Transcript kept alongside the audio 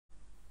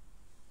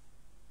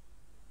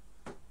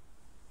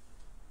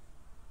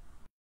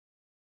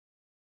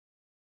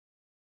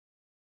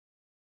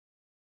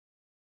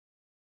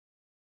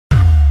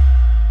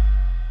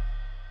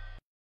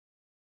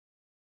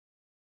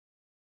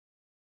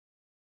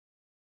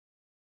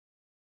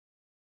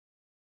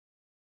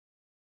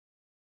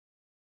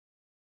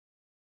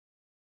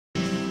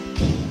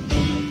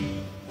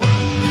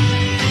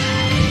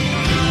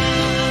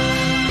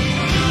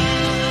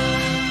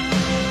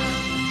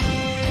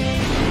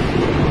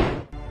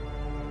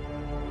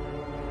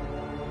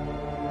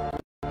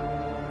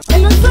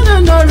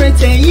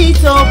tèyí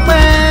tó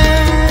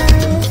pẹ́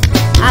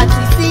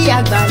àti sí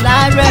àgbàlá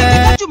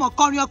rẹ̀. Jùmọ̀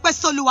kọrin ọpẹ́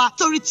sólúwa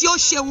torí tí ó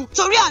ṣeun,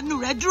 torí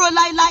àánú rẹ̀ dúró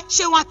láéláé.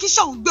 Ṣeun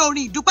Akíṣọ̀hún gbé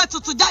orin ìdúpẹ́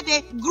tuntun jáde.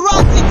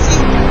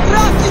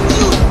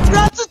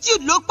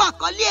 Gratitude ló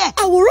pàkọ́lé ẹ̀.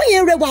 Àwòrán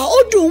yẹn rẹwà, ó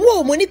dùn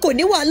wò, mo ní kò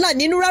ní wàhálà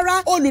nínú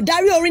rárá.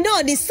 Olùdarí orin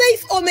náà ni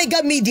Safe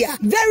Omega Media,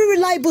 very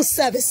reliable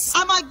service.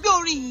 A máa gbé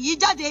orin yìí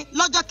jáde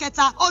lọ́jọ́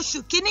kẹta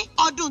oṣù kínní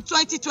ọdún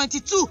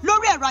 2022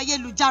 lórí ẹ̀rọ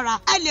ayélujára.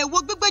 Ẹ lè wo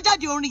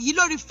gbígbéjáde orin yìí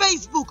lórí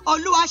Facebook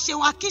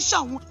Olúwaṣeun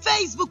Akíṣọ̀hún,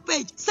 Facebook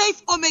page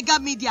Safe Omega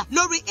Media,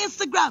 lórí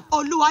Instagram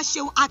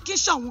Olúwaṣeun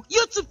Akíṣọ̀hún,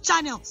 YouTube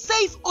channel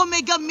Safe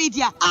Omega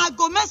Media.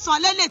 Aago 9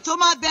 alẹ́ lè tó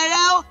máa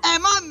bẹ̀rẹ̀ o, ẹ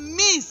má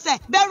miss ẹ̀.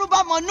 Bẹ́rù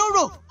bá mọ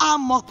núrò,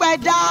 àmọ̀pẹ́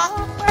dá.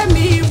 Pẹ́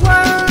mi wá,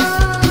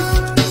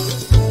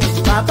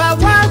 bàbá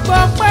wa gbọ́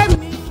pẹ́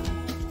mi.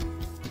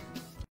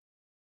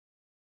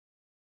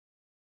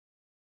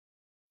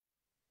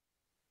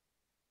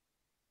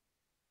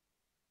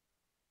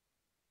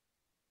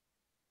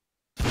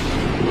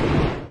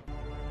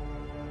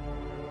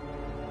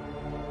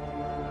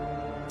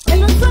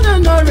 Ẹnu sọ́nà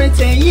náà rẹ̀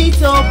tèyí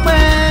tó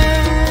pẹ́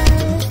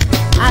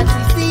àti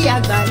sí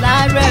àgbàlá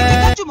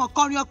rẹ̀. Jùmọ̀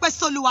kọrin ọpẹ́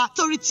sólúwa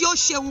torí tí ó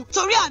ṣeun,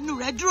 torí àánú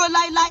rẹ̀ dúró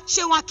láéláé.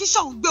 Ṣeun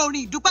Akíṣọ̀hún gbé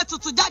orin ìdúpẹ́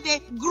tuntun jáde.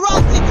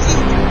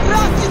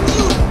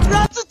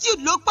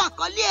 Gratitude ló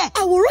pàkọ́lé ẹ̀.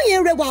 Àwòrán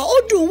yẹn rẹwà, ó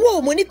dùn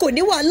wò, mo ní kò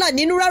ní wàhálà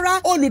nínú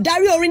rárá.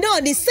 Olùdarí orin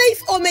náà ni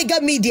Safe Omega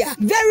Media,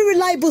 very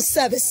reliable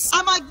service.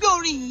 A máa gbé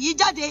orin yìí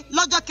jáde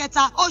lọ́jọ́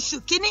kẹta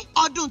oṣù kínní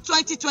ọdún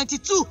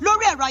 2022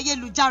 lórí ẹ̀rọ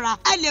ayélujára.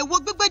 Ẹ lè wo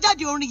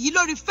gbígbéjáde orin yìí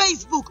lórí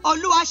Facebook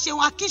Olúwaṣeun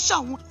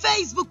Akíṣọ̀hún,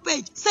 Facebook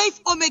page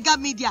Safe Omega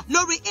Media,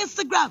 lórí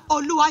Instagram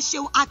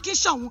Olúwaṣeun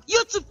Akíṣọ̀hún,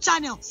 YouTube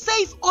channel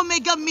Safe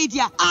Omega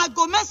Media.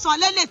 Aago 9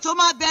 alẹ́ lè tó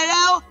máa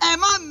bẹ̀rẹ̀ o, ẹ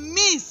má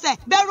miss ẹ̀.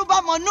 Bẹ́rù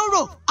bá mọ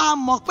núrò,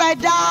 àmọ̀pẹ́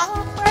dá.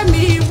 Pẹ́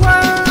mi wá,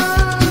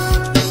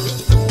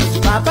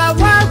 bàbá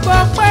wa gbọ́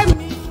pẹ́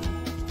mi.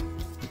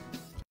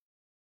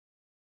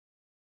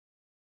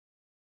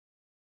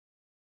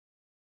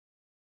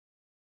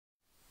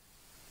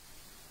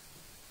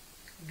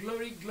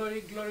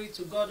 Glory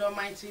to God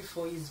Almighty,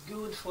 for His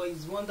good, for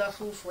His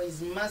wonderful, for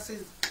His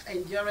mercies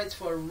endureth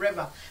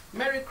forever.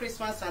 Merry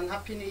Christmas and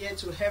Happy New Year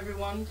to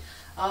everyone.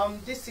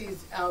 This is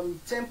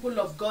Temple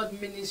of God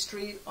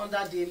Ministry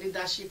under the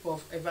leadership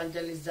of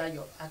Evangelist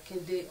DAYO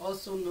Akinde,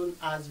 also known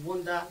as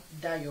Wonder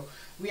DAYO.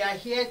 We are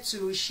here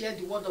to share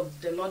the word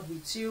of the Lord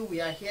with you.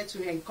 We are here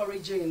to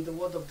encourage you in the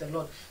word of the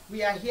Lord.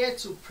 We are here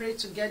to pray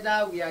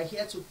together. We are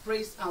here to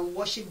praise and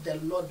worship the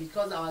Lord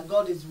because our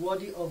God is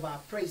worthy of our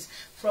praise.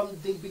 From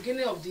the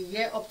beginning of the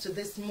year up to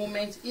this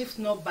moment, if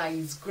not by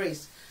His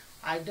grace,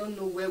 I don't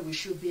know where we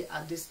should be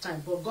at this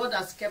time, but God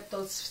has kept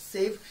us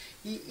safe.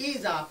 He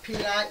is our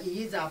pillar,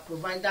 He is our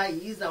provider,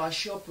 He is our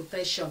sure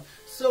protection.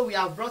 So we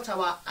have brought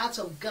our heart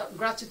of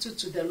gratitude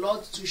to the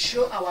Lord to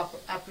show our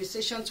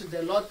appreciation to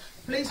the Lord.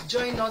 Please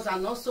join us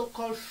and also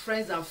call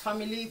friends and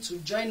family to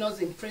join us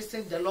in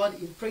praising the Lord,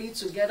 in praying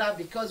together,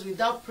 because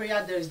without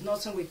prayer there is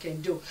nothing we can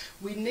do.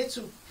 We need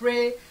to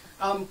pray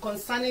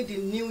concerning the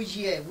new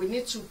year. We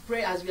need to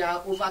pray as we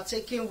are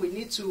overtaking. We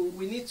need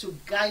to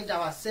guide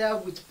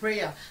ourselves with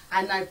prayer.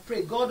 And I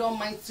pray God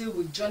Almighty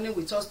will journey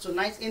with us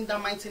tonight in the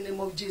mighty name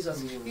of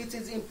Jesus. It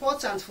is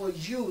important for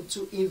you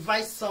to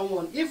invite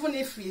someone, even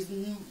if it's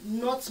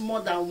not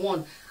more than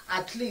one.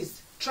 At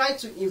least try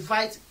to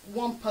invite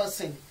one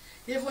person,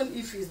 even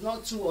if it's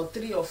not 2 or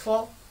 3 or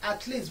 4.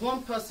 At least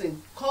one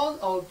person. Call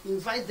or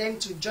invite them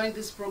to join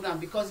this program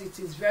because it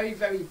is very,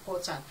 very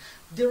important.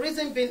 The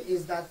reason being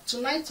is that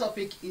tonight's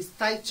topic is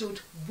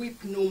titled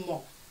Weep No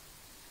More.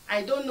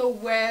 I don't know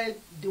where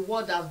the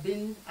word have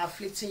been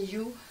afflicting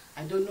you.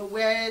 I don't know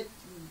where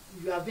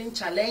you have been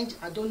challenged.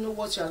 I don't know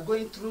what you are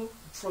going through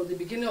from the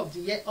beginning of the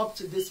year up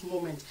to this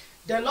moment.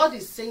 The Lord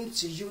is saying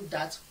to you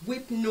that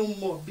weep no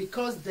more,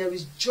 because there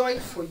is joy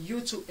for you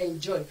to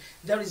enjoy.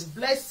 There is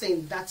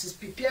blessing that is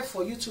prepared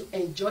for you to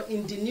enjoy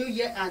in the new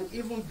year and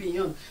even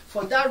beyond.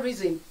 For that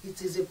reason,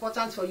 it is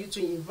important for you to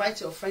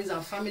invite your friends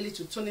and family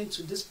to tune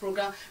into this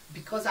program,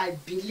 because I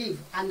believe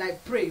and I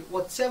pray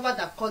whatever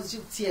that causes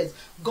you tears,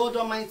 God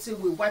Almighty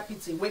will wipe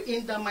it away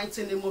in the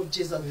mighty name of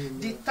Jesus. Amen.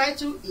 The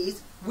title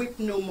is Weep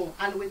No More,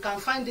 and we can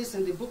find this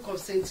in the book of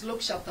St. Luke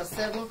chapter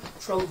 7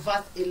 from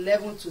verse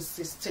 11 to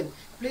 16.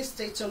 Please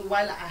stay tuned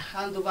while I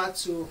hand over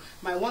to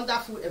my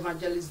wonderful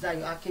evangelist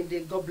DAYO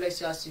Akinde. God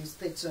bless you as you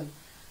stay tuned.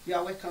 You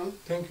are welcome.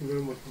 Thank you very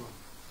much, ma'am.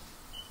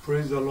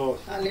 Praise the Lord.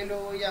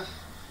 Hallelujah.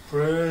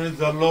 Praise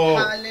the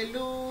Lord.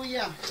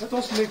 Hallelujah. Let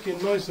us make a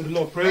noise to the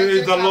Lord.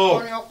 Praise the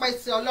Lord.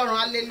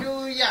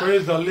 Hallelujah.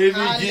 Praise the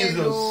living Jesus.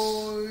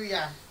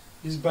 Hallelujah.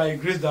 It's by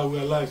grace that we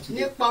are alive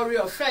today.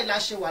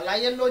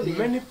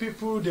 Many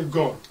people, they've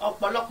gone.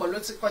 People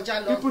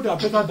that are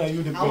better than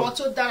you, they've gone.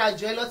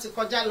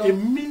 A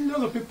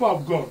million of people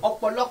have gone.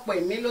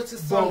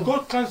 But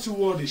God can't you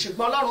worthy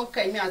for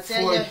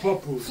a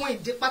purpose.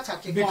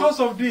 Because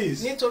of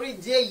this,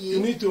 you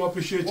need to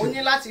appreciate Him. You need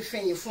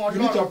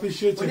to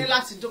appreciate Him. You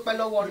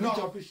need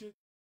to appreciate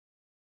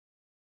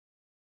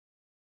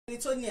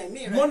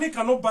Money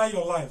cannot buy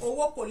your life.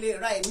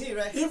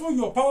 Even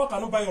your power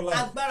cannot buy your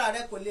life.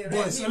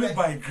 But it's only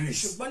by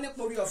grace.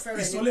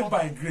 It's only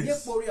by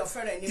grace.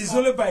 It's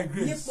only by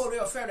grace.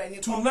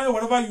 Tonight,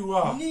 wherever you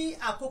are,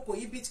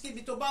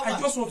 I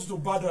just want you to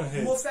bow down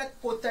here.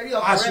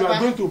 As you are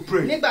going to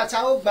pray,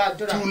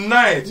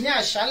 tonight,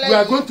 we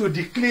are going to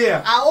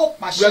declare,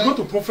 we are going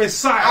to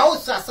prophesy,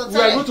 we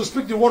are going to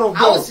speak the word of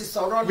God,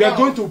 we are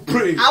going to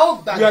pray,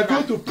 we are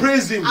going to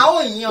praise Him,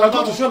 we are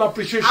going to show an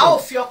appreciation.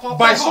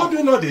 By so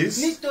doing all this,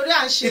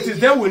 it is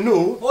then we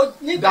know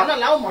that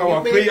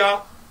our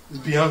prayer is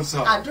be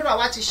answered. And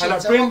I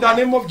pray in the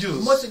name of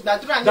Jesus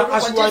that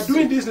as we are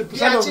doing this in the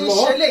presence of the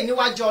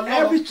Lord,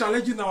 every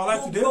challenge in our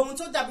life today,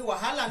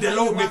 the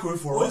Lord will make a way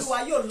for us.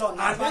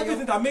 And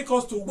everything that makes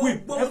us to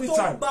weep every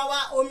time,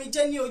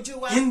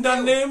 in the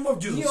name of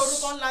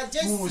Jesus,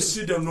 we will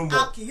see them no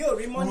more. We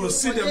will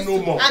see them no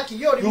more.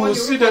 We will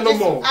see them no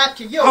more.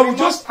 I will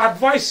just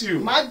advise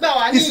you,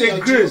 it's a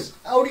grace.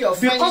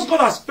 Because God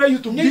has paid you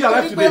to be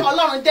alive today,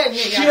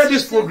 share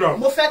this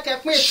program.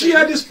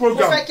 Share this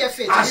program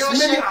as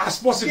many as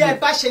possible.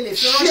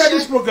 Share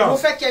this program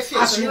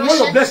as you want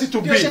your blessing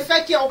to be.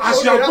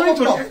 As you are going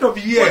to the end of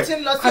the year,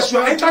 as you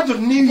are entering the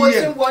new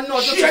year,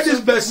 share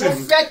this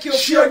blessing.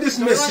 Share this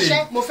message.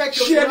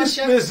 Share this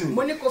blessing.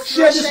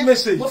 Share this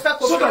message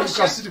so that you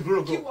can see the glory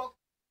of God.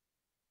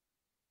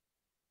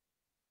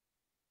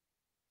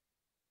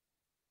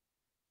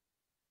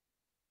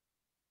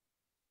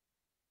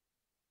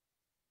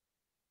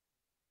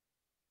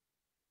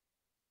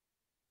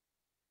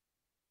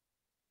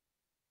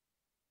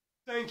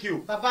 Thank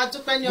you.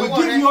 We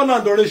give you honor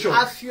and adoration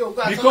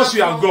because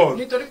you are God.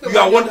 You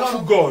are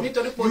wonderful God.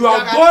 You are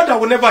God that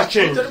will never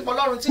change.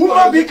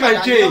 Human being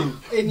can change,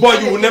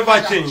 but you will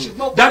never change.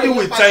 Daddy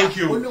will thank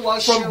you.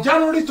 From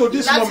January to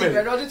this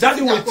moment,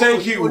 Daddy will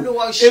thank you.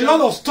 A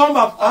lot of storms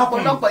have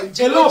happened.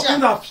 A lot of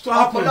things have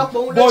happened.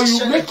 But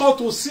you make us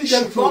to see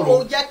them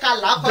through.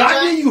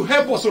 Daddy, you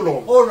help us, O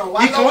Lord.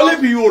 It can only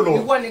be you, O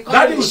Lord.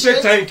 Daddy will say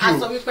thank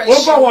you.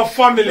 Over our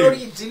family,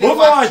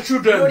 over our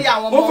children,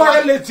 over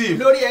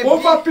relatives,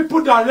 over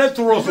people that led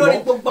to us,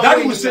 Lord.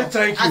 Daddy will say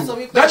thank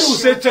you. Daddy will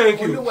say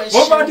thank you.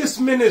 Over this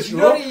ministry,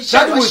 Lord.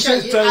 Daddy will say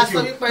thank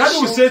you. Daddy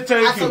will say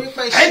thank you.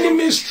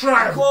 Enemy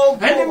strive.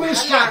 Enemy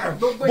strive.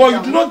 But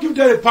you do not give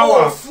them the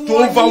power to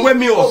overwhelm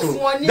me also.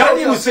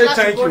 Daddy will say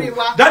thank you.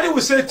 Daddy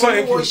will say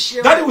thank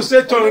you. Daddy will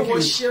say thank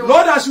you.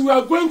 Lord, as we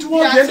are going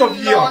towards the end of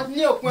the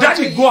year,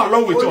 Daddy, go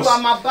along with us.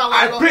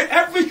 I pray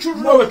every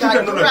children of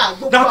children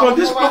that on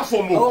this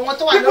platform,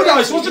 people that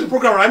are watching the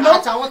program right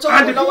now,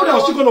 and the people that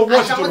are still going to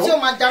watch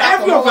it,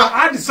 every of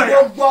our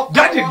desire,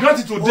 Daddy grant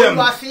it to them.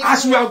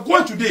 As we are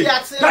going today,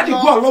 Daddy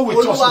go along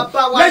with us.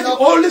 Let the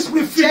Holy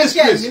Spirit feed this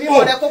place.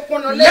 Oh,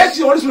 let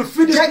the Holy Spirit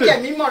feed this place.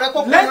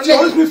 Let the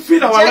Holy Spirit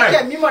feed our life.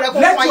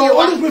 Let the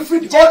Holy Spirit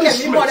feed all this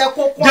place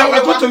that we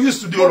are going to use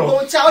today,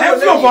 Lord.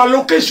 Every of our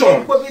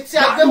location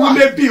that we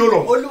may be,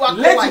 Lord.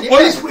 Let the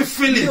Holy Spirit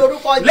fill it.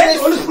 Let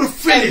the Holy Spirit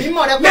fill it.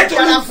 Let the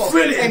Holy Spirit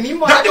fill it.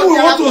 Daddy, we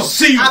want to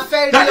see you.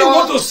 Daddy, we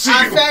want to see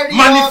you.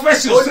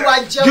 Manifest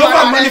yourself.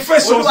 Jehovah,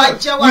 manifest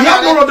yourself. We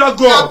have no other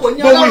God, but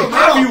we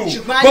have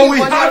you. But we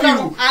have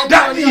you.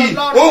 Daddy,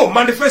 oh,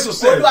 manifest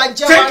yourself.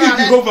 Thank you,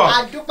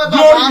 Jehovah.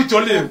 Glory be to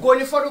you.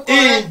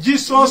 In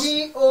Jesus'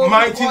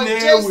 mighty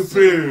name we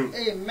pray.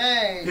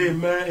 Amen.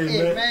 Amen.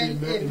 Amen.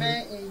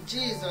 Amen. In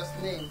Jesus'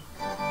 name.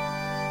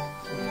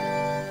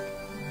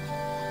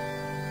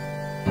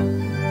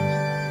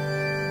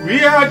 We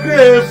are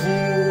grateful,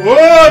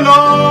 oh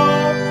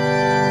Lord.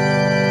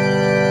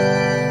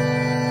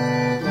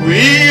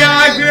 We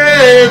are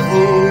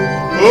grateful,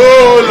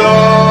 oh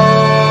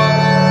Lord,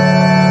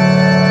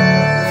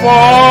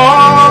 for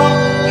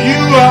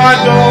you are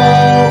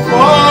done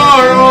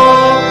for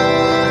us.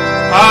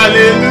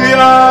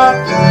 Hallelujah.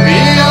 We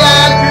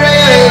are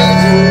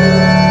grateful,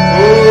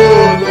 oh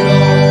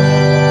Lord.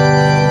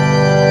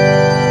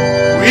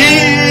 We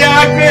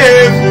are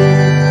grateful,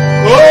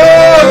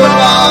 oh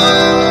Lord.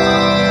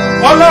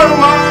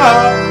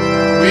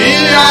 We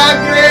are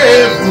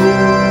grateful,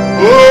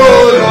 oh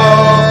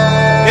Lord,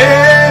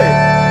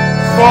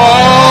 for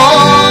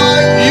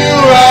you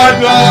are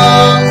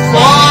done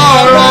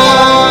for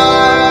us.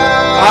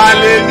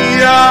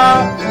 Hallelujah.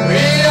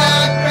 We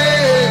are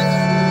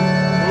grateful,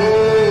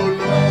 oh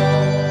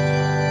Lord.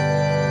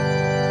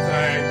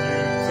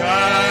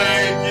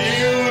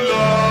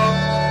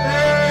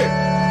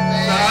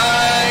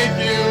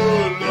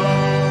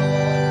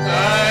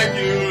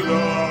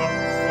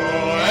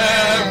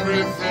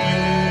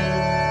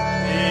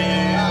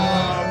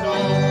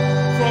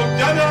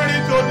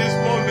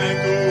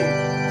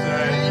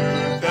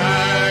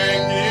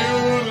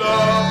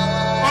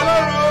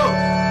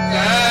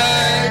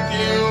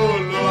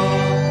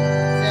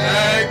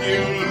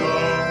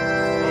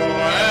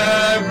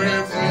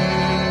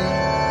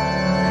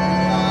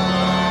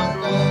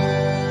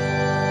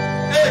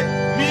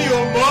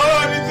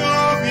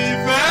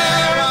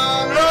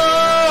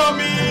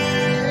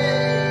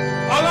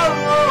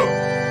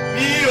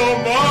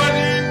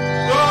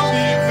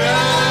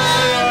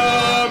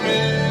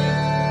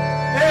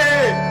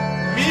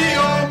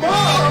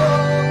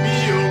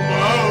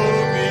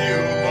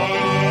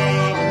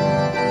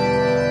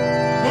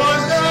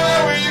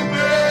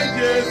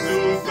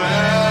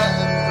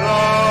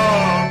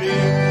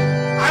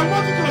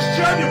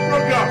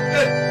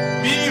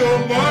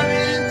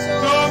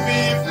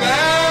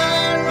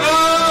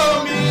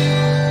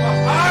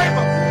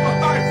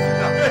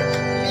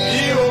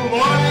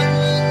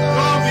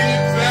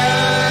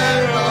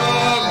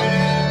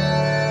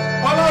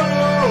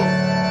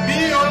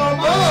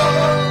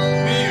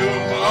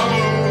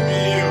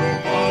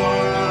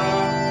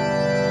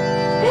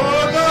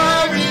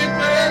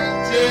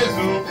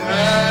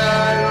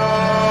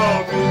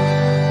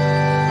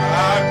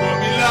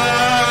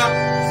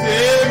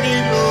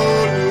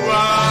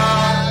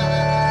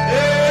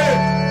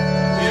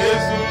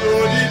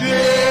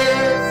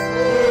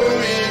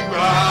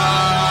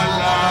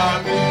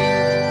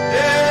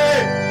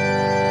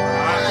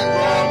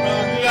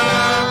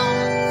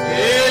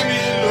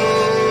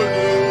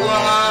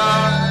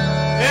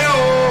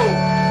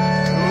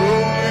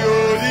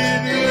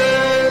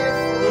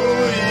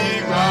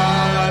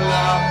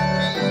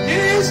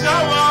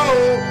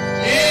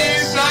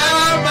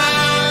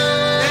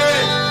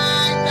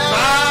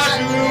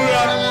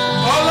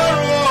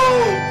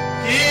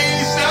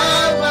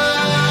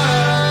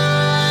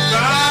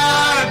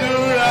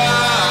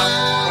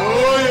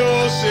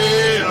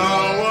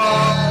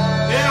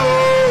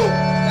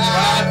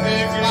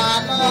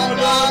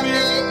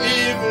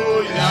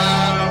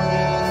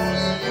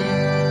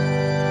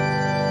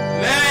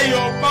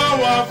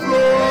 power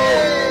flow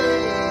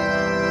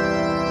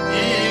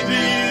in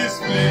this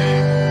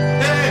place.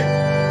 Hey,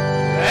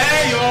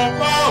 let your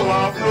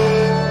power flow.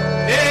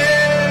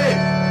 Hey,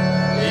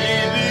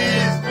 in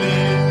this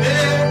place.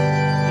 Hey,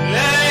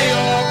 let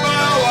your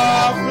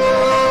power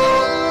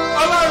flow.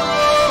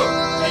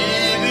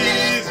 In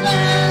this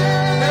place.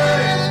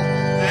 Hey,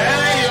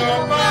 let your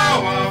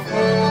power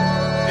flow.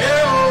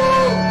 Hey,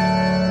 oh,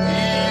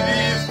 in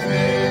this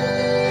place.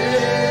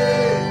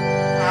 Hey,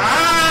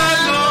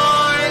 anointing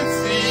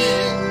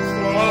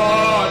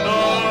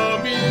follow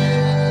me.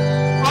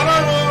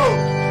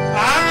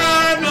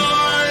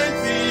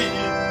 Anointing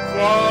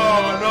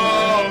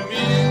follow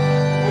me.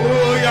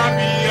 Oh, ya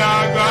bí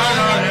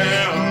agbára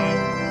rẹ̀ hàn.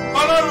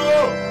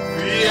 Ọlọ́run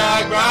fi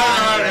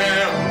agbára rẹ̀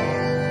hàn.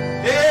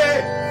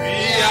 Fi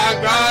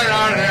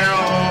agbára rẹ̀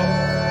hàn.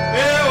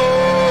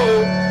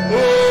 Oh,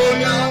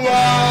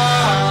 Olúwa,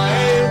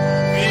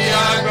 fi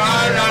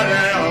agbára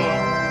rẹ̀ hàn.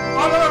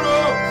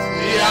 Ọlọ́run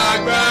fi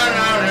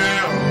agbára rẹ̀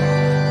hàn.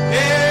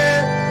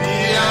 Fi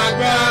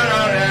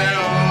agbára rẹ̀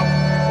hàn.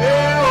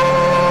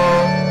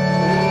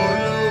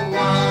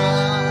 Olúwa,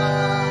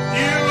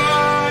 you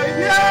are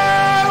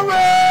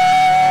Yahweh.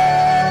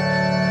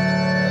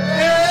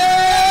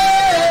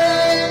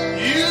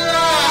 You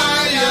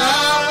are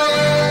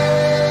Yahweh.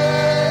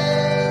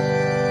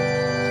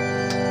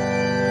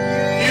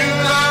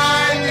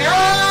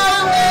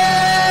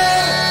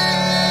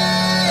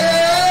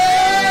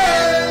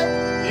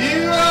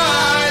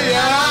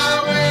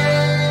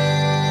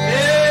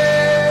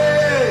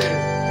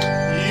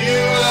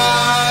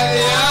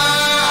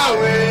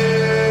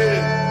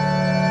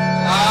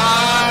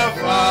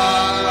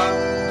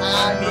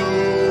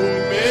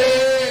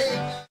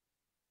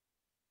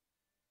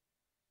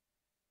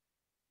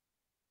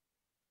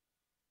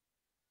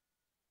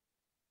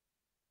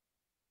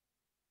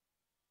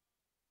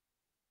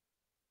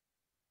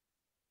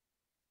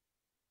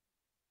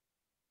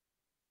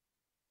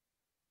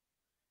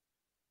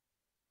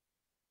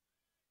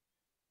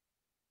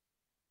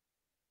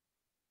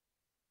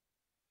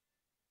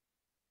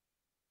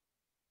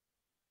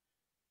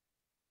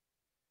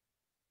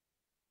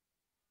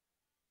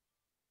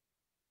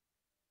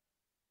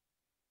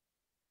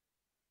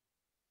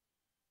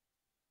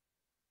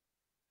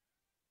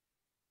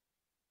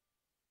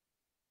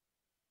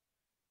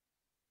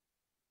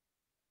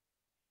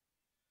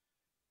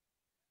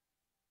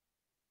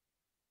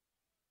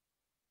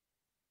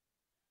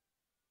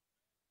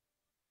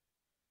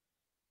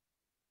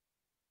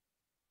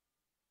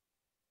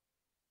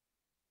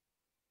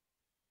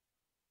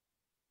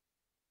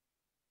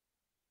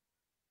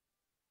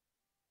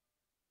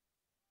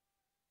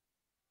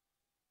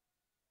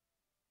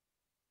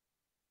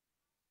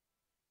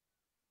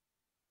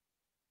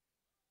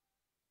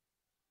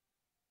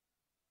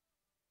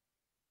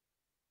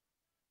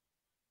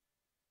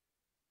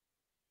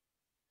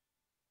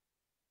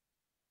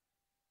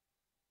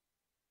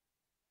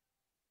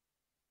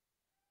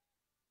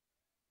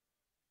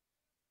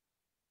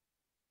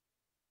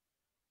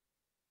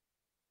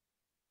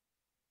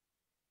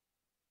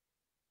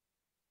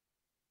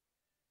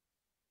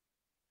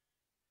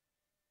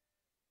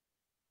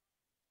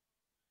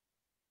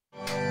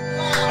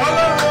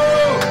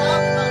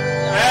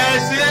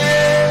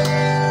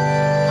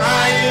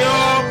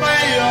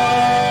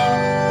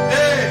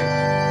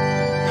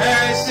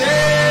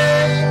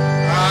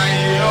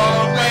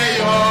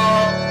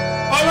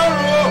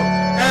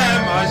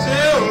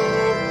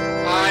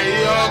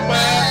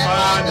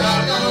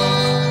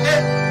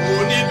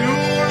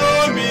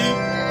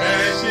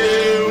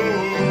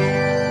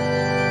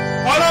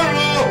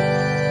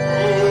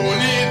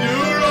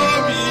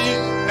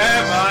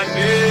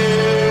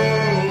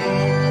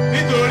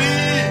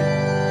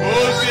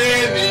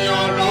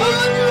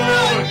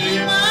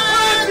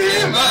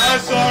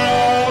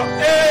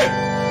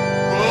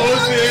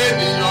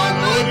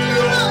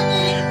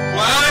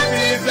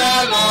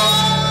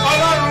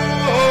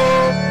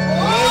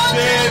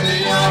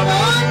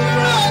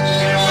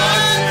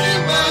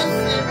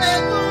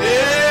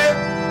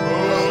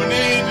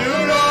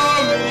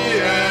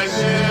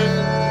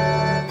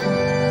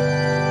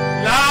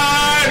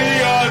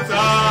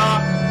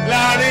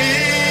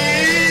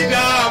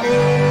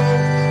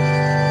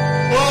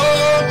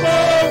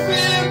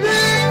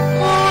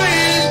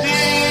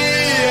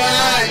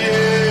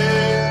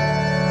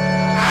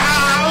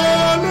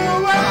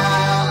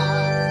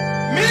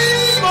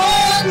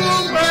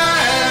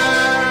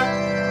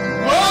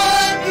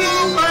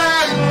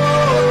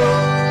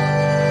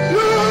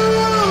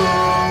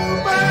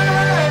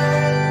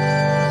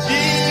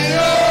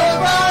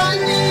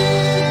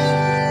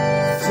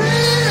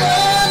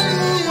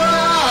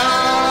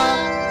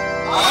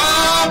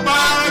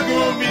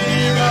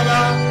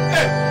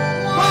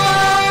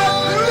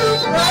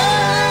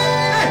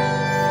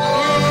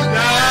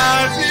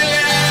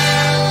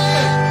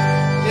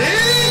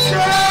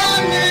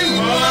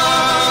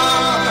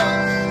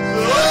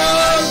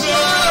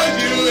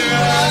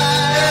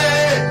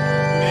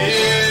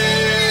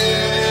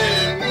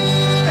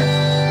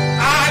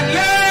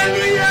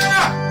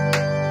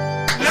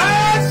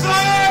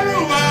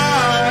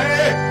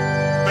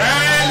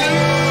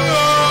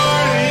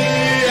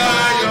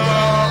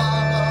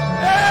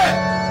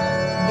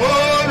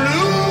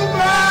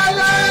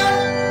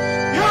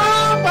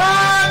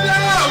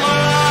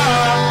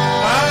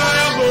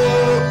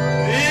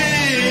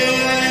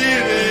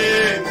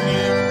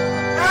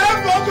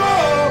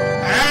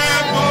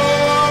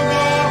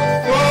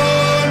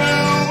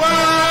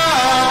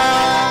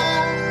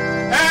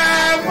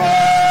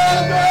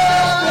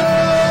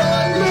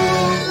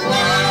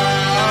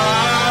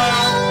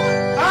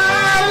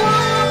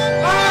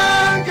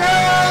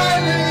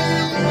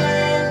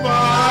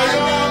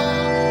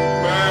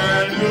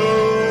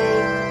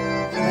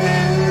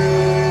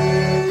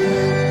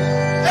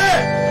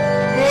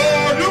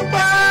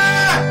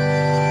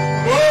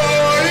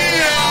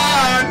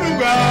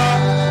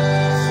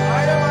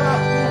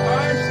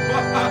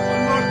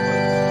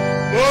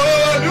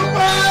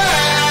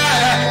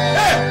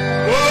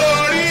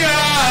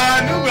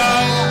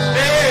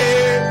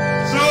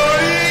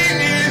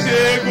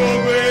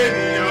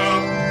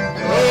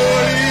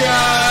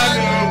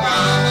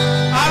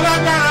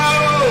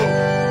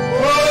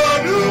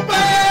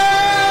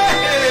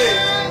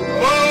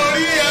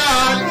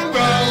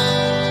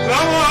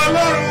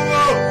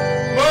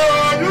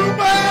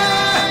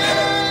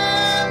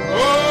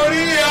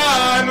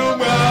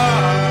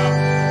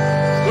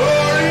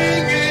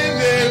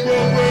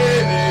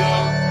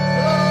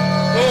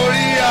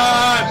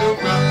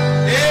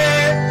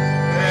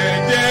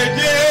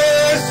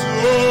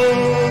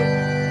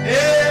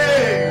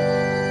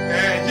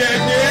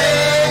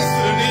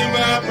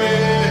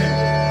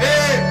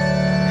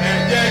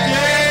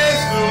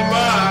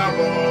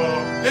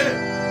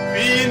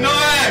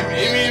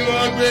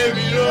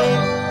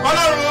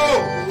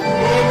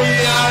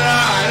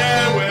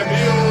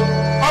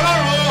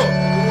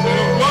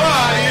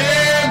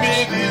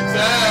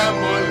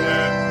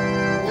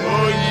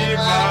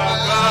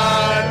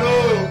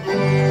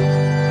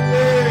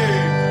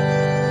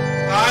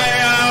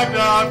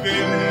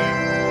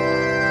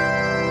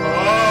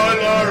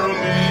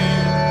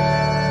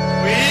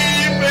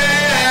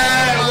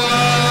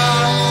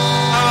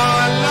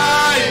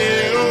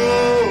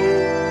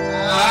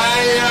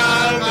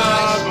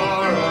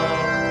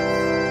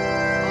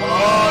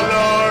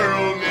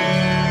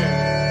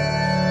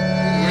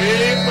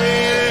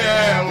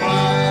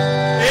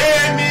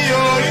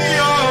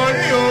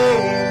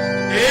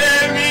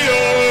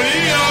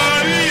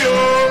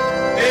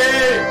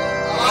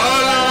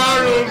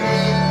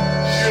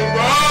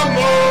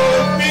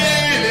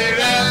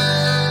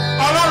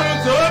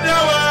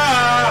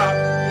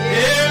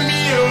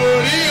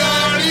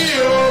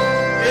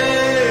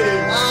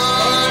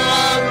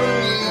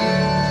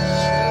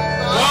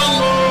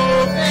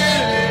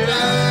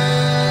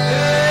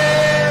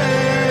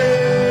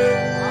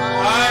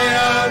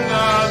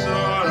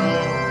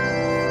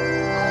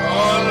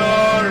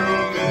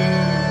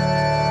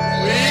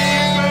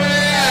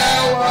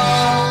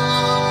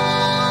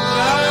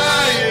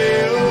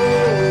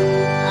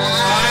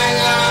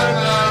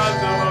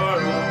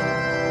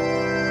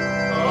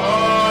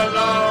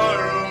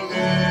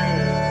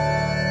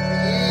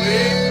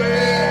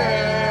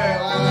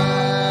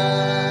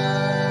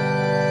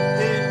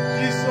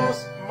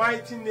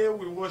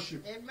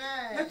 worship.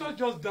 Amen. Let us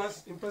just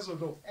dance in presence of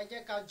God.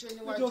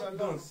 Let us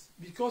dance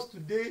because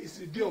today is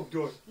a day of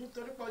joy.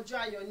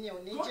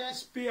 God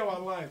spare our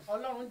life.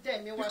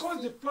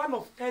 Because the plan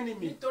of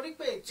enemy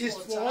is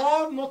for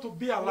all not to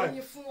be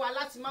alive.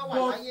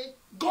 But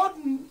God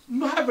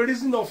have a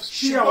reason of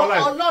spare our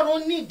life.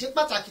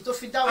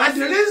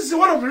 And the reason,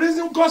 one of the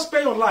reasons God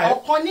spare your life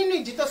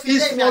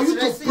is for you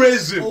to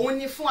praise Him.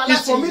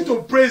 It's for me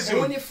to praise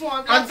Him.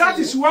 And that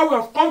is why we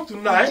have come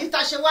tonight with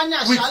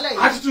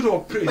attitude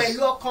of praise.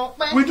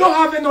 We don't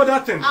have any other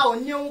thing.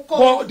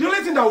 But the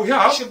only thing that we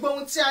have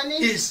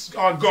is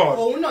our God.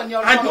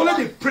 And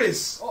only the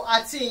praise.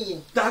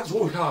 That's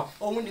what we have.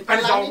 And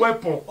it's our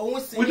weapon.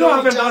 We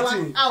don't have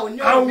anything.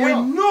 And we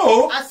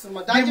know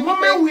the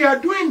moment we are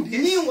doing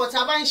this,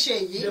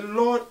 the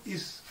Lord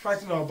is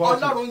fighting our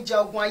battle.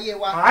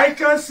 I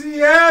can see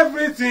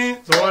everything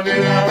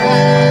turning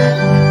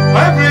around.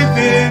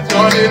 Everything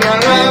turning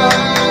around.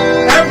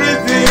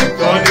 Everything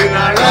turning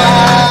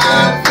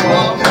around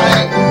for my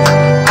good.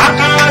 I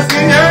can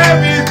see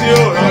everything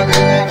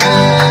turning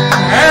around.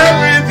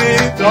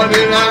 Everything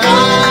turning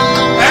around.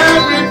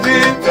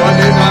 Everything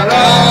turning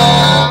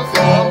around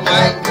for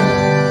my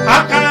good.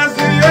 I can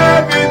see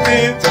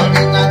everything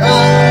turning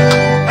around.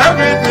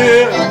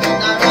 Everything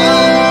turning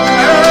around.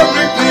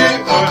 Everything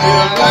turning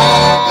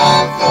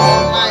around for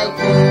my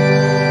good.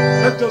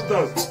 Let's just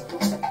dance.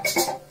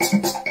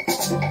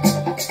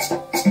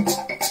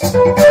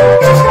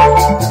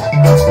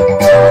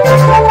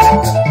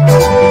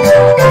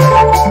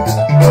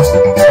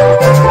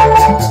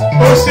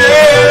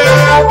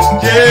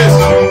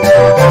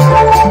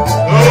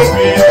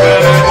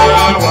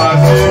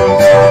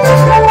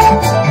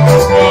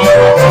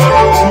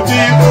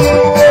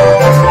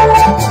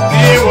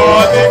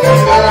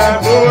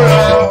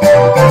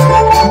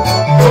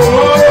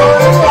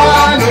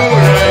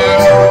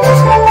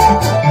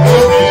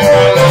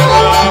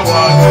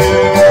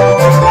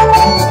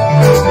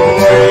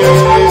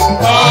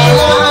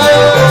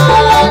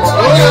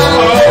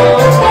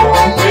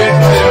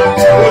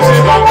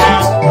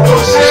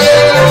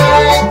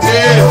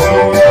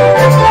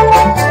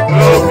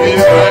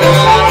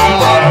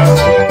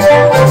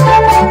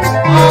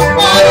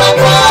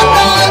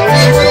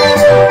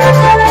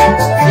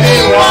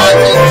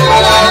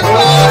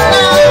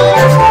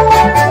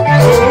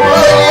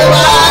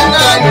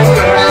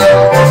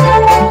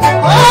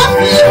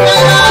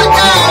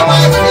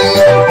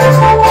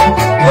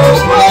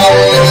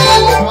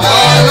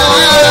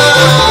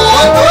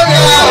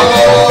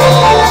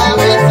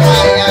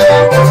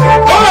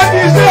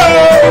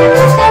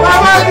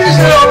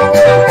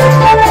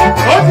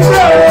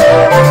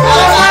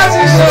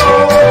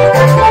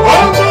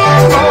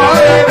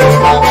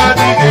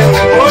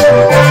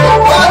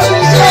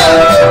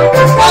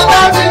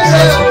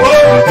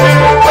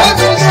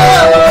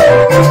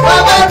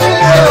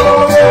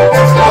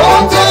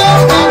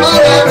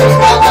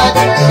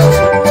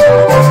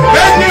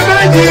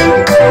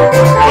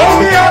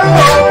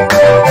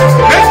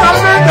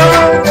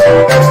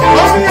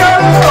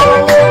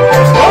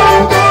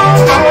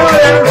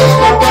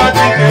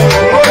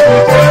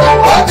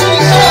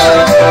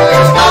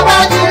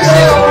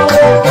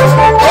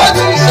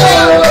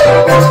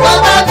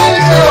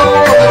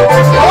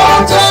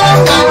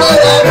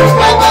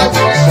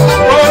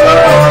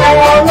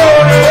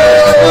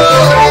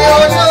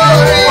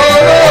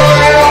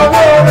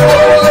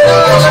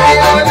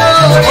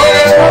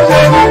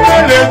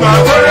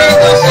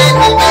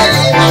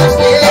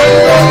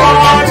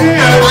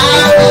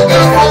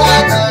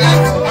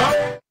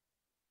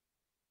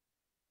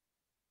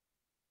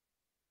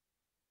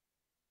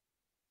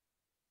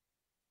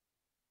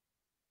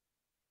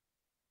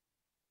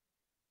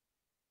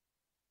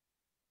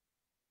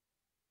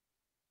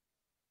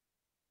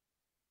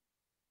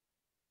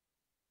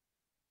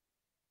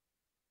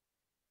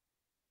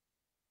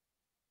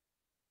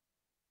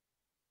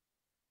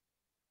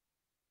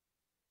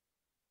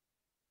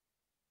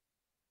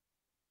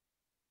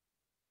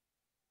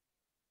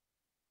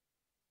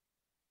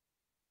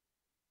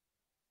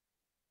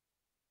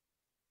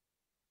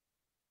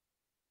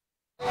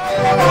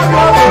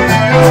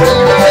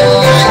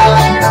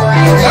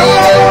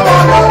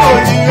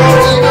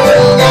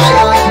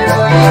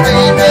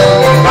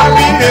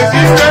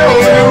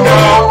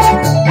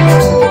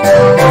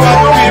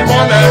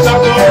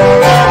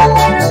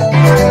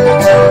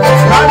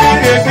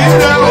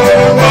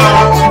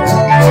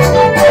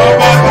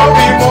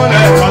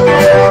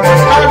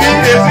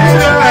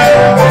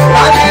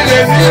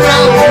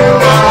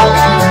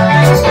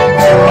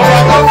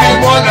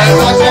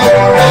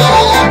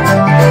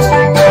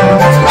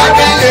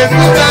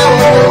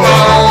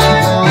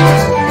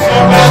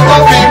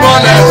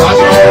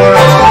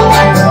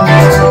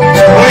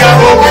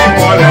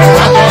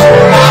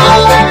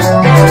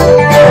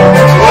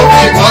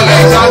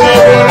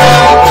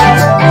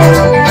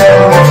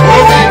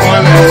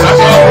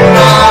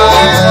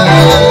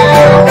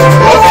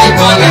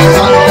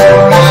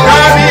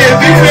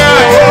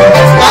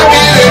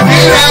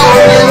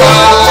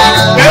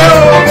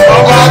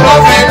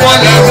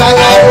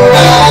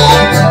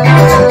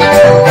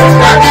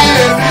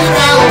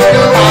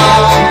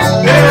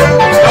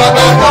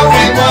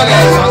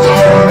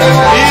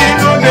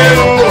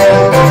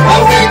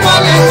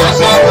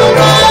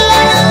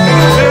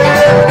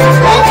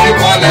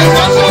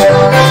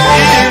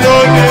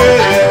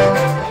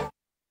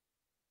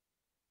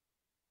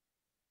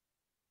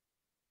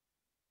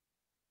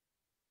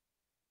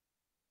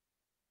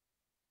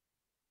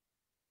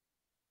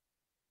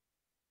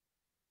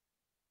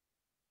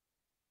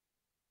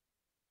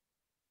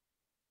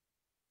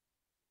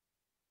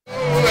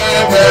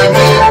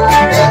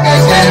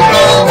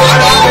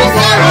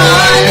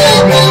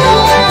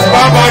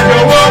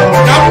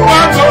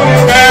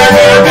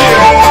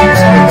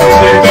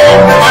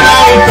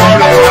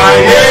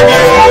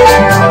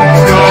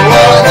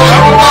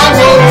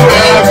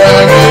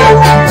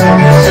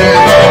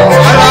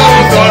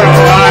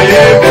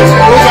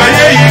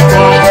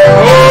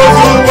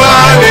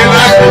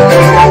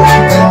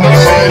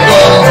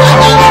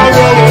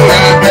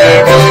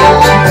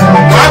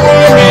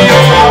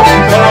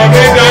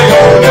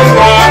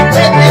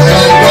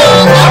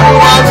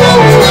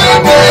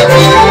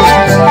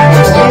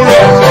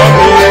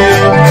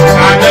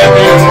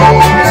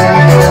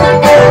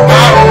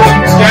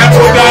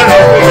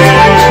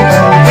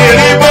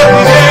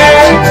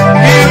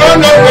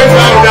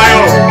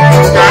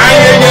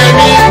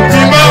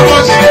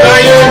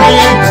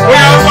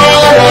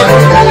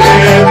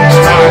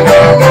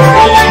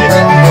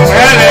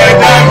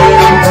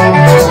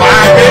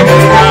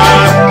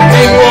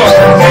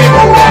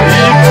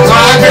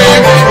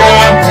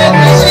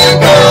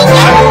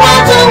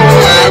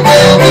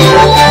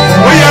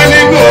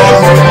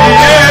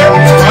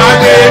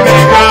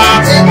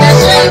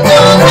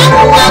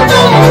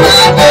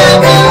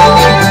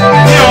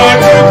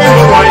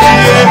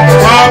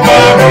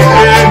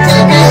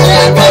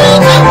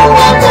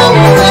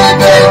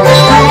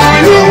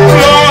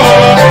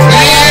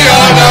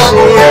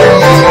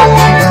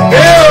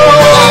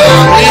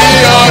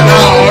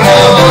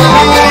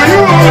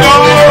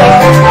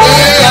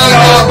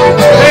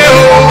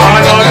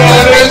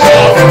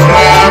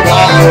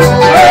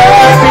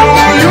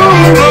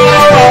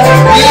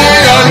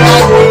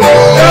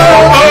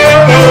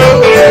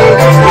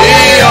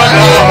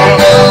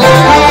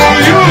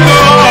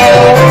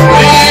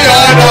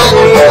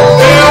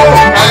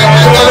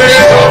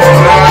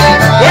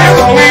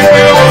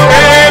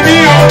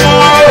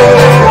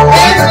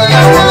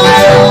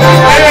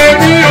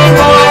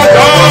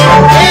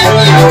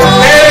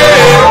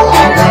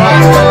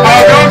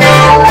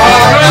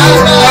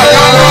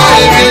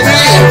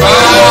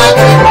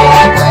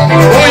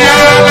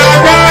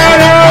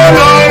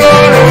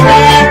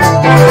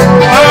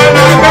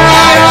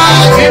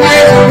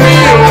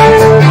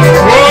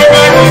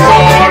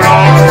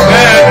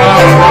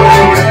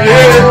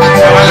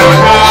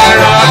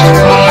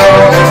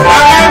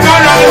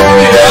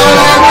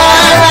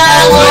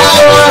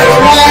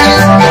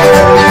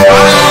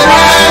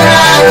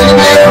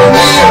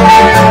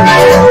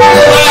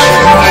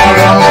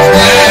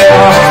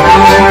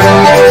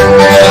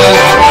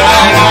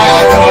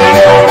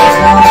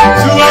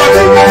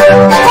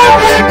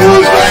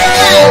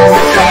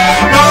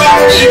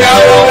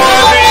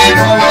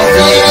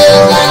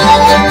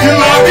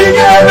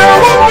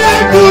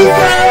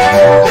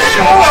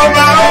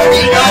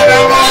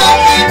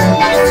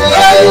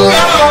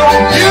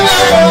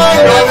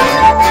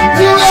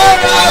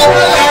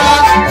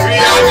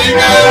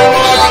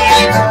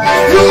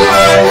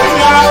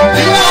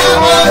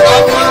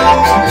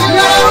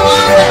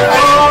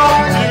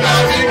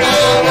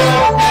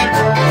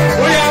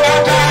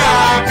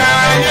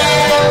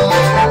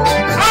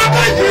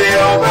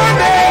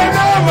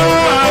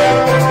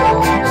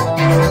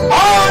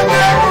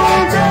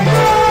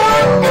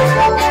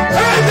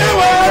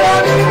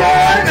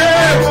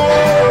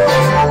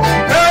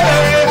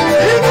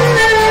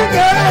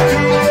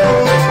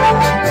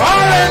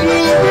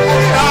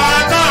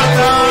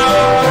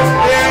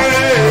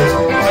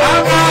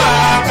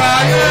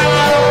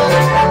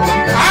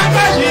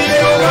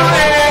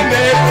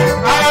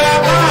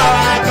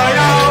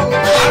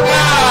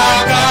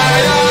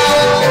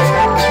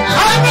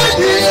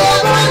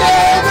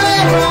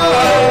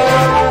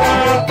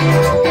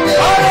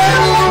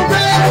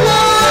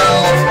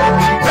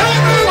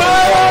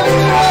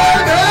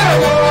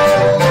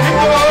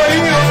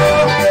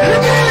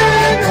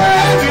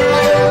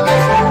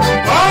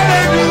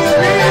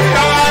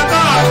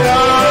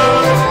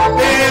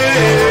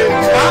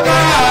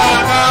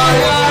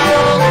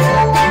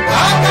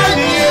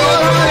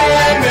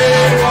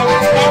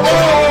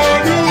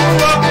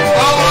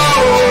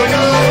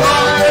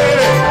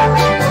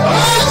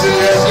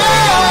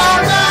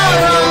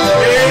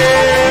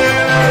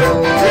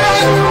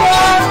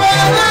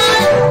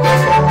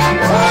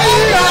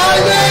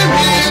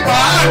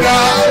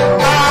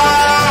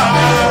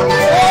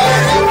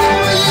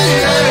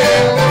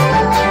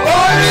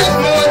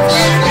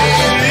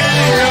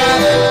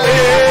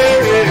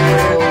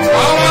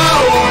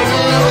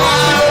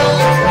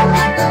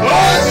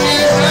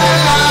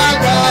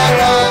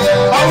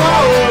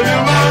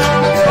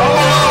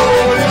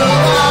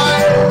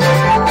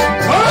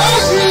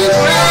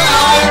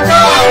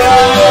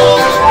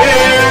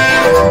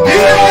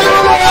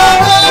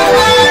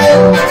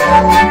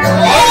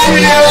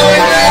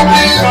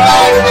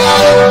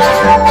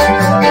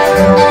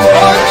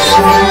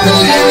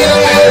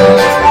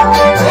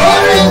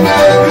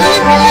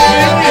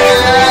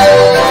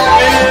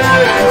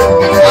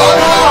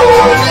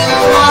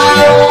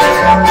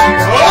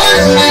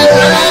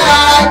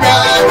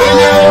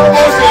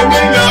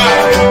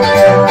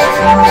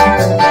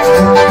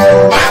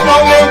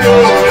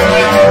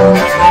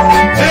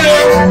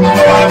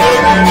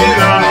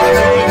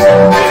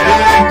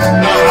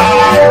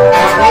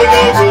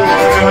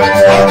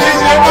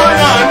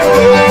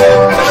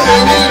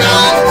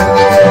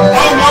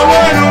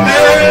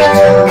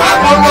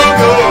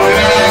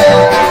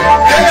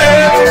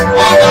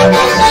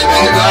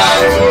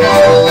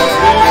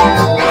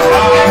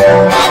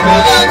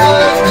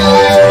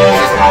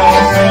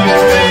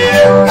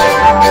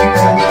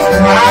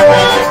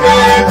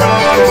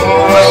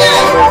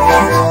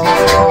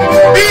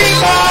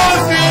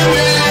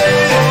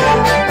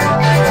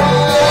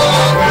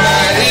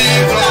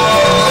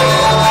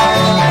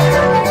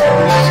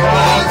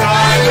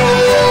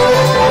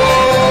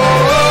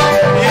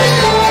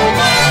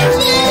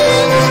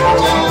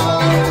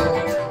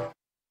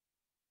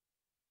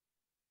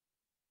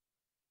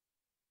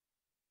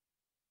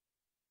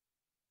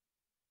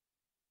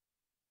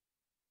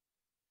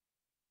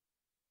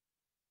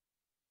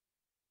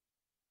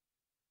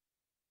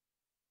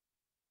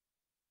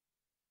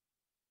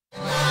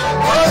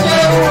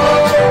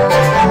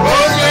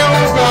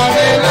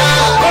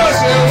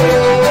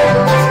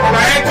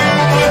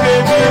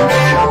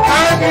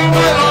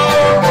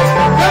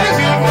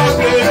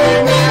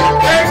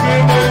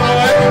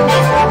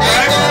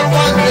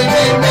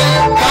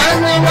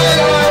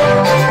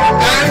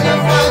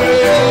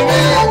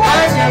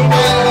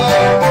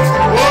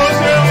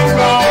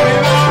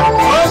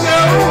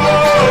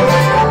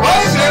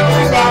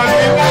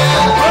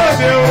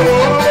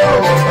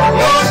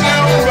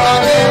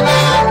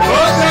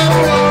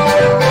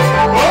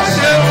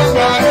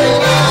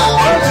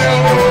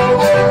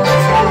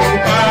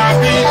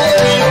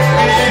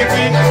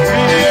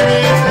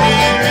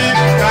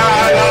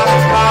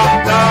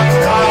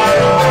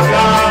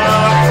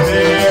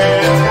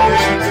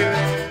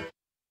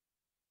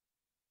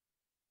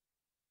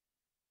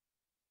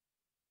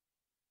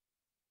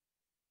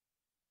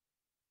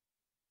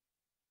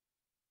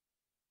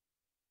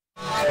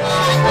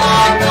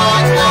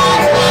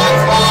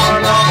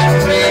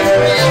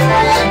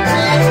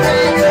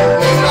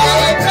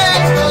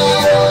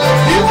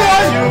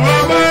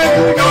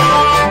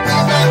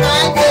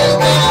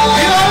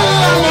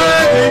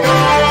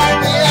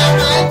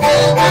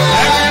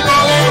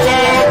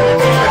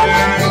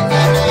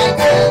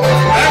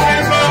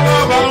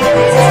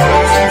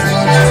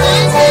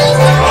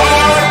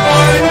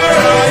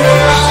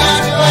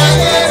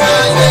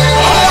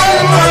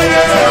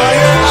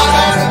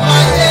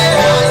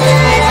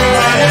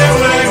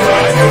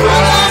 Thank you.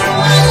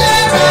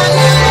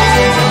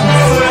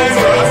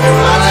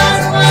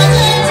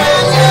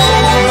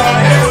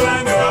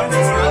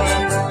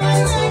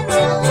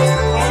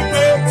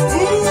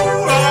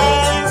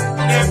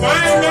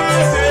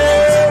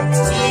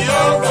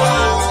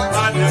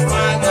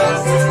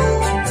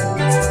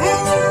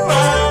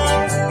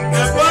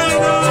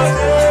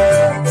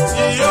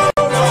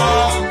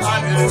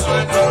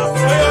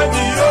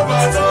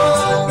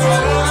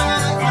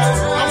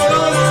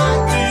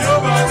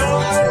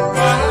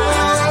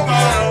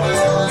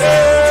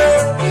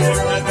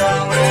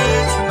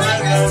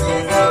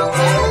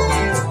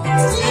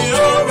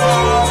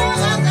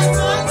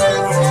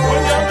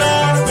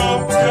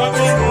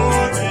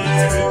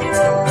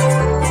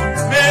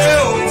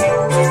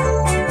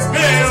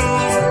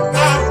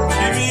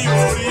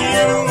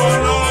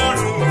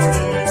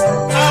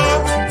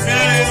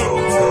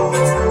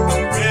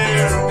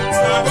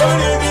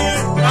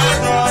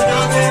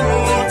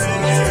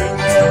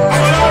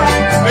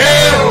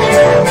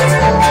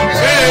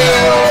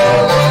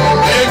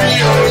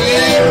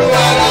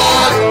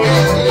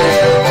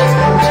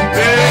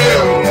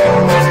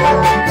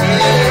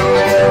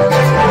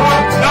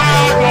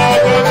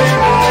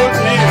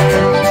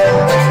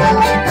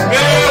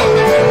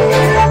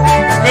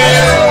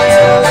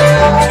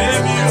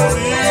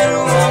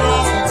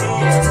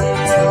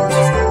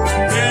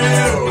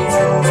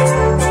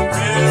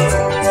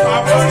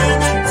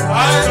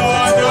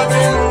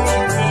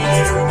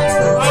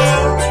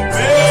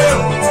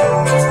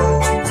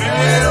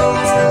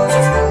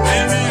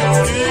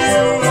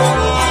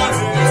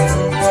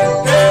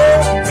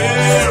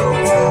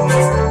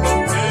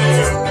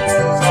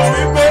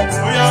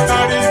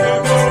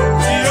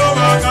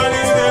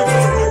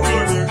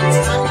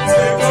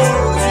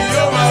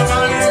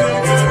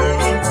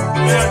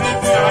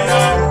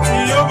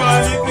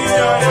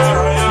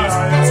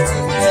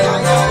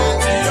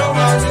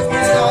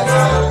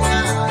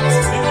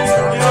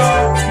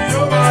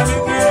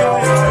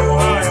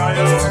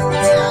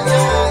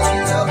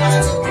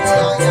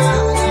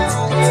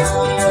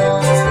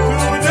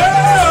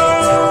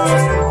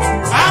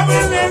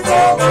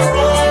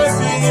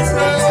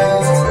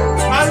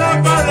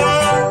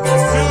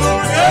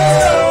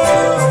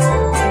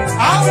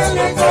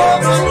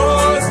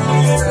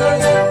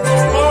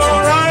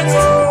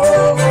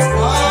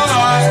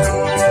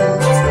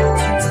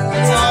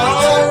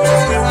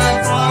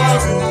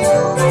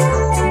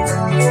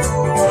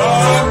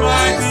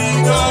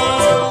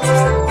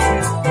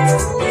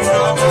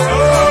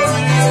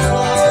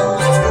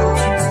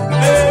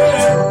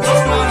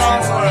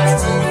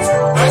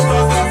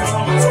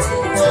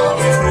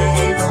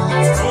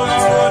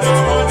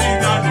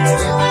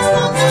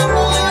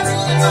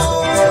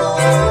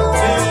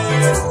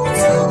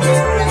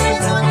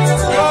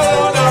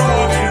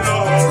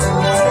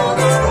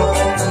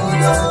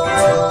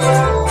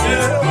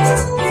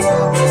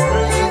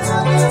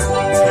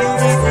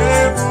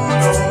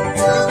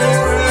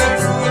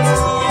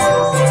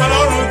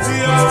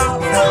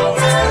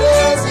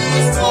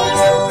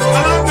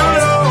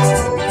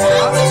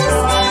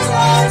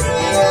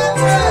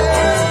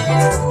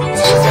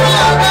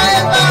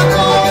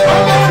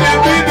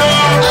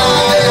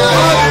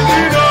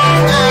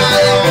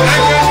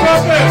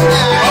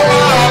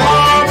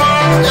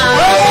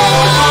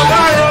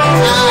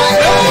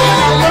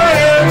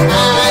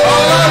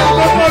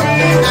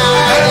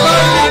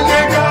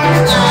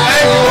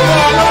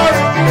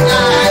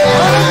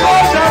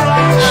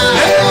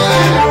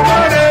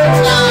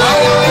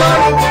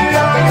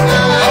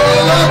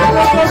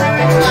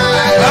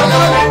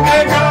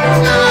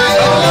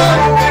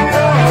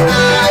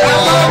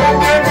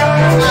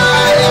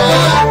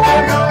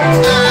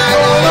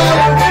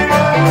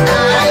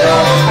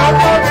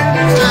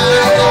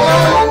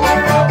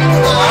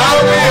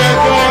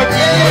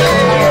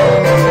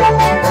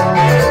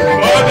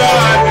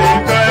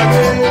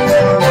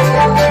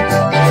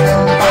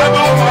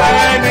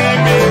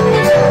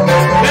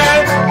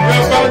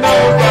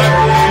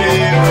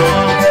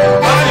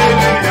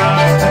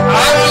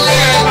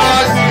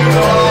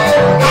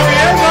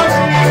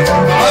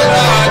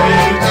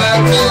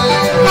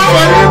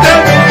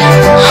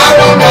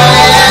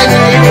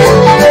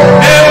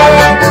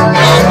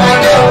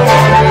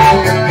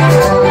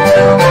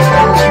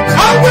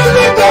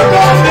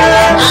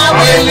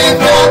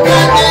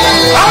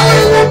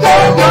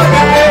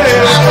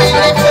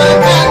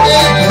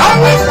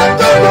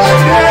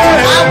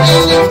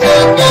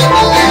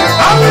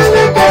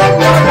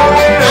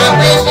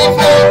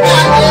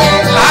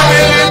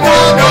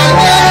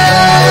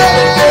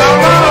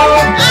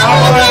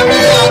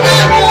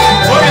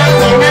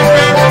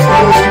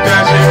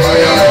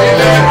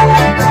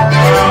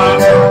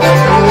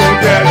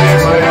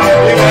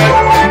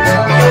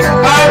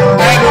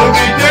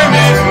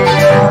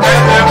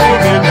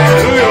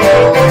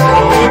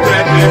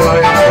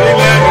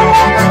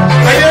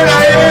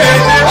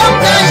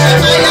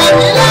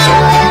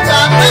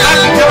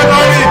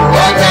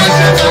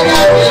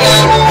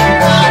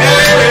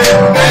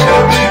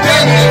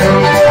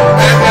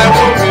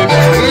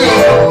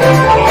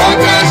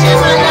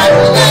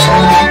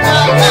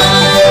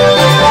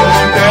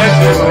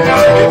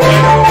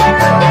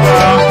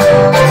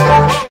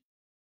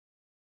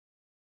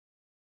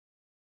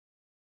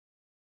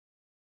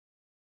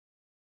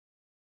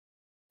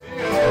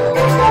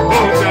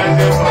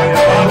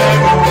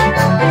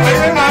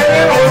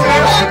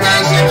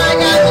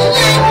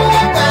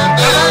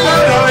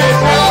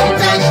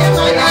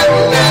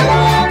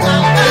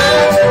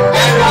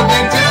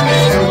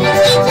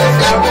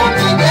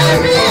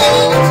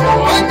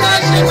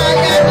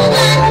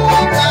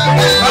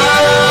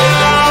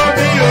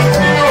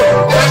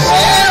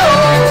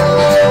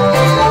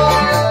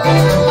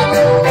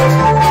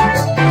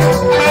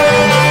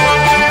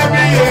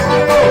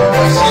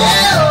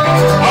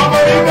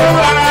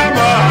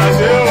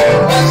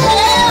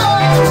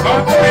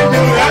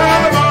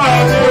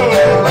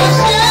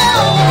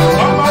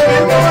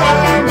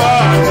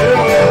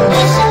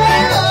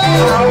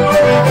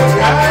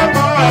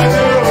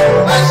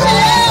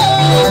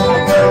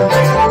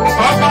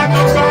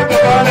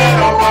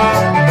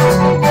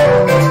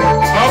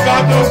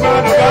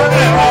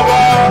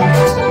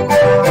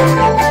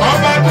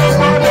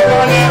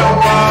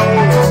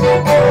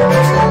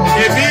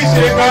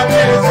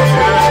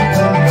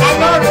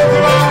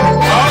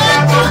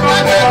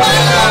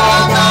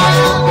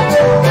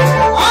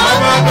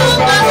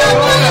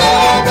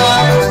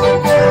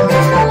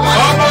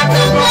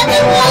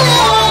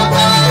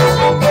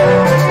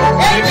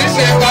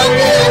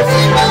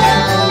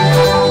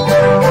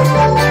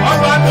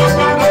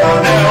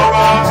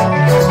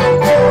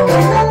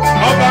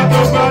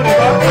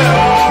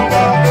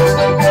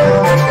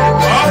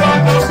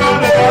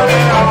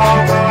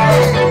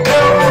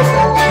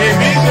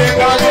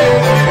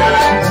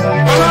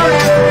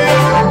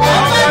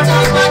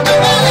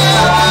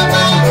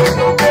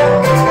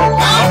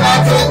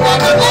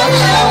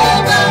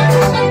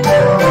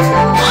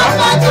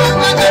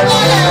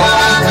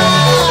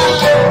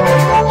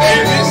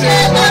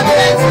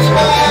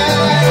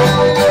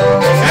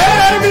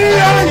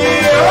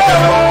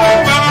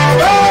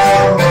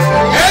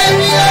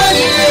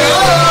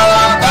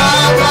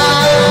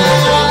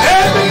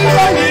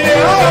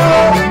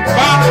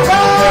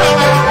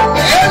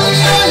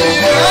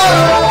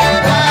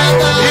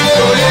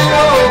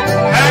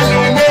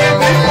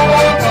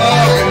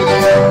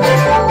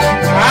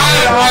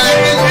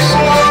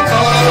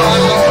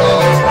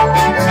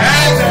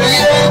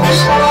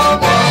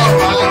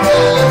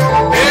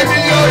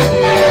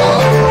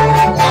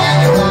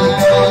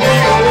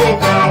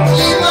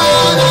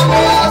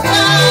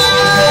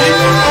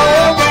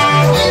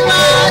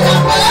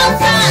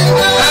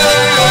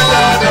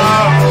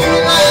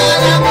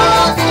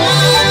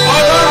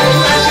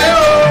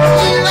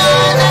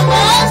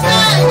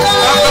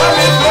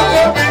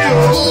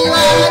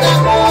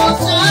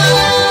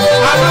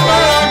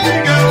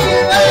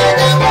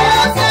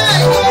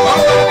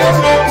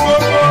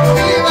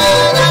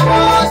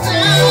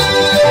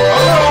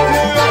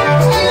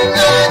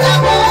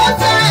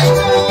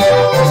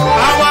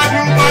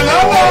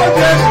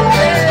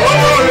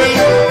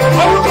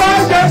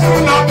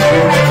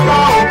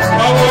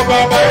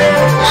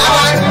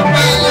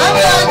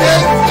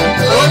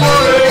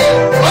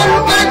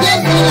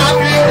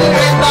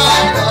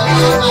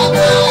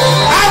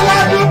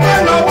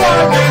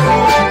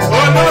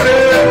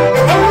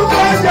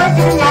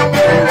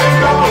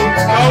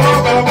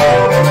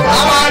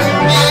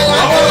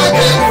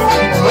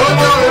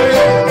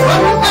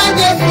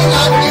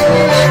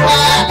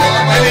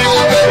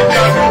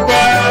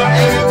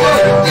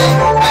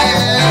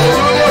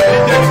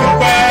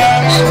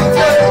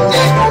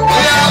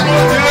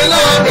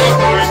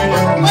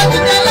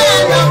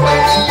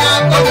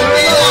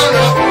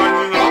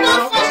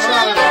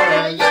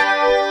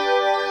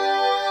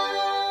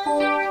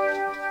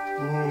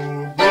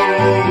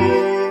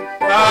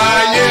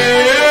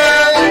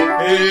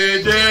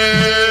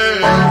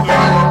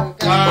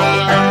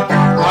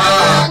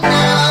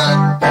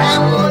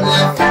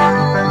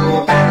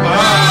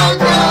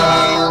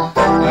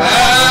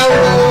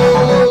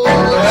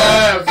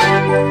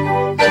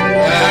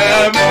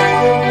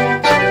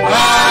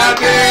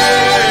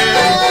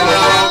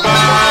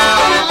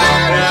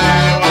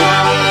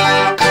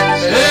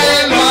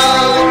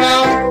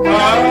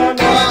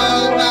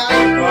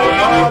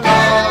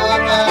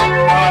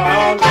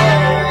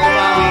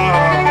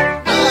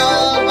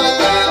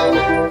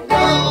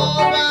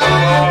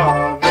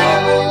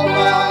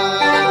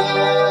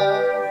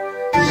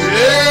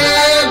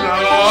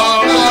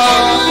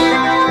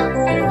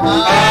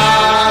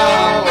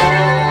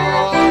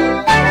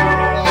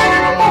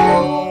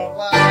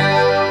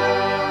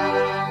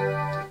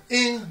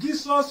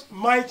 Jesus'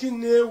 mighty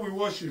name we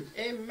worship.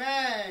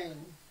 Amen.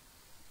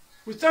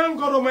 We thank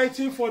God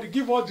Almighty for the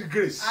give us the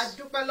grace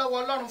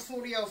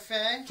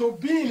to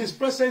be in His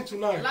presence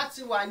tonight. It's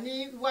a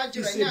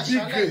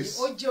big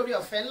grace.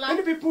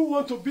 Many people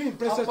want to be in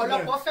presence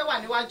tonight, but they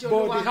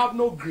have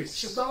no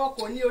grace.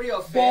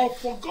 But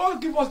for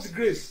God give us the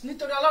grace,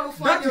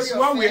 that is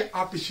why we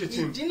appreciate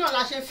Him.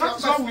 That is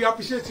why we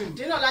appreciate Him.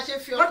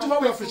 That is why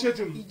we appreciate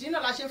Him.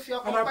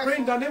 And I pray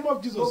in the name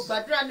of Jesus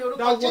that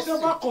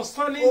whatever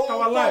concerning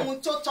our life,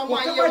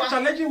 whatever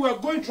challenges we are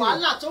going through,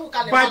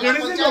 by the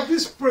reason of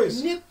this praise,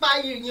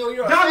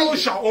 that road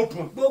shall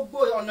open.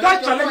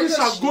 That challenges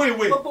shall go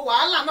away.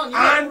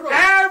 And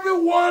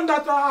everyone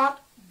that are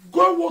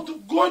going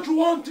through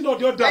one thing or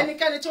the other, at the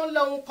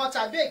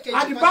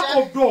back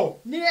of door,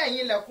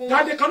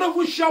 that they cannot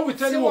even share with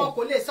anyone,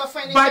 by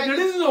the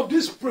reason of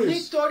this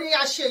praise,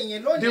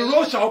 the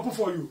road shall open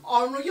for you.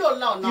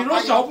 The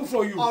road shall open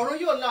for you.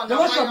 The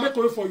Lord shall make a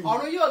way for you.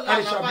 And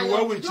it shall be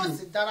well with you.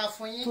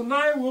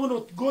 Tonight we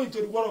want to go into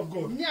the Word of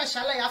God.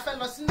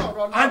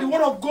 And the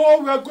Word of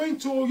God we are going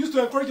to use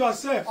to encourage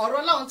ourselves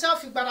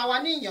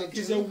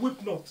is a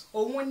weep not.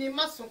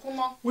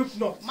 Weep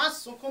not.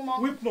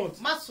 Weep not.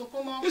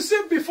 You see,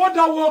 before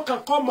that word can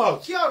come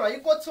out,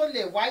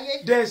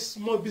 there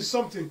must be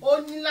something.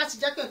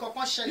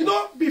 You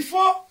know,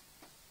 before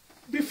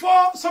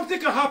something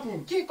can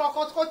happen, there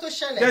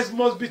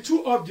must be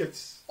two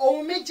objects.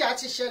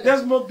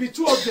 There must be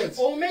two objects.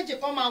 And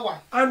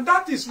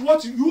that is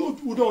what you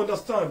would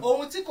understand.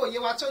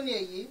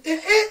 In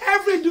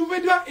every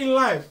individual in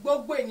life,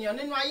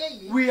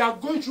 we are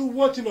going through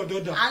one thing or the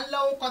other.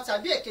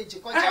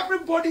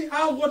 Everybody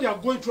has what they are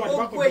going through at the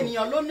back of them.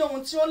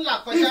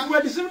 If we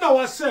are deceiving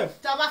ourselves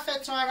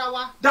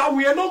that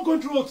we are not going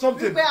through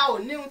something,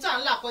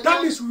 that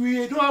means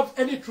we don't have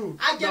any truth.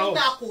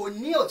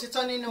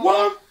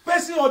 One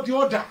person or the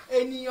other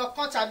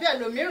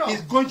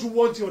is going to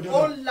one thing or the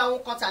other.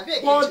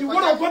 But the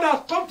word of God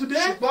has come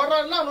today.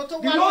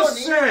 The Lord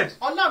said,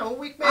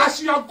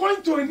 as you are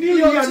going to a new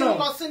year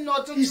now,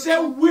 He said,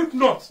 weep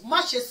not. No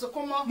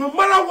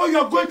matter what you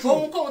are going through,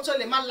 no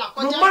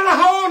matter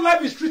how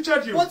life is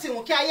treated you, no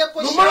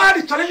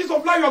matter the challenges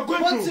of life you are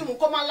going through, no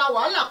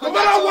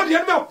matter what the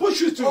enemy has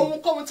pushed you to,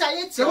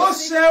 the Lord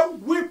said,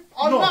 weep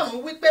not.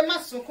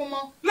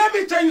 Let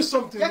me tell you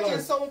something.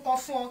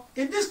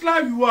 In this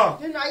life you are,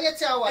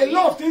 a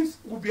lot of things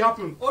will be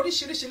happening.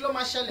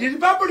 The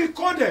Bible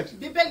recorded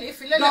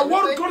that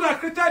what God has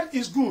created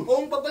is good.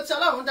 But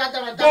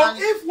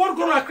if what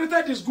God has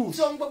created is good,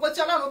 then what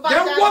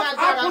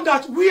happened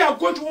that we are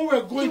going to what we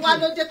are going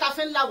through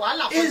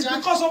is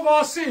because of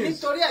our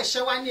sins.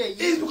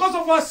 It's because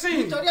of our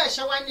sins.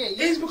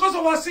 It's because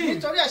of our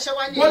sins.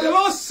 But the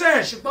Lord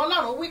said,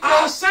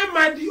 I sent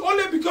my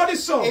only begotten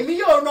Son to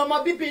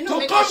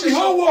come the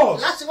whole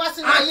world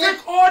and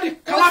take all the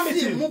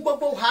calamity.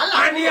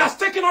 And He has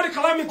taken all the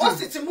calamity.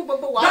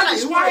 That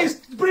is why He's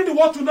bringing the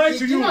word tonight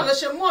to you.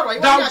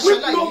 That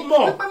weep no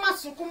more.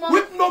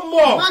 Weep no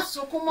more.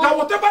 That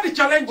whatever the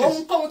challenges,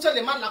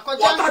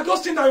 what are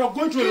those things that you are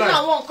going through in life?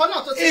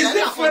 Is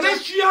it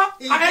financial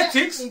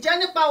ethics?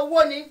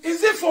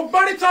 Is it for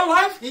marital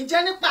life? Is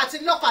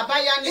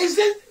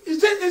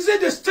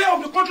it the state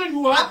of the country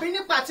you are?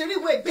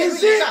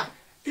 Is it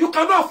you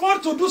cannot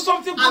afford to do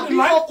something good in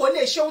life?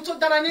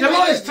 The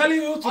Lord is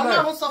telling you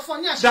tonight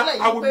that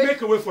I will make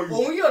a way for you.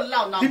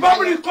 The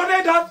Bible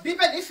recorded that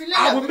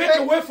I will make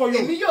a way for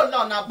you.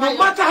 No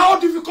matter how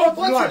difficult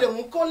life,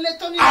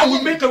 I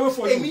will make a way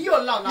for you. The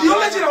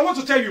only thing I want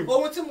to tell you, I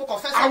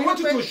want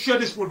you to share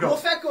this program. I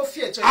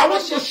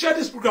want you to share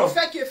this program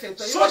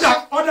so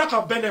that others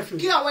can benefit.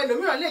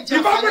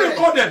 The Bible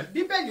recorded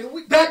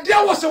that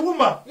there was a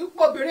woman,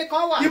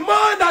 the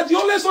man that the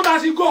only son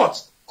that he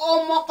got,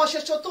 and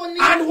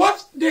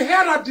what they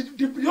heard that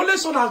the only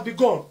son has been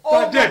gone,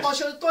 dead.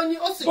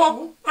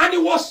 And he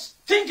was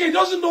thinking, he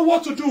doesn't know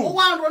what to do.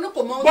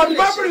 But the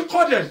Bible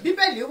recorded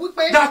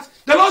that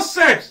the Lord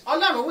said,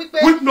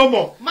 weep no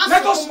more.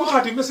 Let us look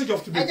at the message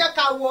of today. That's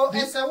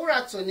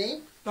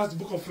the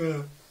book of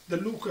the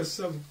Luke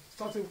 7.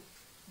 Starting.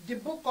 The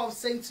book of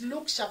St.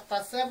 Luke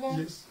chapter 7,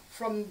 yes,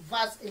 from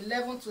verse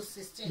 11 to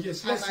 16.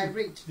 Yes, and I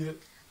read. Yeah.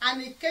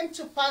 And it came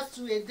to pass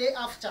a day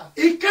after.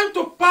 It came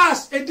to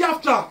pass a day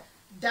after.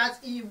 That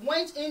he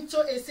went into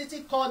a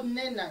city called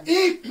Nain.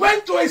 He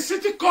went to a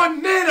city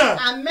called Nain.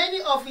 And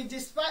many of his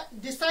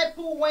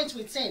disciples went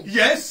with him.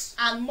 Yes.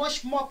 And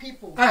much more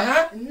people.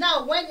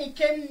 Now when he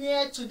came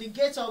near to the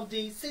gate of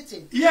the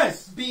city,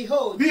 yes,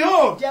 behold,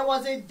 there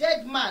was a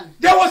dead man.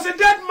 There was a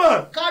dead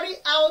man. Carried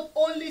out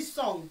only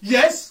son.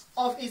 Yes.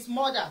 Of his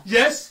mother.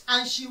 Yes.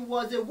 And she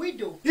was a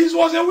widow. It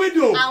was a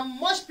widow. And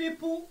much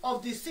people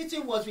of the city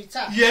was with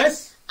her.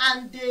 Yes.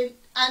 And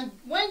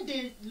when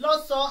the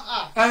Lord saw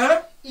her,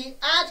 He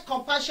had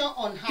compassion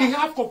on her. He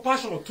had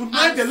compassion.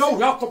 Tonight the Lord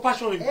will have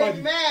compassion in you.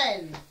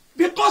 Amen.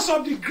 Because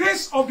of the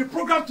grace of the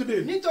program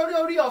today, the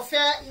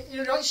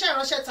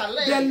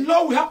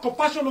Lord will have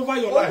compassion over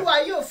your life.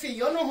 He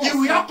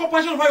will have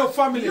compassion over your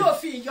family. He will have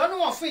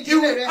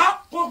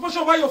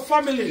compassion over your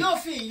family. He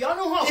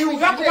will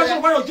have compassion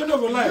over your journey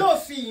of your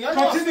life.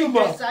 Continue,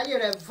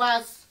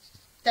 verse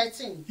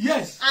 13.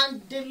 Yes.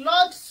 And the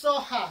Lord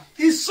saw her.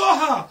 He saw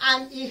her.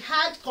 And he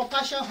had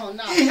compassion on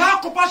her. He had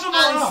compassion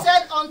on her. And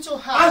said unto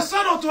her. And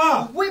said unto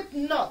her. Weep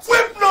not.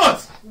 Weep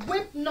not.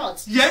 Weep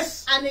not.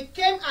 Yes. And he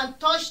came and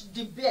touched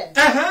the bear.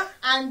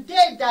 And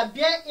they that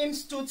bare him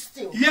stood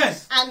still.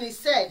 Yes. And he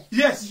said.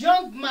 Yes.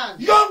 Young man.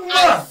 Young man.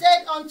 I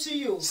said unto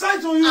you.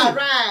 Said to you.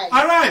 Arise.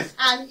 Arise.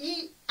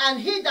 And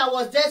he that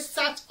was dead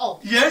sat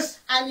up.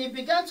 Yes. And he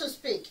began to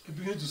speak. He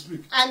began to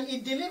speak. And he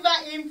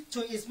delivered him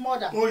to his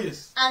mother. Oh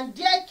yes. And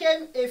there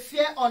came a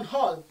fear on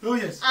all. Oh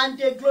yes. And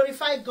they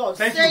glorified God,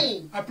 Thank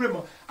saying. You. I pray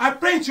more. I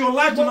pray into your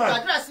life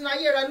tonight.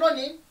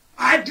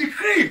 I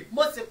decree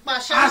as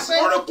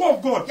oracle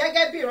of God,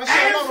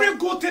 every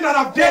good thing that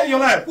I've done in your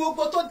life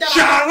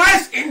shall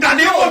arise in the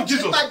name of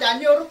Jesus.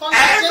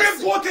 Every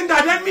good thing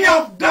that enemy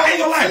have done in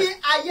your life,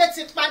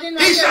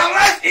 it shall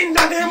arise in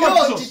the name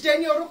of Jesus.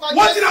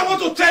 One thing I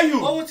want to tell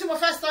you,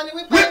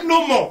 weep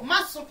no more.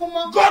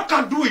 God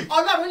can do it.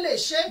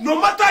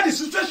 No matter the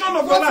situation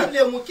of your life,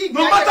 no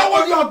matter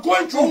what you are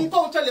going through,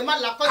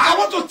 I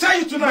want to tell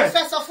you tonight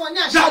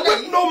that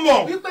weep no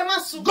more.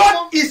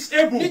 God is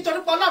able.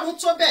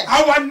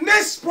 Our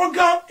next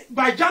program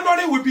by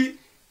January will be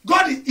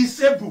God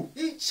is able.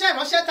 No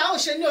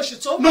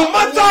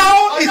matter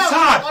how it's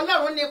hard,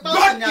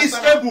 God is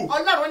able.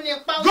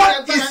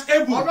 God is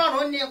able.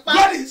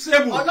 God is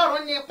able.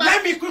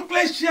 Let me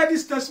quickly share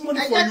this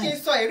testimony for you.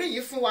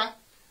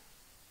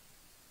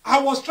 I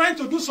was trying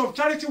to do some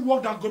charity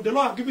work that God the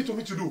Lord had given to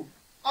me to do.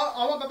 I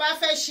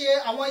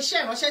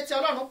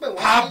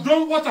have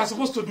done what I'm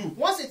supposed to do.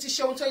 But they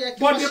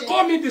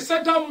called me, they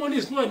said that money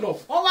is not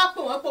enough. And I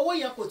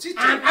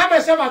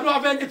myself, I don't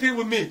have anything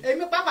with me.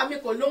 And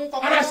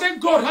I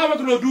said, God, how am I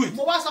going to do it?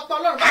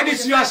 And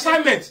it's your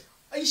assignment.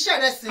 And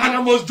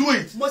I must do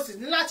it.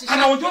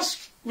 And I will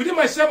just, within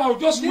myself, I will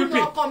just weep it.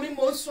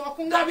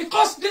 That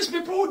because these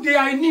people, they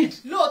are in need.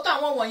 And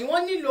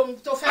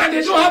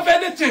they don't have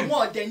anything.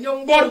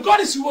 But God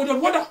is the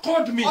one that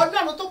called me. And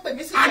I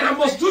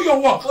must do your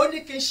work.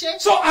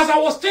 So as I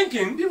was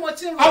thinking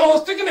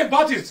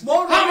about it.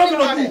 How am I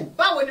going to do?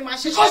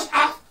 Because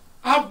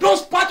I've done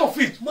part of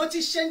it.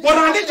 But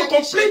I need to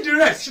complete the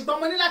rest.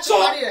 So,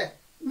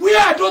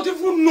 where I don't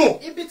even know,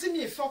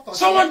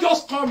 someone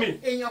just call me.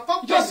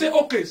 Just say,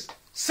 okay,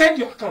 send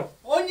your account.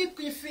 And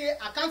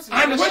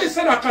when they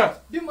send account,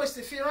 and they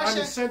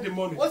send the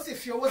money.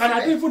 And I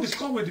didn't even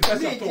discuss with the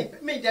person at all.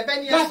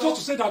 That's just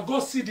to say that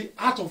God sees the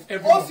heart of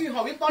everyone.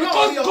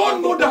 Because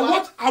God knows that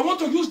what I want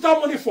to use that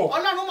money for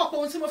is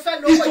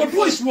to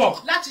do His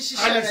work.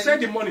 And they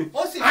send the money.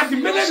 And the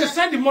minute they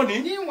send the money,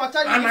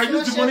 and I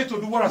use the money to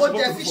do what I'm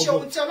supposed to do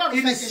for God.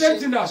 It is the same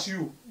thing as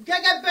you.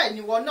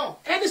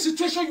 Any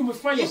situation you may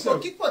find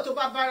yourself, weep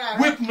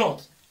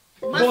not.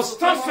 But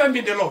stand firm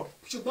in the Lord.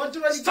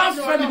 Stand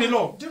firm in the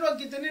Lord.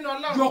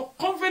 Your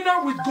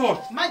covenant with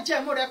God,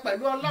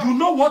 you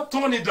know what,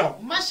 turn it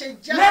down.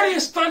 Let it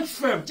stand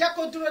firm.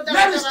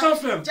 Let it stand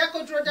firm.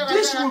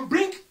 This will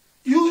bring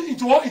you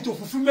into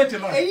fulfillment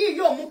in life.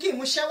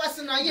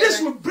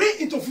 This will bring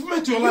into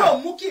fulfillment to your life.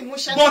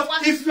 But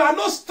if you are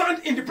not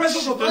stand in the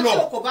presence of the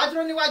Lord,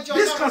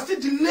 this can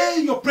still delay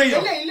your prayer.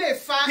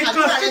 It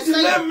can still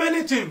delay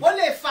many things. But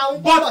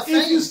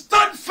if you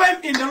stand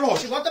firm in the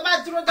Lord,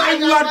 and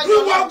you are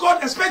doing what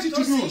God expects you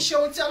to do,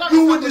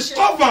 you will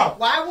discover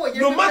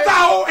no matter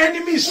how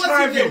enemy is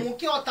striving,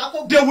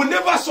 they will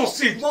never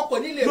succeed. No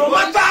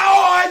matter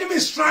how enemy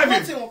is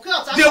striving, they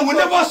will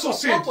never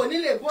succeed.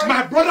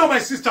 My brother, my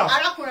sister,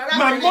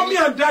 my mommy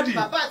and daddy,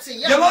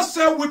 the Lord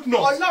said, weep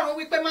not.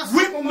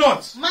 Weep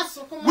not.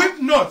 Weep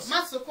not.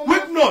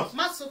 Weep not.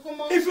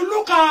 If you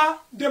look at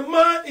the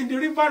man in the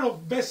river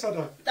of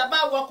Bethesda, the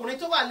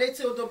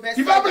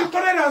Bible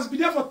recorded has been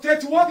there for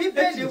 31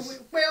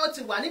 years.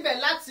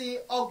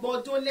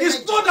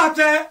 It's not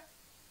that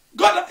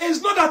God,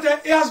 it's not that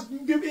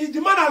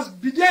the man has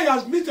been there, he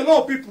has met a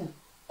lot of people.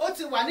 But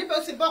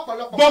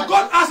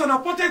God has an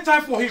appointed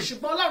time for him. And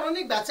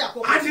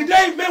the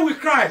day he met with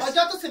Christ,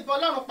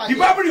 the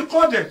Bible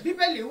recorded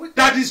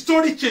that the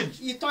story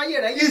changed.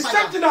 It's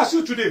same thing as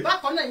you today.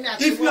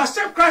 If you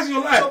accept Christ in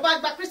your life, and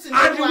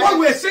the word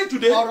we are saying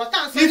today,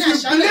 if you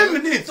believe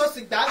in it,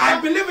 I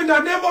believe in the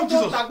name of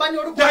Jesus,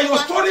 that your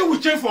story will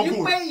change for good.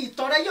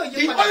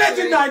 The only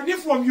thing that I need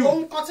from you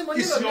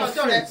is your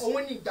faith.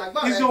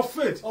 Is your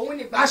faith.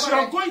 As you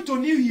are going to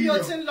New Year,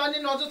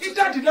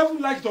 either the devil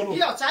likes it or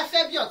not,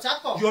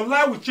 your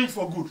life will change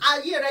for good.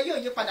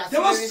 The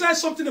Lord said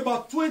something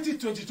about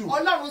 2022.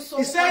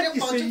 He said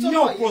it's a year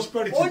of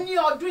prosperity. But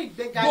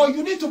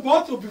you need to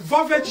be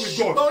fervent with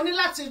God.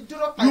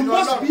 You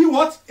must be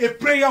what? A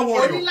prayer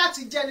warrior. You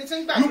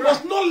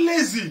must not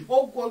lazy.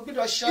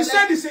 He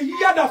said it's a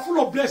year that's full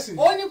of blessings.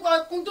 But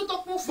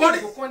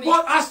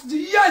as the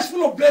year is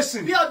full of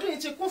blessings,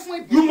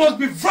 you must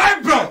be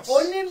vibrant.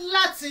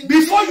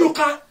 before you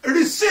can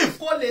receive.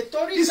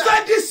 He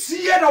said this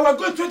year that we're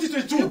going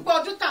 2022,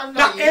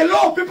 that a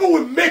lot of people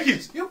will make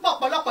it, no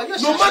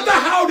matter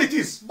how it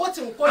is.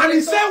 And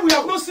he said we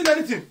have not seen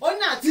anything.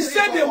 He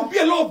said there will be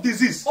a lot of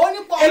disease, a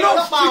lot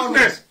of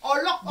sickness.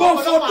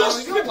 But for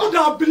those people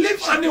that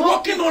believe and are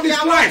working on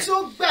his life,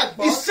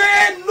 he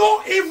said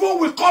no evil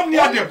will come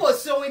near them. He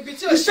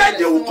said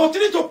they will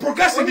continue to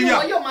progress in the year.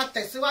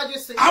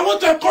 I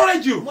want to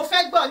encourage you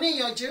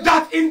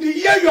that in the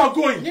year you are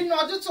going,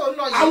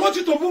 I want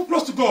you to move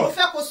close to God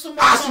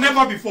as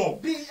never before,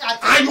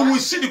 and you will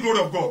see the glory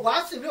of God.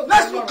 Let's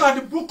look at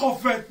the book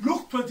of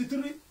Luke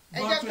 23.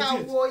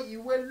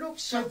 Luke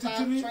chapter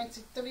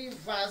 23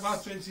 verse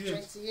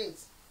 28.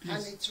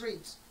 And it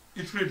reads.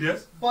 It reads,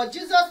 yes. But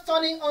Jesus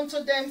turning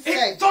unto them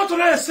said,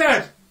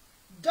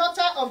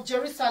 Daughter of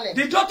Jerusalem,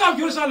 the daughter of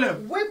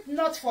Jerusalem, weep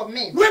not for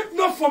me. Weep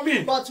not for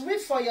me. But weep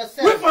for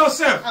yourself. Weep for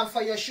yourself. And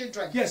for your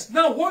children. Yes.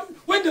 Now,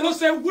 when the Lord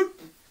said,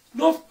 weep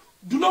not,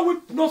 do not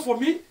weep not for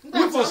me,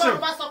 weep for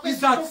yourself, is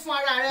that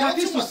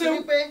is to say,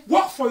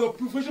 work for your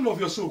purification of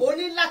your soul.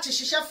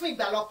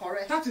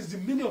 That is the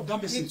meaning of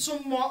that message.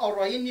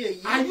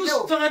 Are you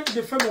stand in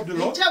the frame of the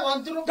Lord?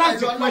 That's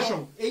the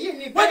question.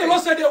 When the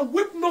Lord said,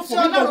 weep not for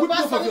me, but weep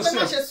not for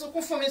yourself,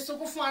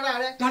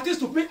 that is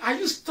to mean, are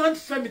you stand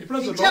firm in the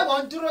presence of the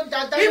Lord? If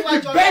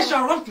the bear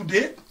shall run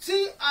today,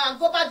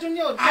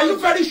 are you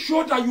very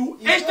sure that you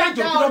enter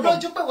into the kingdom?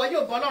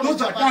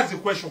 That's the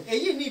question.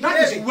 That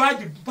is why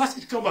the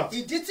basket comes out.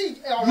 You need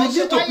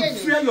to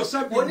prepare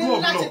yourself the way of the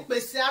Lord.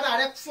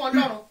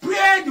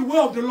 Prepare the way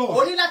of the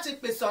Lord.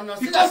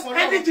 Because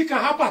anything can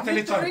happen at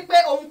any time.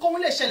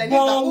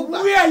 But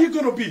where are you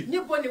going to be?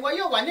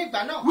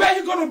 Where are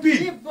you going to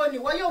be?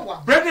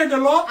 Brethren in the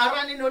Lord,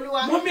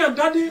 Mommy and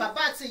Daddy,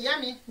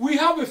 we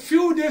have a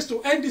few days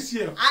to end this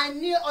year.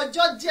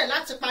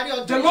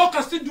 The Lord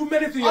can still do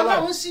many things in your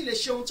life.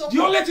 The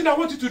only thing I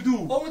want you to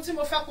do,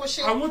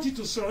 I want you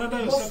to surrender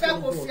yourself to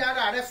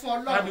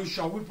God, and you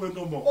shall weep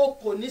no more.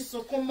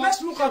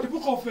 Let's look at the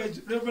book of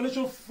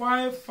Revelation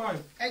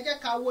 5:5.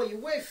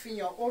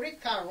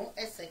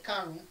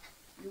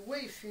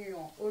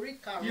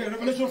 Yeah,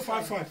 Revelation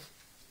 5:5.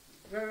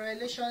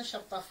 Revelation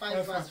chapter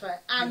 5 verse 5.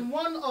 And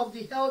one of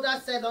the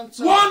elders said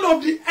unto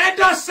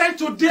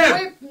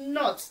them, weep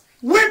not.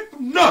 Weep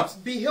not.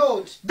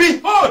 Behold.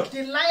 Behold.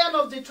 The Lion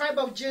of the tribe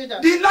of Judah.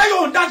 The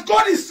Lion that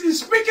God is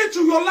speaking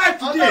to your life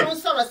today.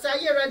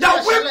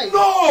 That weep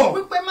no.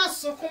 Weep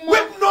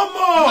no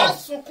more.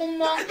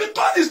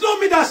 Because it's not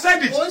me that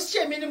said it.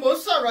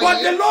 But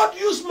the Lord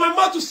used my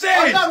mouth to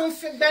say it.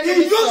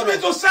 He used me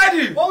to say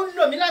it.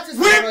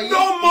 Weep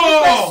no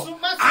more.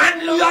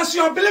 And as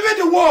you are believing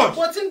the word,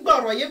 in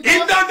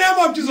the name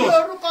of Jesus,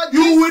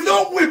 you will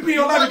not weep in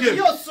your life again.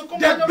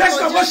 The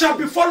best of God shall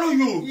befall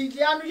you.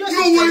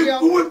 You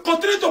will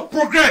continue to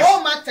progress.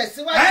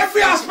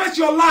 Every aspect of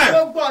your life,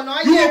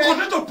 you will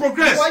continue to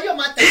progress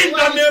in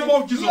the name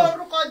of Jesus.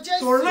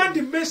 To learn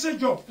the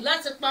message of.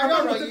 Let's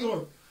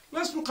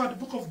look at the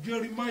book of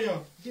Jeremiah.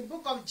 The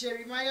book of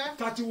Jeremiah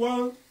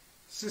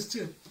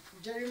 31:16.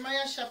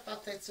 Jeremiah chapter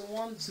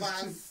 31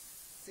 verse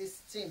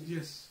 16.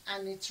 Yes.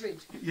 And it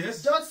reads.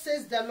 Yes. Thus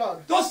says the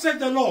Lord. Thus says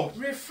the Lord.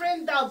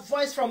 Refrain thy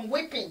voice from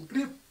weeping.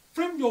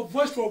 Refrain your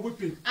voice from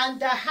weeping. And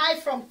thy eye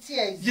from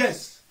tears.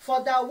 Yes.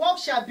 For thy work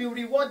shall be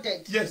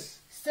rewarded.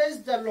 Yes.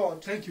 Says the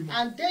Lord. Thank you,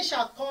 and they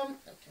shall come.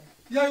 Okay.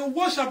 Yeah, your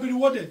work shall be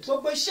rewarded.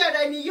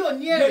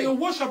 Yeah, your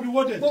work shall be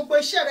rewarded. Weep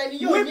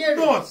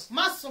not.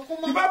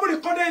 The Bible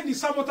recorded in the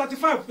Psalm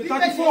 35,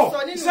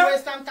 34. It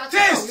says,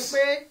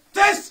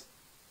 taste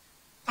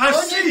and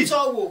see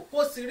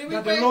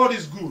that the Lord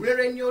is good.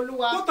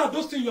 What are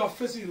those things you are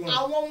facing in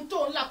life?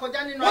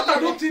 What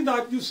are those things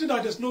that you see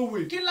that there's no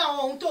way? The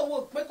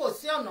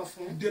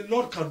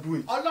Lord can do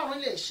it.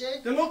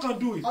 The Lord can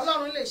do it. The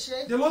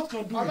Lord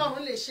can do it.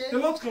 The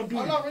Lord can do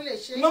it.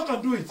 The Lord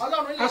can do it.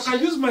 I can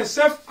use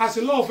myself as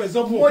a lot of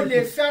example of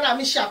people.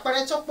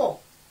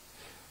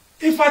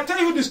 If I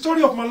tell you the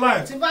story of my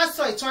life,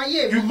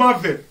 you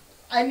marvel.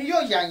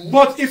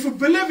 But if you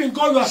believe in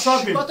God you are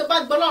serving,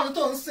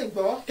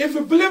 if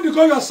you believe in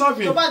God you are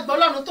serving,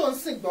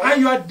 and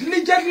you are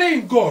diligently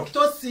in God,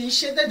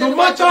 no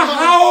matter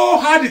how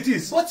hard it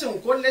is,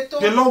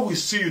 the Lord will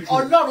see you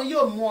through.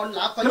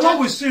 The Lord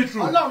will see you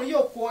through.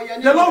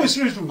 The Lord will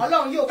see you through.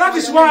 That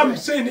is why I'm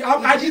saying,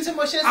 I'm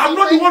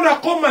not the one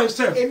that called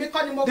myself.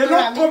 The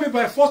Lord called me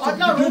by force to be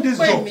doing this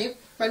job.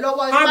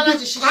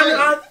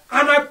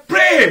 And I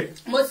pray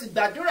for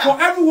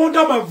everyone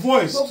that my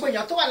voice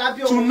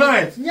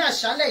tonight,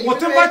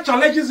 whatever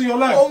challenges in your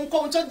life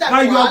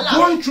that you are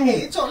going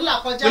through,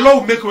 the Lord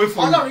will make a way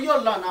for you.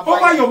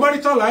 Over your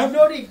marital life, the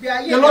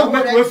Lord will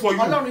make a way for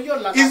you.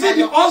 Is it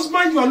the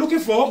husband you are looking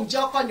for? The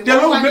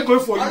Lord will make a way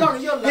for you.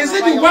 Is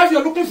it the wife you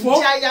are looking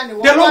for?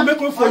 The Lord will make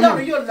a way for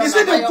you. Is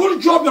it the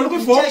good job you are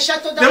looking for?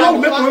 The Lord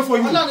will make a way for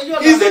you.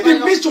 Is it the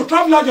means to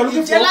travel out you are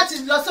looking for?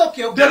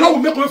 The Lord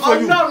will make a way for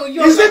you.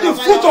 Is it the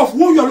fruit of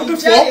womb you are looking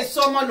for?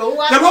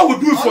 the Lord will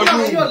do it for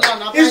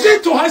you. Is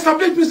it to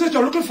establish business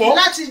you're looking for?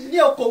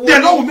 The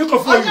Lord will make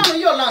it for you.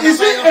 Is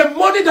it a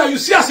money that you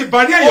see as a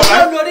barrier in your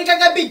life?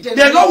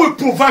 The Lord will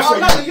provide for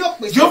you.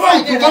 Jehovah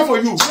will provide for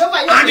you.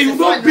 And it will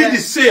not be the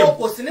same.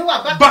 But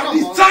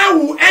the time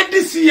will end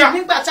this year.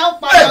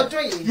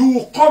 You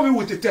will come in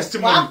with a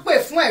testimony.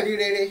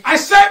 I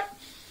said,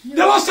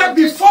 the Lord said,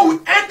 before we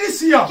end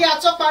this year,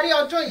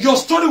 your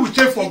story will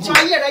change for good.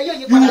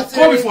 You will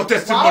come in for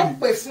testimony.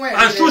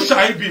 And so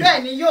shall it be.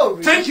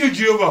 Thank you,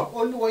 Jehovah.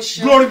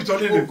 Glory be to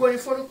your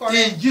name.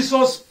 In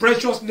Jesus'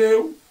 precious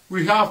name,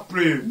 we have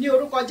prayed.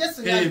 Amen.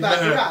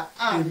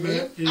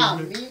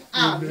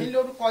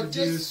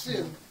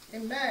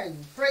 Amen.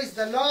 Praise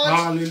the Lord.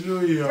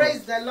 Hallelujah.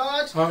 Praise the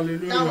Lord.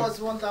 Hallelujah. That was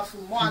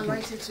wonderful. More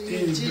anointing to you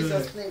in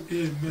Jesus' name.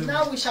 Amen.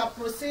 Now we shall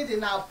proceed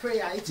in our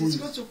prayer. It is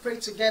good to pray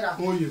together.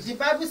 Yes. The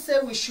Bible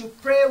says we should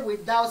pray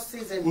without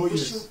ceasing. We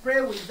should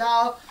pray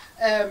without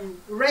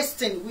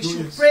resting. We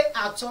should pray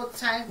at all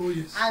time.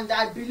 And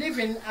I believe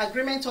in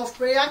agreement of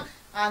prayer.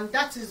 And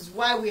that is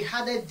why we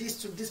added this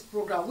to this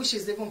program, which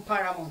is even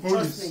paramount.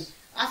 Trust me.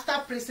 After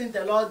praising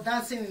the Lord,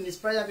 dancing in His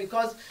presence,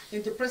 because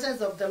in the presence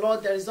of the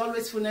Lord there is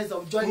always fullness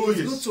of joy.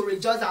 It's good to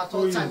rejoice at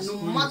all times,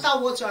 no matter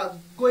what you are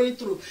going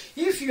through.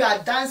 If you are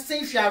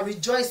dancing, if you are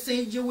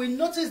rejoicing, you will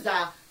notice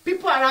that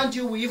people around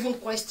you will even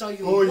question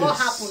you. What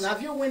happened?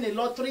 Have you won a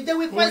lottery? They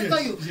will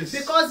question you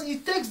because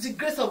it takes the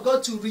grace of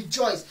God to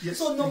rejoice.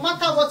 So no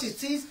matter what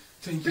it is,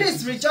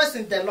 please rejoice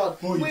in the Lord.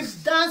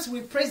 We've danced, we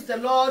praise the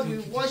Lord,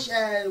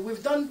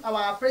 we've done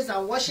our praise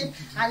and worship.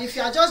 And if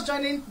you are just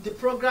joining the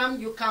program,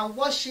 you can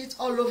watch it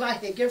all over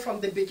again from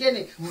the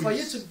beginning for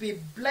you to be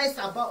blessed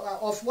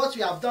of what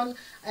we have done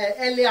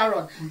earlier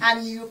on.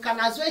 And you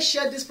can as well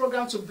share this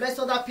program to bless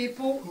other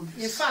people.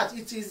 In fact,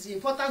 it is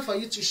important for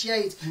you to share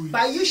it.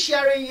 By you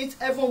sharing it,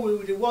 everyone will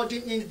reward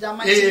you in the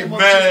mighty name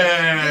of Jesus.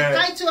 The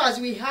title, as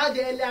we heard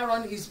earlier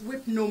on, is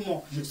Weep No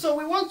More. So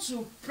we want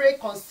to pray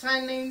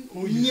concerning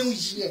new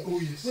year.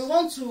 We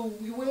want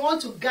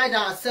to guide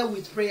ourselves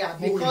with prayer,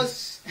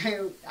 because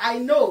I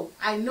know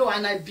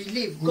and I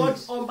believe God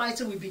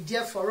Almighty will be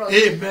there for us.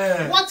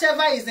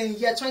 Whatever is in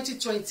year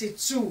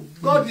 2022,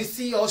 God will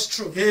see us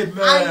through.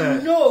 I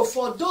know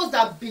for those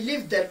that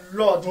believe the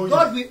Lord,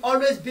 God will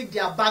always be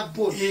their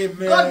backbone.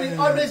 God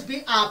will always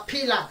be our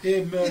pillar.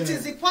 It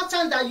is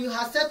important that you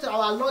accept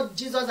our Lord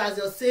Jesus as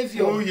your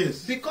Savior,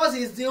 because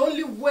He's the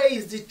only way,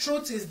 is the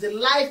truth, is the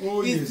life,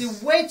 is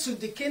the way to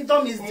the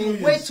kingdom, is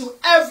the way to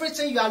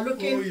everything you are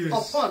looking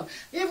upon.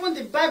 Even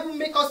the Bible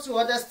makes us to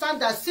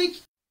understand that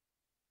seek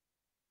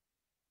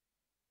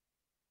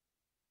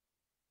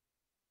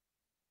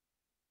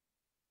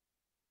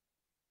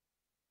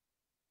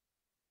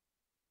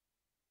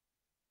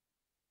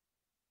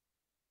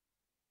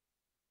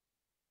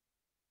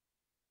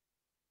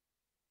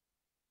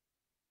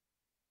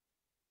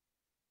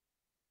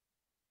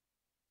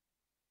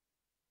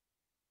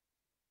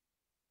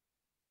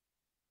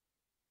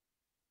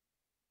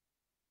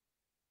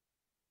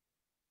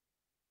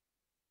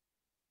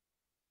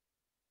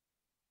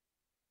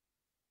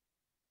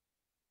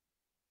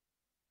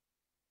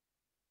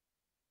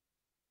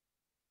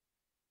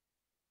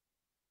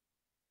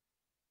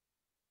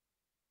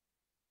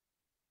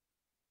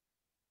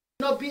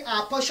not be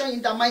our portion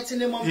in the mighty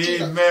name of Jesus.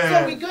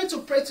 So we're going to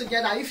pray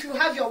together. If you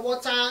have your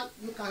water,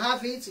 you can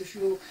have it. If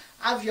you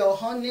have your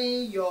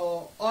honey,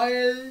 your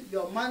oil,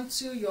 your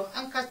mantle, your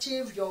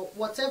handkerchief, your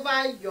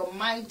whatever your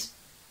mind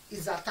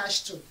is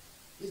attached to,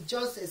 it's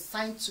just a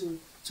sign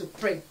to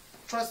pray.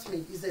 Trust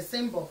me, it's a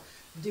symbol.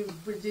 At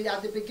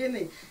the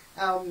beginning,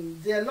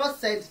 the Lord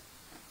said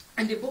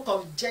in the book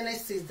of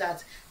Genesis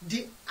that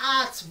the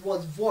earth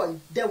was void.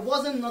 There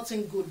wasn't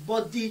nothing good,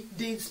 but the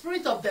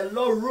Spirit of the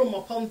Lord roamed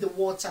upon the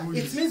water.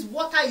 It means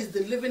water is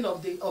the living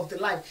of the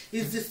life.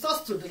 It's the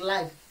source to the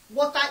life.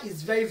 Water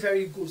is very,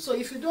 very good. So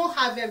if you don't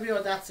have every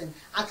other thing,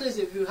 at least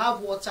if you have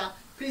water,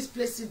 please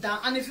place it down.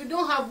 And if you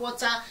don't have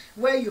water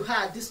where you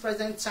are at this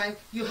present time,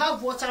 you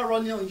have water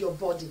running on your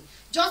body.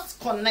 Just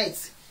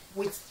connect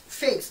with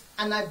faith,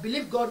 and I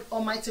believe God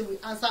Almighty will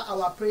answer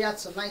our prayer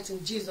tonight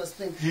in Jesus'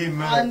 name.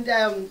 Amen.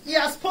 And He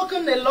has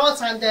spoken a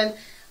lot, and then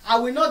I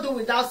will not do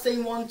without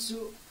saying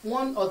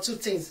one or two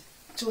things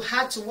to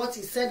add to what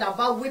He said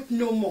about weep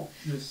no more.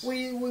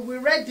 We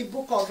read the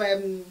book of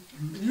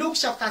Luke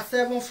chapter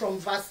 7 from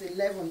verse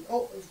 11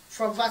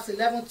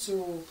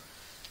 to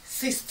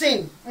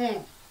 16.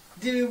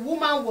 The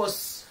woman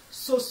was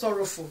so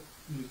sorrowful.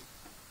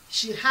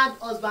 She had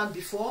husband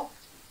before.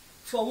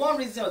 For one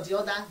reason or the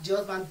other, the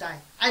husband died.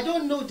 I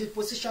don't know the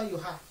position you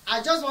have.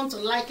 I just want to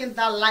liken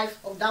that life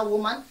of that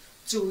woman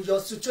to your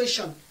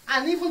situation,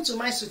 and even to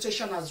my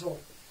situation as well.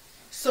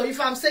 So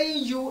if I'm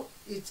saying you,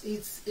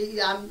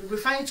 I'm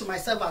referring to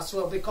myself as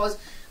well, because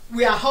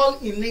we are all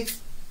in it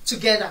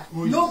together.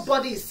 Oh, yes.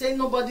 Nobody is saying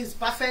nobody is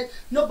perfect.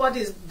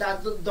 Nobody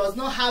does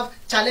not have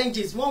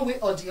challenges one way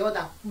or the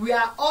other. We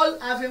are all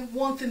having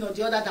one thing or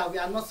the other that we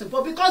are not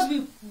simple, because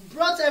we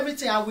brought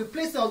everything and we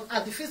placed it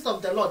at the feet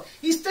of the Lord.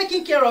 He's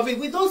taking care of it.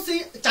 We don't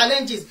see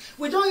challenges.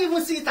 We don't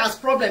even see it as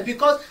problem,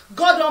 because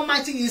God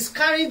Almighty is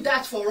carrying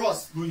that for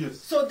us. Oh, yes.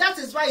 So that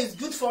is why it's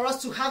good for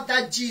us to have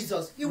that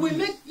Jesus. It will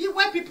make you,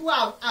 when people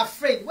are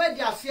afraid, when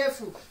they are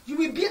fearful, you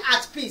will be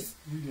at peace.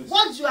 Yes.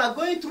 What you are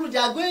going through, they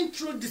are going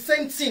through the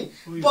same thing.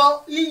 Oh, yes.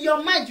 But in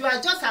your mind, you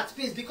are just at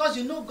peace because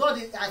you know God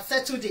has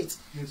settled it.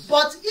 Yes.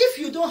 But if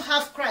you don't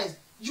have Christ,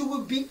 you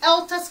will be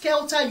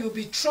helter-skelter, you will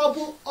be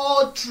trouble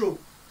all through.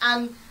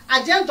 And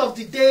at the end of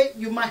the day,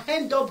 you might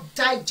end up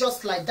die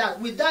just like that,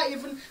 without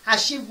even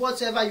achieve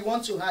whatever you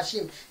want to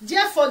achieve.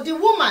 Therefore, the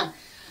woman,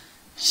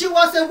 she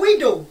was a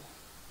widow.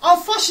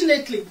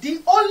 Unfortunately,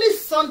 the only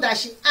son that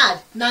she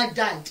had now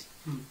died.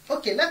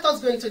 Okay, let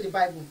us go into the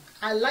Bible.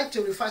 I like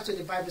to refer to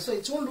the Bible, so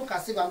it won't look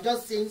as if I'm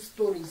just saying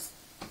stories.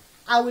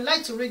 I would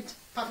like to read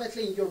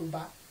perfectly in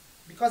Yoruba,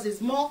 because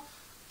it's more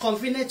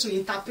convenient to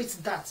interpret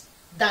that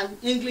than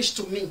English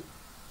to me.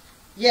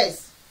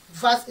 Yes,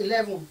 verse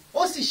 11.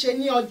 Ó sì ṣe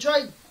ní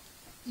ọjọ́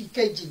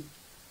ìkejì,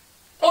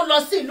 ó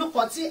lọ sí ìlú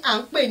kan tí à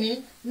ń pè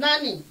ní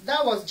Nani.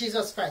 That was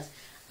Jesus Christ.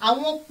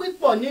 Àwọn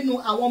pípọ̀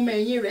nínú àwọn ọmọ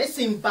ẹ̀yìn rẹ̀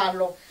sì ń bá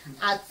lọ,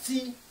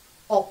 àti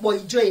ọ̀pọ̀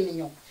ìjọ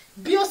ènìyàn.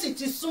 Bí ó sì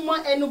ti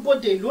súnmọ́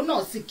ẹnubodè ìlú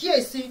náà, sì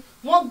kíyèsí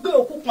wọ́n gbé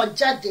òkú kan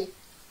jáde,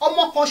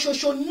 ọmọ kan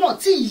ṣoṣo náà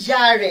tí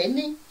ìyá rẹ̀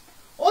ní.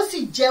 Ó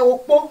sì jẹ́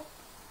opó.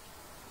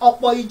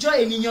 Ọ̀pọ̀ ìjọ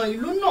ènìyàn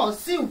ìlú náà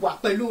sì wà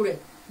pẹ̀lú rẹ̀.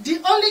 The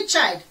only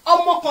child,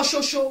 ọmọ kan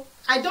ṣoṣo.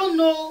 I don't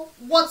know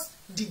what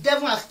the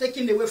devil has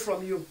taken away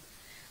from you.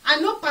 I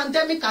know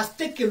pandemic has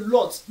taken a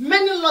lot.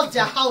 Many lost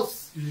their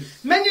house. Yes.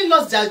 Many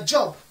lost their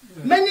job.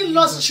 Yes. Many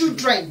lost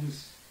children.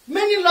 Yes.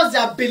 Many lost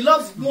their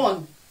beloved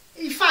one.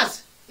 In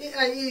fact, it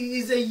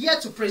is a year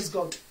to praise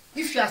God.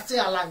 If you are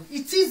still alive,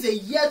 it is a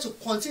year to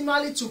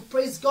continually to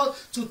praise God,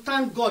 to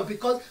thank God,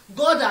 because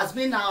God has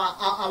been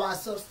our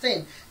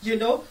sustain, you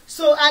know.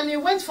 So, and he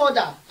went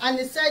further and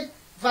he said,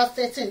 verse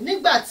 13,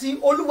 nígbà tí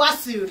Olúwa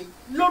sì rí,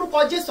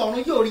 lórúkọ Jésù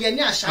ọ̀run yóò rí ẹ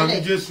ní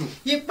àṣálẹ́.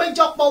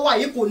 Ìpéjọpọ̀ wa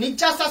yìí kò ní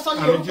já sásán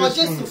ní lórúkọ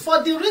Jésù.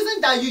 For the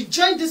reason that you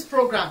joined this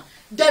program,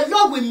 the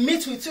Lord will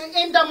meet with you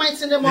in the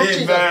mighty name of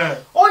Jesus.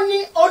 Ó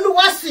ní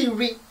Olúwa sì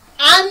rí,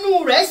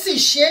 àánú rẹ̀ sì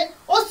ṣe,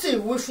 ó sì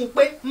wí fún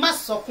pé má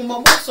sọkún mọ́.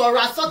 Mo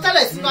sọ̀rọ̀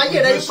àsọtẹ́lẹ̀ sínú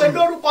ayé rẹ̀ pé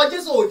lórúkọ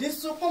Jésù ò ní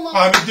sunkún mọ́.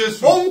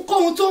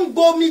 Ohunkóhun tó ń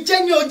gbomi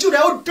jẹ́ ní ojú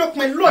rẹ̀ ó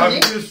dópin lónìí.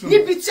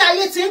 Níbi tí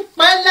ayé ti ń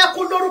pa ẹ́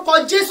lẹ́kún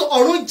lórúkọ Jésù,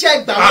 ọ̀run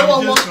jẹ́ ìgbà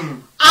lọ́wọ́ wọn.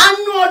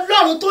 Àánú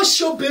Ọlọ́run tó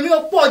ṣe obìnrin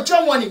opó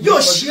ọjọ́ wọn ni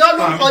yóò ṣe ọ́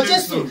lórúkọ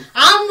Jésù.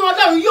 Àánú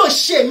Ọlọ́run yóò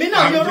ṣe èmi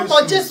náà ní orúkọ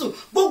Jésù.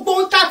 Gbogbo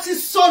ohun tá a ti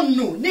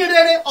sọnù ní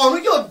rere,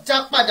 ọ̀run yóò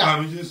dá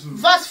padà.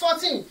 Verse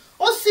 14.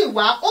 Ó sì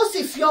wá, ó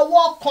sì fi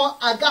ọwọ́ kan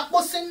àga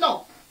pósí náà.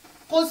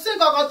 Kò sí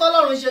nǹkan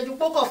tọ́lọ́run ṣe ju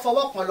pókò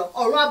fọwọ́ kan lọ,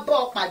 ọ̀run á bá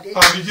ọ pàdé.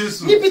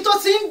 Níbi tó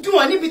ti ń dùn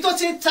ọ́, níbi tó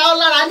ti ń ta ọ́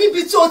lára,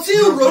 níbi tó ti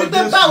ń rò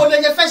wípé báwo ló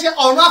ṣe fẹ́ ṣe,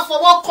 ọ̀run á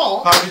fọwọ́ kàn.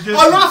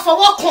 Ọ̀run á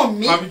fọwọ́ kàn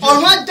mí,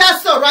 ọ̀run á dá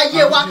sọ̀rọ̀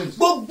ayé wa.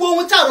 Gbogbo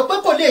ohun tá a rò pé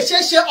kò lè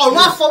ṣeé ṣe, ọ̀run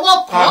á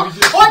fọwọ́ kàn.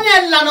 Ó ní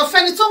ìlànà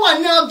fẹ́ni tó wà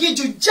ní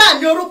aginjù já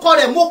ní orúkọ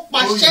rẹ̀, mo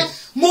pàṣẹ,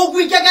 mo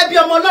wí gẹ́gẹ́ bí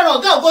ọmọ Ọlọ́run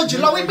ọ̀gá ògo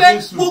jùlọ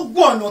wípé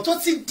gbogbo ọ̀nà tó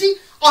ti dí,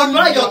 ọ̀nà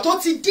ayọ̀ tó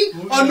ti dí,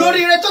 ọ̀nà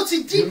oríire tó ti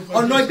dí,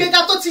 ọ̀nà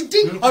ìgbéga tó ti dí,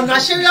 ọ̀nà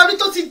àṣeyọrí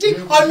tó ti dí,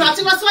 ọ̀nà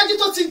àtiwáṣíwájú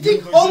tó ti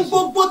dí, ohun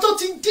gbogbo tó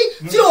ti dí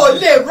tí ò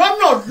lè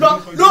rọ́nà lọ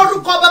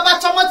lórúkọ Bàbá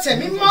tọmọ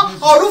tẹ̀mí mọ́,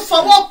 ọ̀run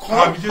fọwọ́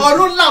kàn,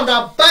 ọ̀run lànà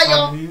àbáyọ.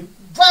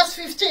 Verse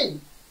 15.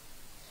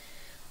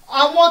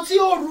 Àwọn tí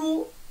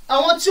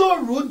ó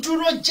rú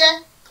dúró jẹ́,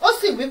 ó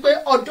sì wí pé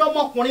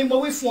ọ̀dọ́mọkùnrin mo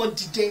wí fún ọ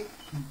dìde.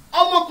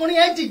 Ọmọkùnrin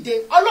yẹn dìde,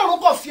 Ọlọ́run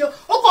kò fi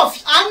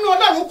àánú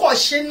Ọlọ́run kò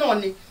ṣe náà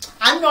ni.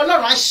 Àánú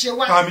Ọlọ́run á ṣe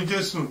wá. Àmín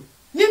Jésù.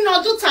 Nínú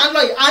ọdún tá ń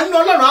lọ yìí, àánú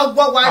Ọlọ́run á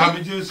gbọ́ wá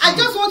rí. I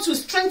just want to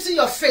strengthen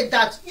your faith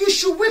that you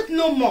should weep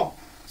no more.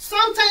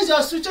 Sometimes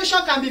your situation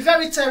can be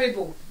very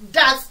terrible,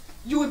 that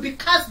you will be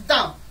cast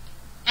down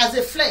as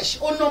a flesh,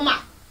 normal.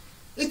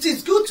 It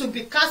is good to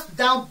be cast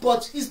down,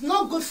 but it's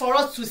not good for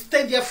us to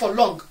stay there for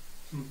long.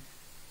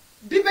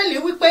 Bíbélì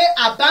wípé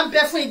àbá ń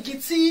bẹ fún igi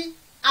tí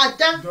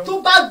Ada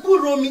tó bá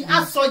gbúròó mi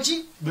á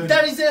sọjí.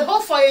 There is a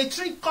hope for a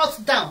tree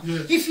cut down.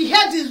 Yes. If you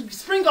hear the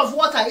spring of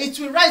water, it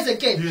will rise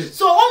again. Yes.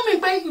 So only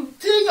when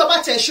your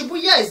bate shubu,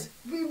 yes,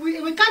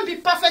 we can't be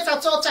perfect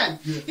at all time.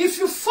 Yes. If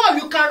you fall,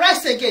 you can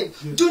rise again.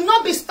 Yes. Do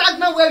not be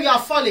stagnant where you are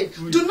falling.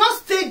 Yes. Do not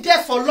stay there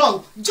for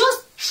long. Just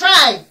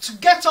try to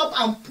get up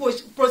and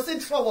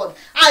proceed forward.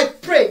 I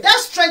pray that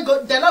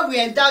strength the Lord will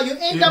endow you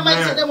in the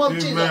mighty name of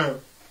Jesus.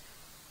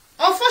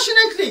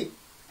 Unfortunately,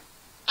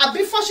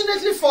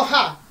 fortunately for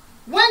her,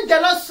 when the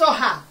Lord saw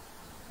her,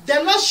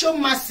 the Lord showed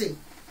mercy.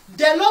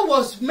 The Lord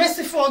was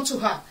merciful unto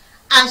her.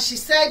 And she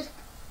said,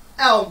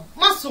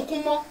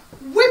 Masukumo,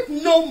 weep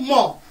no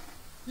more.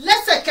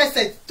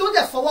 Lẹ́sẹ̀kẹsẹ̀ tó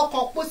dẹ̀ fọwọ́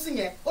kan pósí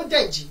yẹn, ó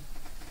dẹ̀ jí.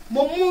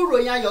 Mo mú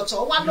ìròyìn ayọ̀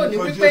tó wá lónìí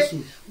wípé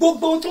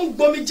gbogbo ohun tó ń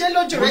gbomijé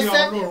lójú rẹ̀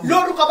sẹ́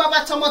lórúkọ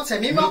Bàbá tọmọ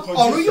tẹ̀mí mọ́,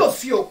 ọ̀run yóò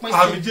fi òpin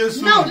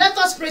sí. Now let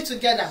us pray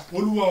together.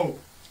 Olúwa o.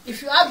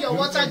 If you have your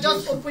water,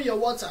 just open your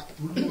water.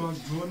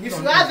 If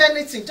you have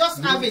anything,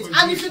 just have it.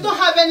 And if you don't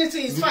have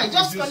anything, it's fine.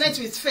 Just connect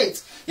with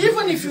faith.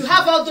 Even if you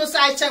have all those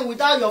items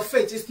without your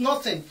faith, it's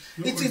nothing.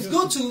 It is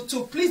good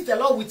to please the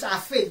Lord with our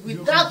faith.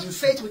 Without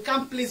faith, we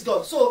can't please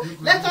God. So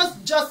let us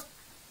just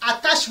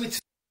attach with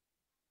faith.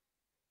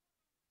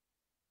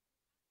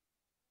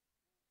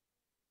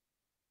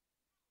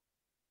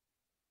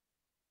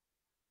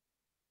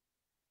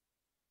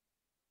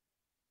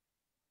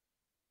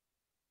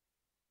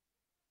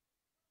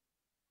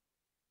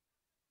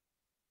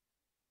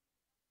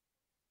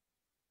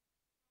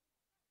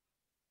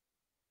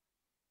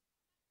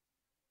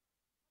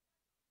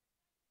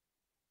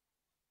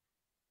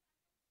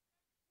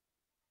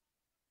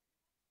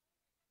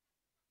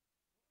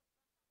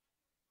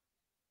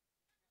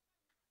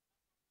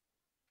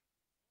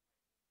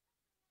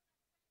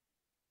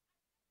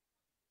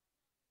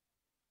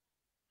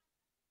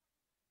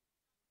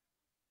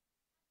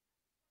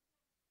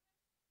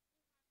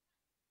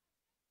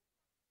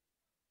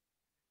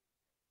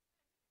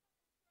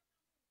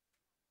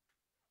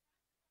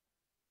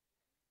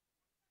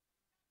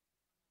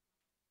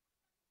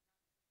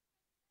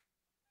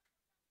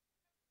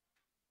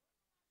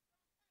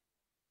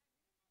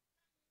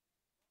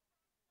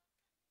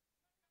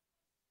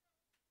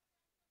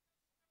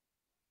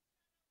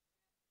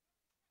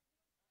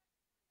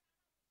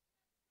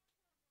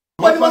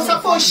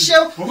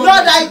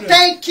 Lord, I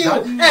thank you.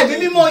 Ẹ̀mí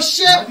mímọ́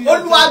ṣe,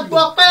 Olúwa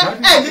gbọpẹ́,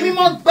 ẹ̀mí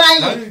mímọ́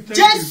gbàyìn.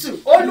 Jésù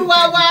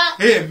Olúwa wa.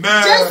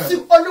 Jésù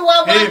Olúwa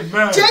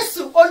wa.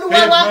 Jésù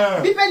Olúwa wa.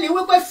 Bíbélì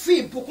wípé fi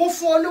ìbùkún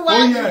fún Olúwa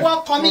ìwọ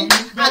ọkàn mi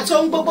àti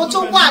ohun gbogbo tó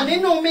wà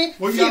nínú mi.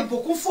 Fi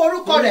ìbùkún fún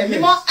orúkọ rẹ̀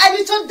mímọ́.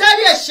 Ẹni tó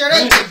dárí ẹ̀ṣẹ̀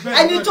rẹ̀ jì,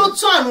 ẹni tó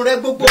tún àrùn rẹ̀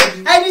gbogbo,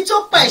 ẹni tó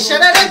pa ẹ̀ṣẹ̀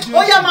rẹ̀ rẹ́,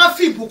 ó yá máa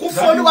fi ìbùkún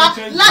fún Olúwa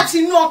láti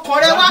inú ọkàn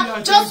rẹ̀ wá.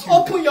 Just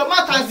open your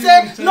mouth and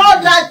say,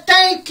 Lord, I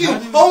thank you.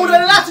 Ohun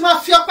rere láti máa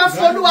fi ọpẹ́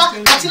fún Olúwa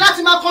àti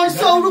láti máa kọrin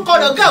sí orúkọ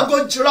rẹ̀ ọ̀gá ògo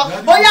jùlọ.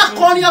 Ó yá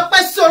kọrin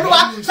ọpẹ́ sí Olúwa.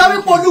 Sọ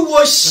wípé Olúwo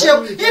ṣeun.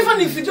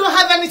 Even if you don't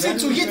have anything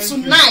to eat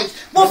tonight,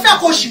 mo fẹ́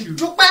kó sì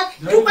dúpẹ́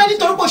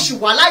nítorí kó sì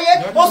wà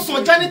láyé. Ó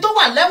sàn jẹ́ ẹni tó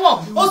wà lẹ́wọ̀n,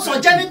 ó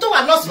sàn jẹ́ ẹni tó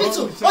wà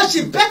lọ́sítù, ó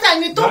sì bẹ́tà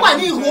ẹni tó wà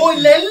ní ihò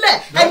ilẹ̀ ńlẹ̀,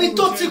 ẹni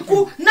tó ti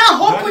kú.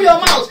 Now open your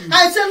mouth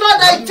and say,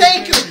 Lord, I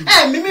thank you.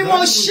 Ẹ̀mí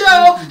mímọ́ ṣe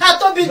o,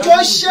 atóbijọ́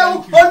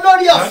ṣeun,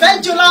 olórí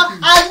ọ̀fẹ́ jùlọ,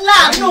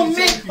 aláàánú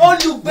mi,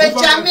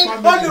 olùgbèjà mi,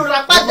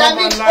 olùràpadà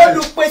mi,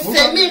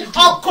 olùpèsè mi,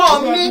 ọkọ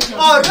mi,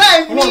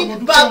 ọ̀rẹ́ mi,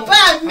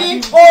 bàbá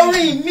mi,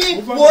 orin mi,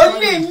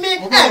 wòlíì mi.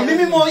 Ẹ̀mí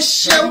mímọ́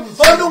ṣeun,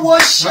 Olúwo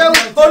ṣeun,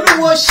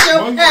 Olúwo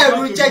ṣeun.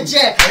 Ẹ̀rù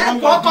jẹjẹ,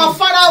 ọkàn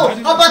Fáráò,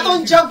 ọba tó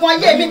ń jẹgun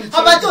ayé mi,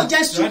 ọba tó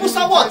jẹ́ ṣubú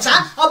sọ́wọ́ ọ̀tá,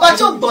 ọba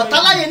tó gbọ̀tá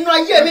láyé nínú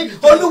ayé mi.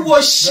 Olúwo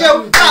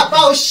ṣeun, bàbá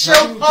o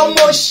ṣeun,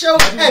 ọmọ o ṣeun,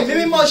 ẹ̀mí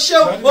mímọ́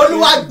ṣeun.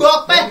 Olúwa gbọ́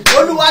ọpẹ́,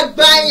 Olúwa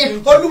gbàyìn,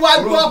 Olúwa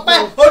gbọ́ ọpẹ́,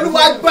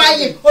 Olúwa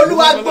gbàyìn,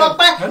 Olúwa gbọ́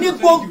ọpẹ́. Ní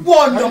gbogbo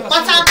ọ̀nà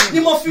pátá ni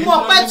mo fi mú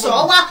ọpẹ́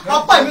tọ̀ wá.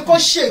 Ọpẹ́ mi kò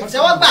ṣe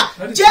ìtẹ́wọ́gbà.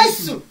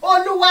 Jésù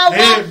Olúwa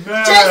wa,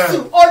 Jésù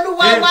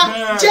Olúwa wa,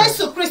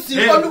 Jésù Kristi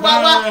Olúwa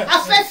wa. A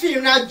fẹ́ fi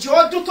ìrìnàjò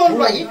ọdún tó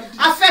lọ yìí,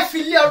 a fẹ́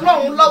fi lé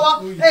Ọlọ́run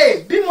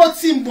lọ́wọ́. Bí mo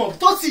ti mọ̀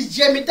tó ti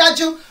yé mi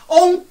dájú,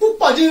 ohun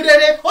púpọ̀ ní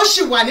rere ó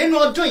sì wà nínú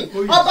ọdún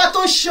yìí. Ọba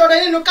tó ń ṣoore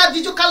nínú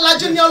kádíjú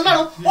kálájú ní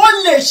Ọlọ́run, ó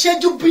lè ṣe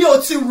ju bí o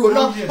ti rò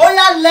lọ. Ó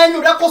yá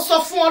lẹ́nu rẹ kó sọ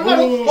fún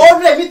Ọlọ́run,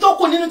 oore mi tó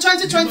kù nínú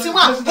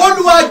 2021,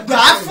 Olúwa gbà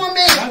á fún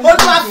mi,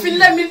 Olúwa fi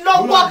lé mi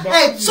lọ́wọ́.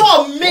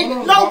 Ẹ̀tọ́ mi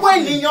lọ́wọ́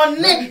ènìyàn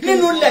ní,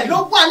 nínú ilẹ̀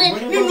ló wà ní,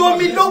 nínú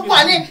omi ló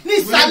wà ní,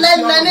 nísàlẹ̀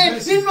ilẹ̀ ní,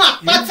 nínú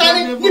àpáta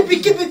ní,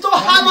 níbikíbi tó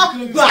hámọ́,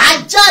 gbà á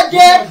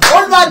jáde.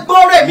 Olúwa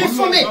gbóore mi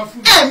fún mi,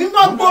 ẹ̀mí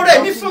mọ́ gbóore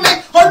mi fún mi,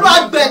 Olúwa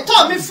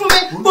gbẹ̀tọ́ mi fún mi.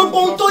 Gbogbo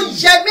ohun tó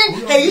yẹ mí,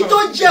 èyí tó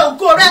jẹ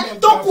ògo rẹ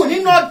tó kù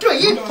nínú ọdún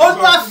yìí,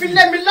 Olúwa fi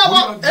lé mi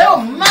lọ́wọ́. Ẹ ò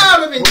máa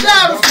rò mí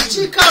dáàrú fi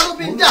chíkà rú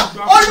mi dà.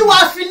 Olúwa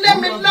fi lé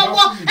mi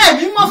lọ́wọ́,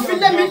 ẹ̀mí mọ́ fi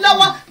lé mi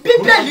lọ́wọ́.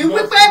 Bíbélì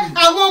wípé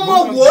àwọn ọmọ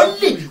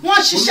wòlíì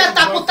wọ́n ṣiṣẹ́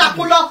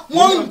takuntakun lọ,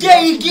 wọ́n ń gé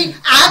igi,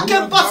 àáké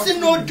bọ́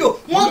sínú odò,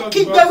 wọ́n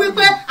kígbe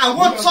wípé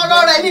àwọn tọrọ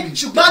rẹ̀ ní,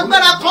 ṣùgbọ́n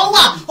agbára kan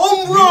wà, ó ń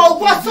rán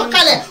ọwọ́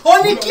sọ̀kalẹ̀, ó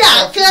ní kí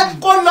àáké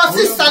kó lọ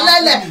sí ìsàlẹ̀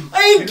lẹ̀.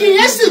 Igi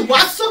yẹn sì wá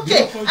sókè,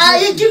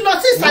 igi lọ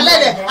sí ìsàlẹ̀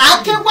lẹ̀,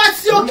 àáké wá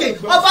sí òkè.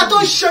 Ọba tó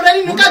ń ṣoore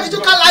nínú kájújú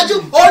kálájú,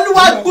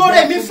 Olúwa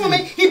gbóore mi fún mi.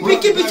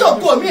 Ibikíbi tó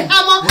kò mí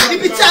hámọ́,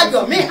 ibi tí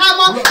ayọ̀ mi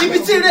hámọ́, ibi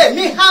tí ire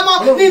mi hámọ́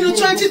nínú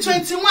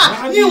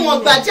 2021, ní ìwọ̀n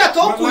gbà díẹ̀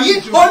tó kù yìí,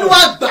 Olúwa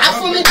gbà á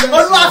fún mi.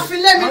 Olúwa fi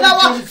lé mi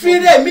lọ́wọ́, fi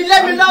ire mi lé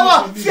mi lọ́wọ́,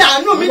 fi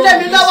àánú mi lé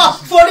mi lọ́wọ́,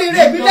 forí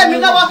ire mi lé mi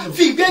lọ́wọ́,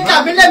 fi ìgbéga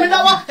mi lé mi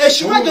lọ́wọ́.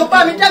 Èṣù mẹ́jọ bá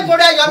mi dẹ́gun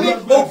rẹ̀ ayọ̀ mi,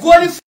 ògo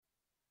ni.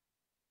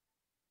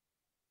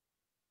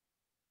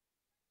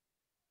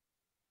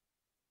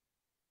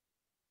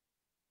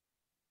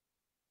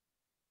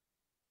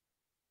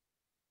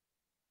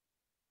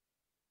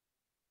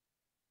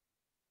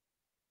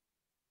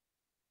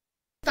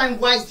 Time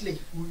wisely,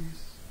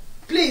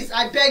 please,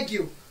 I beg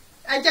you.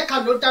 Ẹ jẹ́ ká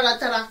lò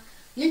dáradára,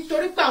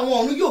 nítorí pé àwọn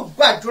ọ̀run yóò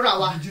gbọ́ àdúrà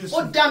wa.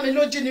 Ó dá mi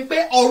lójú ni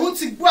pé ọ̀run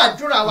ti gbọ́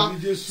àdúrà wa.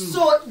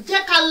 So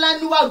jẹ́ ká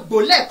lẹ́nu wa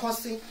gbò lẹ́ẹ̀kan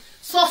sí.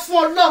 Sọ fún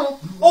Ọlọ́run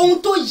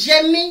ohun tó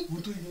yẹ mí.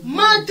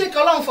 Má take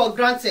Ọlọ́run for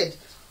granted.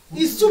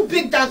 is too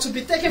big than to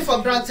be taken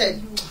for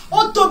granted.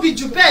 Ó tóbi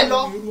jù bẹ́ẹ̀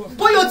lọ.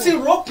 Bóyá o ti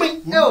rò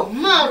pin, ẹ ò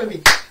máa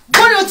rìn.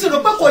 Bóyá o ti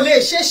rò pé kò lè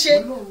ṣeé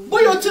ṣe.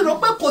 Bóyá o ti rò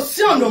pé kò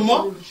sí ọ̀nà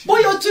mọ́.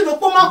 Bóyá o ti rò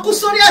pé o máa kú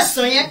sórí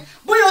ẹ̀sán yẹn.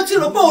 Bóyá o ti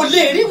rò pé o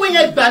lè rí ìwé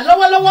yẹn gbà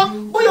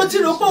lọ́wọ́lọ́wọ́. Bóyá o ti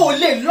rò pé o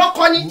lè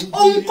lọ́kọ ni.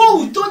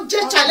 Ohunkóhun tó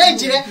jẹ́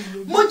challenge rẹ.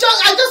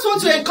 I just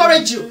want to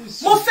encourage you.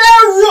 Mo fẹ́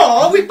rọ̀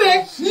ọ́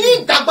wípé ní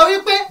ìgbàgbọ́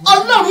wípé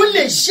Ọlọ́run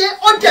lè ṣe,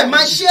 ó dẹ̀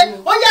máa ṣe.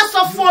 Ó yá sọ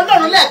fún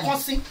Ọlọ́run lẹ́ẹ̀kan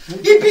sí.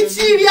 Ibi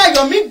tí ire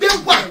ayọ̀ mi gbé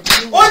wà,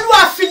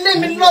 Olúwa fi lé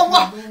mi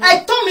lọ́wọ́.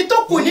 Ẹ̀tọ́ mi tó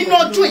kù nínú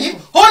ọdún yìí,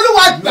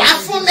 Olúwa gbà á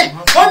fún mi.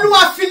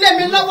 Olúwa fi lé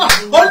mi lọ́wọ́.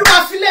 Olúwa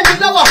fi lé mi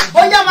lọ́wọ́.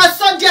 Ó yá máa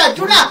sọ di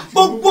àdúrà.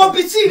 Gbogbo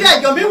ibi tí ire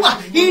ayọ̀ mi wà,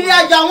 ire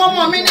ayọ̀ àwọn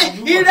ọmọ mi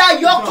ni, ire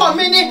ayọ̀ ọkọ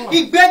mi ni,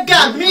 ìgbéga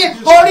mi,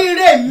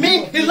 oríire mi,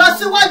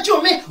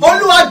 ìlọsíwájú mi.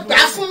 Olúwa gbà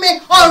á fún mi.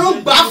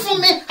 Ọ̀run gbà á fún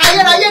mi.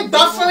 Ayérayé gbà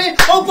á fún mi.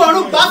 Ogun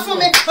ọ̀run gbà á fún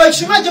mi.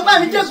 Èṣù májò bá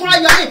mi dẹ́gun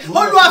ayọ̀ mi.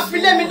 Olúwa fi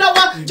lé mi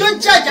lọ́wọ́. Jó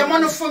jẹ́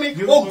àjẹmọ́nú fún mi.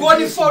 Ògo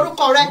ni fún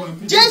orúkọ rẹ.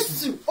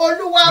 Jésù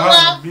Olúwa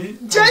wa.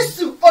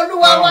 Jésù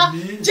Olúwa wa.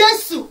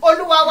 Jésù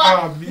Olúwa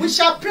wa. We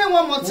shall pray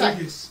one more time.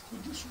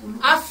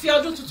 A fi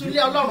ọdún tuntun lé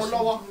Ọlọ́run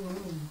lọ́wọ́.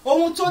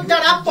 Ohun tó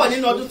dára pọ̀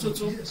nínú ọdún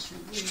tuntun.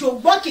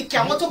 Ṣùgbọ́n kìkì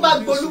àwọn tó bá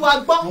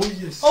gbólúwa gbọ́.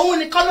 Ohun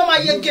nìkan ló máa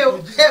yege o.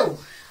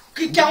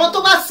 Kìkì àwọn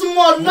tó bá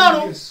súnmọ́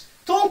Ọlọ́run.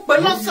 Tó ń pè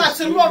lọ́sàn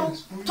àti lọ́run.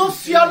 Tó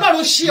fi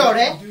Ọlọ́run ṣe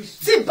ọ̀rẹ́.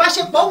 Tí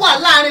ìbáṣepọ̀ wà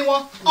láàrin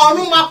wọn.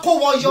 Ọ̀run máa kó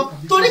wọn yọ.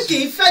 Torí kì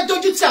í fẹ́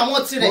dójú ti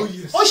àwọn tirẹ̀.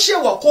 Ó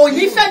ṣèwọ̀ kò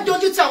ní fẹ́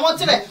dójú ti àwọn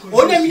tirẹ̀.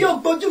 Òun èmi yóò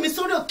gbójú mi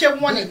sórí òkè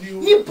wọn ni.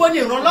 Níbo ni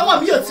ìrànlọ́wọ́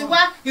mi yóò ti wá?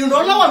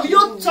 Ìrànlọ́wọ́ mi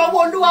yóò tọwọ́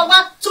Olúwa wá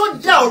tó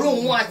dá ọ̀run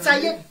òun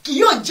àtayé. Kì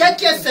yóò jẹ́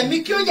kí ẹsẹ̀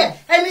mi kí ó yẹ̀.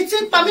 Ẹni tí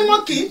ń pa mí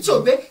mọ́ kì í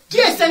tògbé. Kí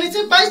ẹsẹ̀ ẹni tí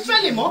ń pa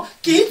Ísírẹ́lì mọ́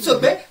kì í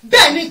tògbé.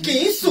 Bẹ́ẹ̀ ni kì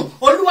í sùn.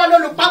 Olúwa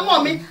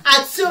lolùpamọ́ mi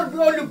àti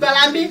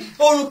olùgbàlà mi.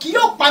 Òrùn kì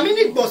yóò pa mí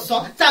ní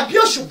ìgbọ̀nsán tàbí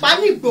òṣùpá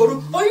ní ìgboro.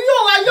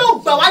 Olúwa yóò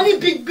gbà wá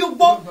níbi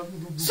gbogbo.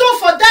 So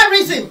for that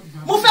reason,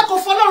 mo fẹ́ kó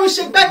fọlọ́run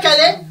ṣe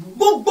gbẹ́kẹ̀lé.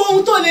 Gbogbo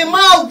ohun tó lè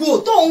máa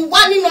wò tó ń wá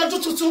nínú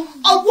ọdún tuntun,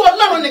 ọwọ́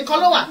Ọlọ́run nìkan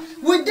ló wà.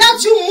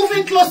 Without you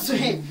moving close to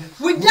him,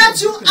 without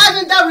you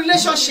having that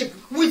relationship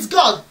with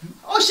God,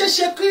 ó ṣe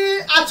ṣe kí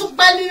a tún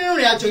pẹ́ nínú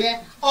ìrìn àjò yẹn.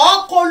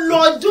 Ọ̀ kò lo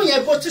ọdún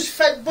yẹn bó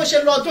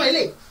ṣe lo ọdún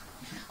ilé.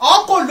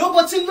 Ọ̀ kò lo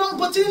bó ti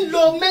ń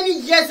lo many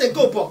years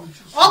ago bọ̀.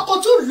 Ọ̀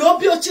kò tún lo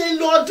bí o ti ń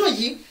lo ọdún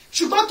yìí.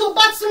 Ṣùgbọ́n tó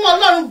bá tí mọ́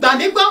Ọlọ́run gbà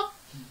mí gbọ́.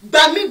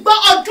 Gbà mí gbọ́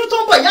ọdún tó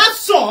ń bọ̀ yá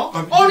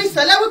sàn. Orin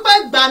Sẹ̀lẹ̀ wípé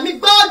gbà mí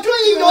gbọ́ ọdún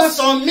yìí yóò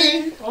sàn mí.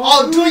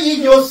 Ọdún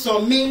yìí yóò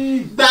sàn mí.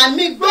 Gbà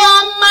mí gbọ́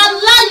máa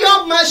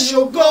láyọ̀ máa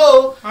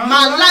ṣògo.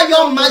 Máa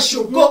láyọ̀ máa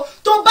ṣògo.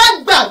 Tó bá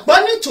gbàgbọ́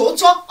ní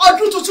tòótọ́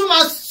ọdún tuntun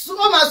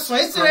ó máa sàn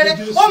ẹ́ sí rere.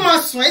 Ó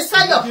máa sàn ẹ́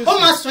sáyọ̀. Ó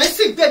máa sàn ẹ́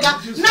sí ìgbéga.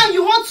 Now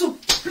you want to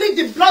plead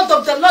the blood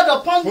of the Lord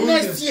upon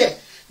next year.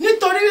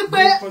 Nítorí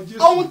wípé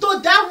ohun tó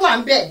dá wà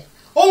ń bẹ̀.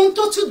 Ohun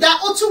tó tún dá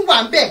ó tún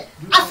wà ń bẹ̀.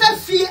 A fẹ́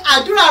fi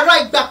àdúrà ara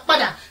ìgbà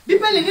padà.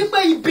 Bíbélì ní pé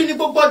ibi ni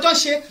gbogbo ọjọ́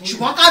ṣe,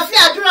 ṣùgbọ́n ká fi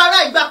àdúrà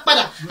ara ìgbà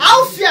padà. A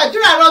ó fi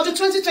àdúrà ara ọdún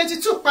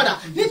 2022 padà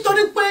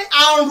nítorí pé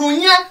àrùn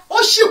yẹn ó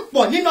sì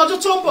pọ̀ nínú ọdún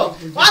tó ń bọ̀.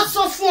 Wá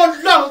sọ fún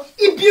Ọlọ́run,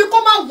 ibi kó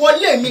má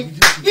wọlé mi,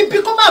 ibi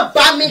kó má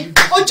bá mi,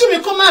 ojú mi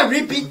kó má rí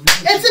ibi,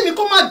 etí mi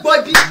kó má gbọ́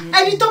ibi,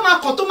 ẹni tó máa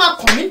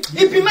kàn mí,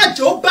 ibi má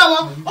jẹ́ ó bá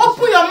wọn.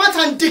 Open your mouth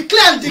and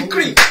declare and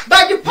decree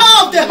by the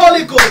power of the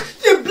Holy Ghost.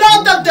 The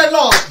blood of the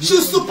Lord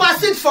should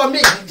supersede for me.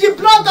 The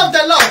blood of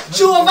the Lord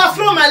should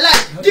overflow my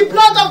life. The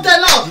blood of the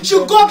Lord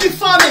should go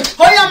before me.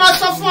 Oya máa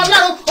sọ fún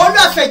Ọlọ́run,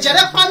 Olúwa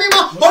fẹ̀jẹ̀rẹ̀ pa mí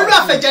mọ́,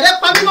 Olúwa fẹ̀jẹ̀rẹ̀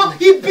pa mí mọ́.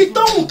 Ibi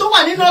tóhùn tó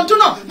wà nínú ọdún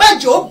náà, má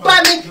jẹ́ ó bá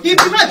mi.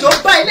 Ibi má jẹ́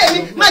ó bá ilé mi.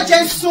 Má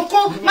jẹ́ ń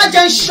sunkún, má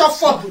jẹ́ ń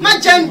ṣọ̀fọ̀, má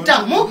jẹ́ ń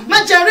dààmú, má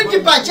jẹ́ ń rí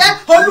dìbàjẹ́.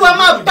 Olúwa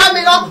máa bá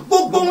mi lọ.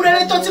 Gbogbo ohun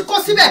rere tó ti kó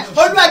síbẹ̀,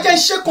 Olúwa jẹ́ ń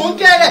ṣe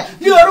kòńgẹ́ rẹ̀.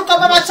 Ní orúkọ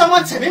Baba tọmọ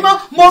tẹ̀mí mọ́,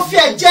 mo fi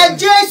ẹ̀jẹ̀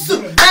Jésù,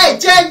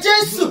 ẹ̀jẹ̀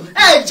Jésù,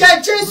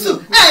 ẹ̀jẹ̀ Jésù,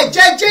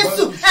 ẹ̀jẹ̀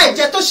Jésù,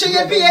 ẹ̀jẹ̀ tó ṣe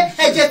iyebíye,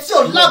 ẹ̀jẹ̀ tí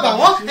ò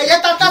lábàwọ́n,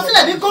 ẹ̀jẹ̀ tá ta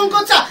sílẹ̀ ní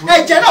Góńgótà,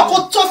 ẹ̀jẹ̀ náà kó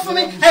tó fún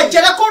mi,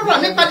 ẹ̀jẹ̀ rẹ̀ kó rà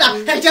mí padà,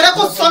 ẹ̀jẹ̀ rẹ̀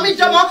kó sọ mí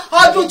dánmọ́.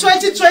 Ọdún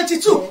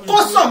 2022 kó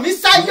sọ mí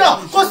sáyọ̀,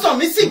 kó sọ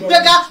mí sí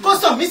ìgbéga, kó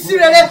sọ mí sí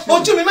rere.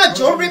 Ojú mi má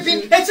jò ó rí bí,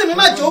 etí mi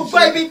má jò ó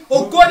gbọ́ ibi.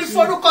 Ògo ni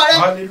forúkọ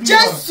rẹ̀.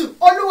 Jésù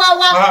Olúwa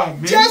wa,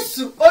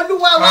 Jésù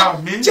Olúwa wa,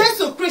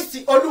 Jésù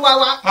Kristi Olúwa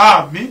wa.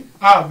 Àmín,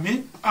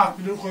 àmín,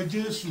 àmín lórúkọ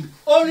Jésù.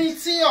 Orin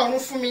tí ọ̀run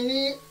fún mi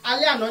ní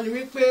alẹ́ àná ni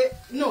wípé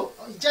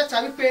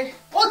ìjẹta wípé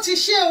ó ti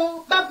ṣe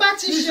o, bàbá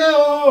ti ṣe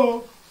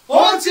o.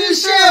 Ó ti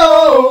ṣe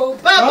o,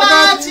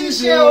 bàbá ti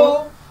ṣe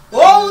o.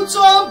 Ohun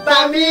tó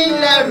bà mí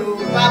lẹ́rù,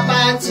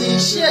 bàbá ti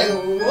ṣe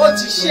o. Ó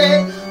ti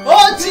ṣe, ó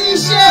ti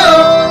ṣe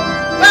o,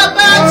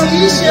 bàbá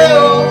ti ṣe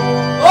o.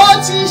 Ó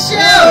ti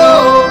ṣe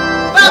o,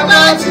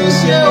 bàbá ti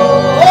ṣe o.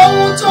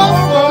 Ohun tó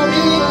fò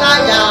mí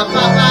láyà,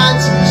 bàbá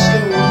ti ṣe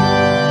o.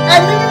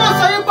 Ẹ̀mí mímọ́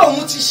sọ wípé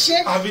òun ti ṣe.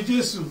 Àmín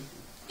Jésù.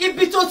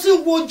 Ibi tó ti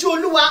ń wojú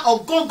Olúwa,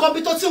 ọ̀gángan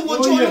bí tó ti ń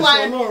wojú Olúwa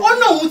rẹ̀, ó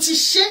lóun ti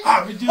ṣe,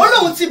 ó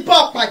lóun ti bá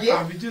ọ pàdé.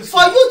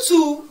 For you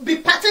to be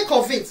partake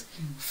of it,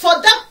 for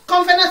that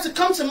covenant to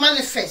come to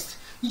manifest,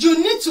 you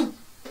need to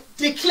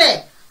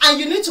declare and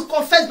you need to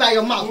confess by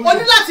your mouth. O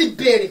ní láti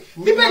béèrè.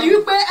 Bíbélì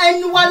wípé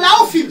ẹnu wa la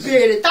ó fi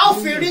béèrè, tá ó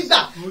fi rí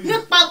gbà.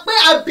 Nípa pé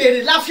a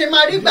béèrè la fi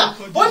máa rí gbà.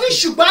 O ní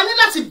ṣùgbọ́n a ní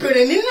láti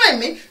béèrè nínú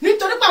ẹ̀mí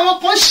nítorí pé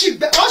àwọn kan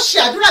ṣe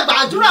àdúrà gbà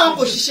àdúrà wọn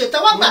kò ṣiṣẹ́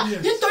tẹ́wọ́ gbà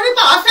nítorí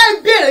pé àwọn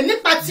fẹ́ béèrè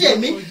nípa ti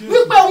ẹ̀mí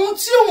wípé ohun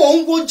tí òun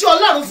ń wojú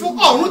Ọlọ́run fún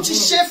ọ̀run ti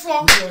ṣe fún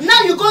ọ.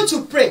 Now you going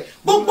to pray.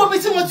 Gbogbo bí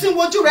tí mo ti ń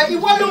wojú rẹ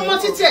ìwọ ló mọ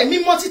títí ẹ̀mí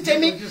mọ títí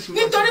mi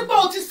nítorí pé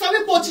o ti sọ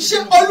wípé o ti ṣe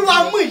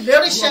Olúwa mú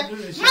ìlérí ṣẹ.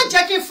 Má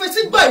jẹ́ kí n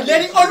fetí gbọ́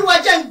ìlérí Olúwa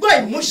jẹ́ n gbọ́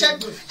ìmúṣẹ.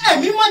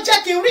 Ẹ̀mí mọ́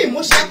jẹ́ kí n rí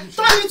ìmúṣẹ.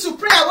 Turn me to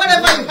prayer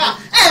wherever you are.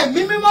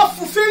 Ẹ̀mí mímọ́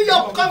fulfill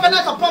your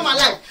covenant upon my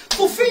life.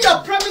 Fulfill your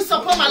promise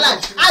upon my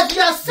life. As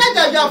you have said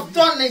that you have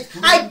done it,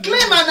 I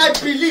claim and I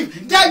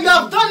believe that you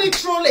have done it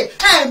truly.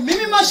 Ẹ̀mí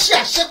mímọ́ ṣe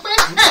àṣepé.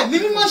 Ẹ̀mí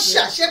mímọ́ ṣe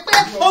àṣepé.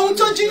 Ohun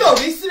tó jí yóò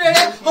rí sí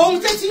rere.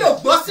 Ohun tí yóò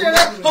gbọ́ sí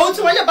rere. Ohun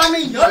tí wọ́n yóò bá mi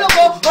yàn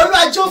lógo.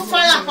 Olúwa jọ̀ọ́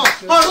farahàn.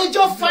 Ọ̀run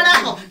jọ̀ọ́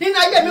farahàn. Nínú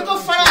ayé mi kó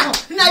farahàn.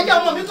 Nínú ayé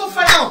ọmọ mi kó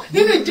farahàn.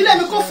 Nínú ìdílé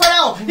mi kó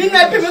farahàn. Nínú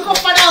ẹbí mi kó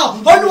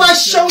farahàn. Olúwa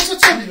ṣeun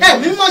tuntun.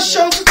 Ẹ̀mí mímọ́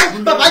ṣeun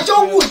tuntun. Bàbá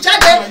jọ̀ọ́ wù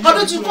jáde.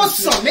 Ọdún tí kò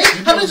sàn mí.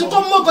 Ọdún tí kò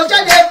mọ́gàn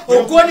jáde.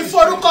 Ògo ni fún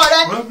orúkọ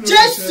rẹ.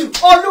 Jésù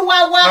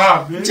Olúwa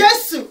wa.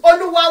 Jésù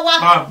Olúwa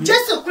wa.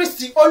 Jésù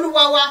Kristi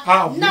Olúwa wa.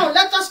 Now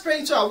let us pray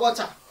into our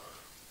water.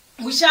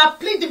 We shall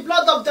plead the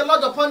blood of the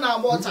Lord upon our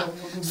water.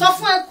 Sọ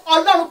fún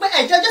Ọlọ́run pé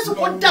ẹ̀jẹ̀ Jésù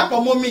kó dàpọ̀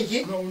mọ́ mi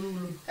yìí.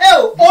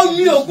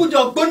 Omi ò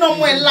gbúdọ̀ gbóná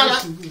mọ́ ẹ lára.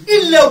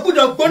 Ilẹ̀ ò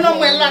gbúdọ̀ gbóná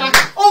mọ́ ẹ lára.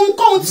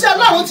 Ohunkóhun tí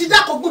Ọlọ́run ti dá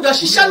kò gbúdọ̀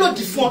ṣiṣẹ́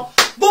lòdì fún ọ.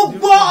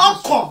 Gbogbo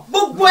ọkàn,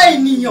 gbogbo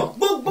ènìyàn,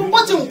 gbogbo bó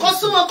ti nǹkan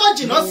súnmọ́ kó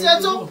jìnnà sí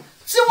ẹ tó.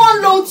 Tí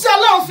wọ́n lo ohun tí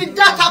Ọlọ́run fi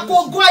dá tako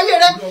ogun ayé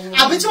rẹ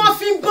àbí tí wọ́n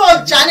fi ń bọ́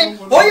ọjà ni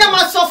ó yẹ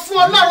máa sọ fún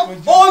Ọlọ́run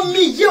omi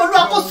yìí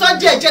Olúwa kó sọ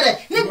di ẹ̀jẹ̀ rẹ̀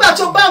nígbà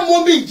tó bá mu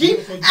omi yìí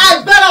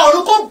agbára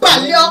ọ̀run kó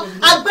balẹ̀ ọ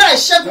agbára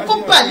ìṣẹ́gun kó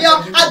balẹ̀ ọ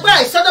agbára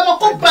ìsọdọ̀mọ́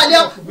kó balẹ̀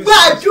ọ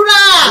gbàdúrà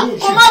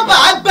kó má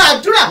bàa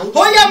gbàdúrà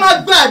ó yẹ máa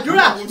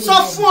gbàdúrà sọ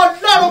fún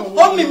Ọlọ́run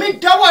omi mi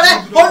dọ́wọ́ rẹ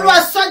Olúwa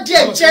sọ di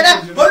ẹ̀jẹ̀ rẹ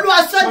Olúwa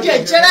sọ di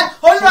ẹ̀jẹ̀ rẹ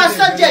Olúwa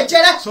sọ di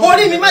ẹ̀jẹ̀ rẹ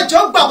orí mi má jọ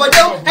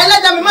gbàbọ̀dẹ́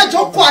ẹlẹ́dàá mi má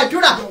jọ kọ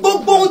àdúrà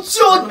gbogbo ohun tí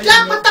o dá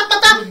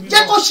pátápátá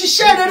jẹ́ kó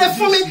ṣiṣẹ́ rere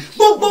fún mi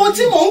gbogbo ohun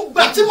tí mò ń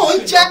gbà tí mò ń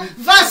jẹ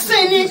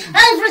vaccine ni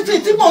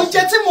everything tí mò ń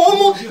jẹ tí mò ń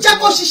mú jẹ́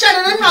kó ṣiṣẹ́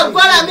rere nínú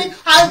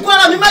àgọ́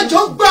ara mi má jọ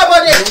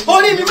gbàbọ̀dẹ̀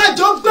orí mi má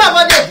jọ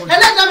gbàbọ̀dẹ̀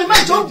ẹlẹ́dàá mi má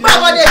jọ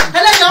gbàbọ̀dẹ̀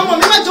ẹlẹ́dàá ọmọ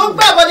mi má jọ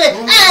gbàbọ̀dẹ̀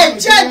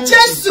ẹ̀jẹ̀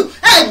Jésù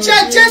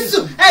ẹ̀jẹ̀ Jésù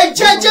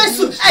ẹ̀jẹ̀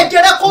Jésù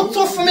ẹ̀jẹ̀ rẹ kó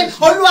tó fún mi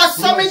Olúwa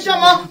sọ mí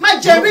dọmọ má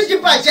jẹ́ rí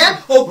dìbàjẹ́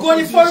ògo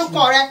ni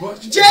forúkọ rẹ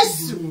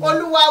Jésù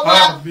Olúwa wa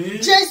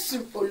Jésù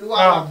Olúwa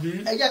wa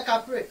ẹ jẹ́ ká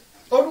pray.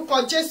 Orúkọ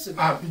Jésù.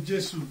 Àmín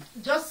Jésù.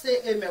 Just say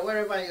amen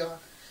wherever you are.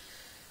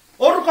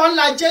 Orúkọ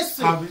ńlá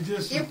Jésù.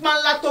 Ipa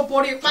ńlá tó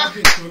borí ipá.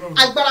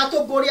 Agbára tó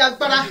borí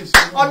agbára.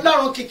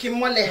 Ọlọ́run kìkì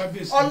mọ́lẹ̀.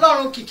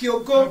 Ọlọ́run kìkì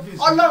ògo.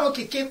 Ọlọ́run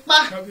kìkì ipá.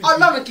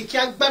 Ọlọ́run kìkì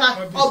agbára.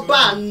 Ọba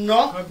àná.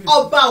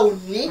 Ọba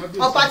òní.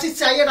 Ọba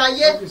títí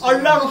ayérayé.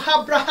 Ọlọ́run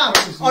Abraham.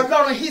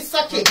 Ọlọ́run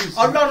Isaki.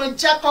 Ọlọ́run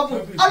Jacob.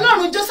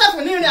 Ọlọ́run Joseph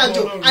ní ìrìn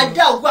àjò.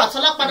 Adá ògo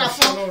àtọ́lá padà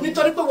fún ọ.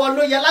 Nítorí pé wọ́n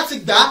ló yẹ láti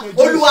gbà á.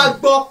 Olúwa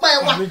gbọ́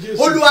ọpẹ́ wa.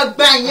 Olúwa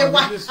gba ìyẹn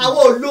wa.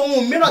 Àwọn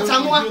olóhùn mìíràn tá a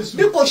mú wa.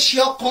 Bí kò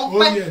ṣe ọkàn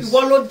pẹ́.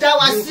 Ìwọ ló dá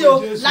wa sí o.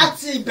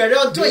 Láti ìbẹ̀rẹ̀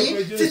ọdún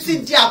yìí títí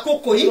di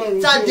àkókò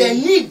yìí tá a dẹ̀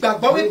ní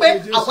ìgbàgbọ́ wípé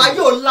àwa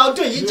yóò la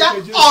ọdún yìí já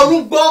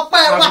ọ̀run gbọ́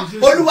ọpẹ́ wa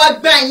Olúwa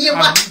gba ìyìn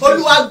wa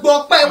Olúwa gbọ́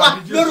ọpẹ́ wa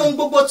lórí ohun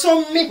gbogbo tó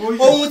ń mí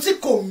ohun tí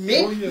kò mí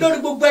lórí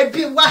gbogbo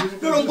ẹbí wa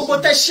lórí ohun gbogbo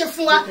tẹ́ ṣe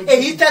fún wa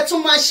èyí tẹ́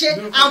tún máa ṣe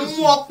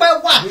àmú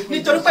ọpẹ́ wa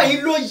nítorí pé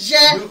èyí ló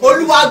yẹ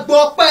Olúwa gbọ́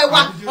ọpẹ́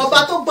wa ọba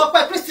tó gbọ́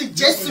ọpẹ́ Kristi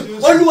Jésù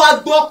Olúwa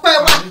gbọ́ ọpẹ́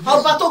wa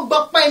ọba tó gbọ́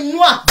ọpẹ́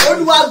Nóà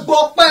Olúwa gbọ́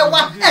ọpẹ́ wa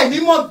ẹ̀mí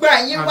mọ́ gba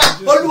ìyìn wa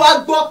Olúwa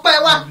gbọ́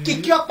ọpẹ́ wa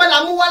kìkì ọpẹ́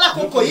la mú wá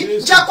lákòókò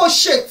yìí jẹ́ kó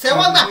ṣe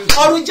ìtẹ́wọ́gbà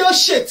ọ̀run jẹ́ ó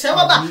ṣe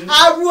ìtẹ́wọ́gbà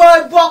arú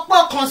ẹbọ ọpọ́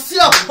kan sí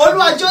ọ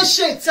Olúwa jẹ́ ó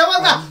ṣe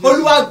ìtẹ́wọ́gbà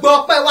Olúwa gbọ́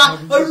ọpẹ́ wa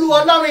Olúwa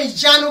Ọlọ́run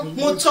ìyanu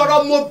mo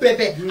tọrọ mo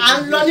bẹ̀bẹ̀ à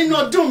ń lọ nínú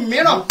ọdún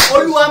mìíràn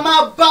Olúwa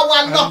máa bá wa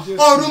lọ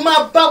ọ̀run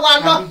máa bá wa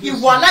lọ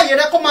ìwọ aláyè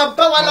rẹ kó máa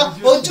bá wa lọ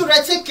ojú rẹ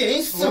tí kì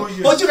í sùn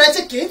ojú rẹ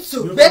tí kì í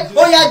tùgbé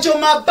ó yá jọ̀ọ́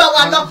máa bá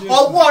wa lọ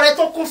ọwọ́ rẹ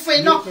tó kún fún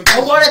iná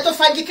ọwọ́ rẹ tó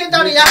fagi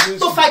kédárì ya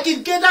tó fagi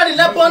kédárì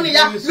lẹ́bọ̀n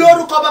níyà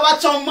lórúkọ bàbá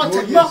tó ń mọ̀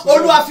tẹ̀mọ́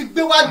Olúwa fi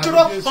gbé wa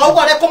dúró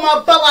ọwọ́ rẹ kó máa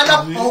bá wa lọ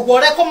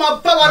ọwọ́ rẹ kó máa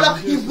bá wa lọ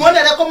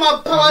ìmọ́lẹ̀ rẹ kó máa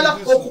bá wa lọ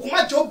òkùnkùn má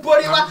jò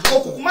borí wa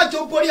òkùnkùn má jò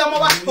borí ọmọ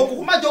wa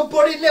òkùnkùn má jò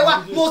borí ilé wa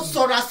mo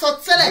sọ̀rọ̀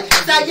àsọtẹ́lẹ̀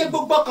táyé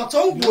gbogbo ọkàn tó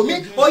ń wò mí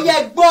ó yẹ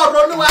gbọ́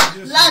ọ̀rọ̀ Olúwa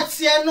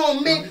láti ẹnu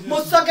mi mo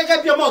sọ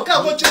gẹ́gẹ́ bí ọmọ ọ̀gá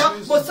ògójú wọn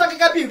mo sọ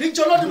gẹ́gẹ́ bí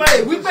ìríjọ Olódùmarè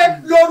wípé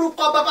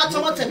lórúkọ bàbá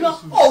tọmọ tẹ̀mí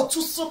ò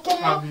tún sunkún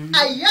mọ́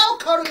àyà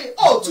ọkọrin mi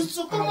ò tún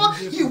sunkún mọ́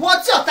ìwọ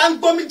tí ọ̀tá ń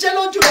gbomi jẹ́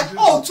lójú rẹ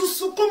ò tún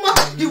sunkún mọ́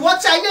ìwọ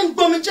tí ayé ń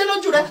gbomi jẹ́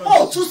lójú rẹ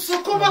ò tún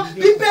sunkún mọ́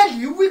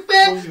Bíbélì wípé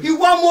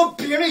ìwọ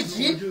ọmọbìnrin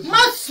yìí má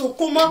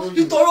sunkún mọ́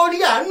nítorí orí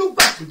àánú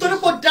gbà torí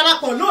kò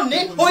darapọ̀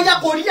lónìí ó yá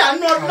kò rí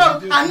àánú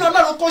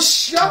Ọlọ́run kò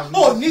ṣe ọ́,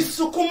 ò ní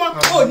sunkún mọ́,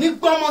 ò ní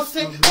gbọ́mọ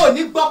sí, ò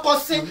ní gbọ́kọ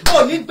sí,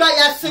 ò ní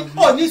gbáya sí,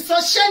 ò ní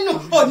sọ́ṣẹ́nù,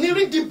 ò ní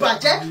rí di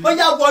bàjẹ́. Ó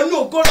yá wọnú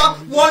ògo lọ,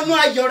 wọnú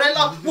ayọ̀ rẹ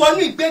lọ, wọnú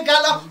ìgbéga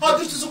lọ.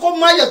 Ọdún tuntun kó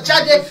mú ayọ̀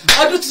jáde,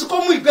 ọdún tuntun kó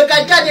mú ìgbéga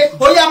jáde.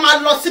 Ó yá máa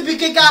lọ síbi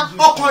gíga,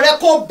 ọkàn rẹ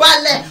kó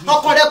balẹ̀,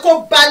 ọkàn rẹ kó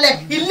balẹ̀,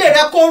 ilé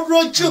rẹ kó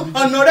rojú,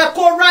 ọ̀nà rẹ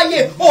kó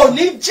ráyè. Ò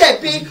ní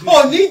jẹ̀bi,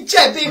 ò ní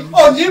jẹ̀bi,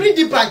 ò ní rí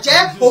di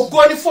bàjẹ́.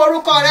 Ògo ni fún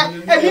orúkọ rẹ.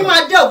 Èmi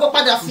máa dé ògo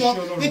padà fún ọ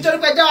nítorí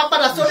pé dá wa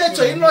padà sórí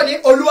ètò yìí lónìí.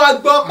 Olúwa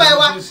gbọ́ ọpẹ́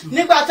wa.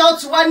 Nígbà tá ó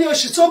tún wá ní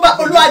oṣù tó ń bọ̀,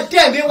 Olúwa dé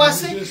ẹ̀mí wa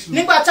sí.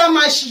 Nígbà tá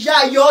máa ṣìyà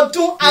ayọ̀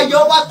ọdún,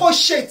 ayọ̀ wa kó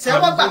ṣe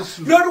ìtẹ́wọ́gbà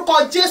lórúkọ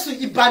Jésù.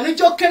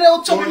 Ìbànújẹ́ kéré ó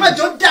tóbi, má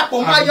jò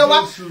dàpọ̀ mọ́ ayọ̀ wa.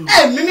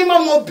 Ẹ̀mí mímọ́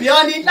mo bì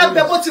ọ́ ni,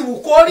 lábẹ́ bó ti wù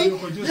kó rí,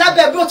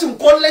 lábẹ́ bó ti wù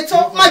kó lé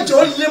tó, má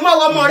jò lè má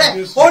wọ ọmọ rẹ̀.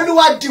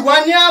 Olúwa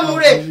dìwà ní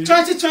àmúre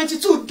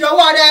 2022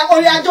 dọwọ́ rẹ̀,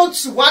 orí ajó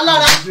tù wá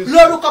lára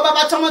lórúkọ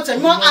Bàbá tọmọ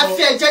tẹ̀mọ́.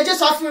 Àfi ẹ̀jẹ̀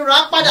Jésù àfi rà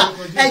á padà,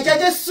 ẹ̀jẹ̀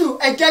Jésù,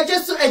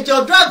 ẹ̀jẹ̀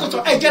ọ̀dọ́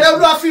àgùntàn, ẹ̀jẹ̀ rẹ̀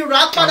Olúwa fi rà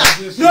á padà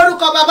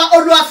lórúkọ Bàbá.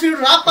 Olúwa fi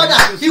rà á padà.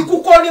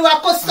 Ikú kó rí wa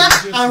kó sá,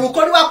 àrùn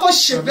kó rí wa kó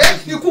ṣègbé,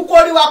 ikú kó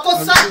rí wa kó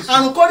sá,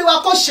 àrùn kó rí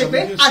wa kó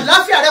ṣègbé.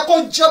 Àlàáfíà rẹ kó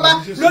jọba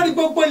lórí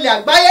gbogbo ilẹ̀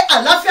àgbáyé,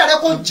 àlàáfíà rẹ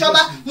kó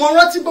jọba. Mo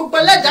rántí gbogbo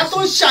ẹlẹ́dàá tó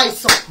ń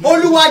ṣàìsàn,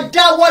 Olúwa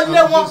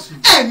dáwọ́lé wọn,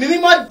 ẹ̀mí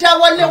mímọ́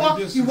dáwọ́lé wọn.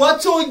 Ìwọ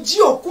tó jí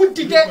òkú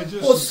dìde,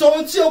 kò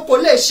sóhun tí o kò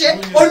lè ṣe.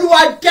 Olúwa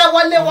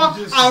dáwọ́lé wọn.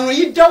 Àrùn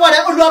yìí dọ́wọ́ rẹ,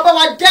 Olúwa bá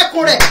wa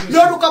dẹ́kun rẹ̀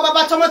lórúkọ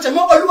Bàbá tọmọ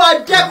tẹ̀mọ́. Olúwa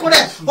dẹ́kun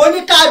rẹ̀.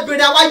 Oníkà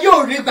béèrè àwa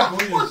yóò rí gbà.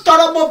 Ó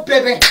tọrọ mo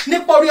bẹ̀bẹ̀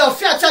nípa orí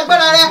ọ̀fẹ́ àti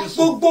agbára rẹ.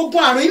 Gbogbo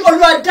ogun àrùn yìí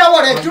Olúwa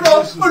dáwọ́ rẹ̀ dúró.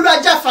 Olúwa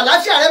já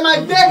fàlàáfíà rẹ máa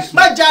gbé,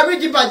 má já rí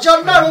di bàjẹ́.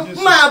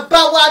 Ọlọ́run máa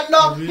bá wa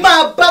lọ,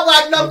 máa bá wa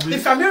lọ.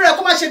 Ìfàmì rẹ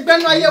kó má ṣe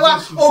gbẹ́nu ayé wa,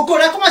 ògo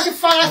rẹ kó má ṣe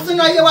fara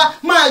sínú ayé wa,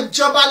 máa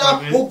jọba lọ.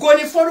 Ògo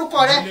ni forúkọ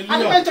rẹ.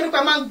 Adúpẹ́ nítorí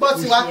pé máa ń gbọ́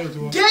tiwa.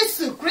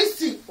 Jésù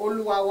Kristi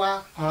Olúwa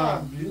wa.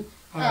 Àmín.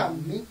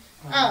 Àmín.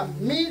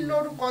 Àmín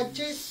lórúkọ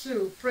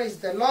Jésù. Praise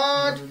the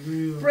Lord.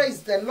 Praise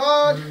the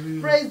Lord.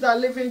 Praise the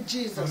living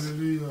Jesus.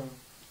 Hallelujah.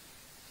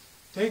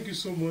 Thank you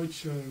so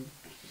much.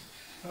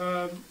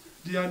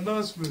 The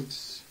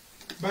announcements.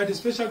 By the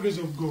special grace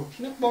of God.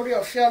 Nípa orí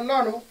ọ̀fẹ́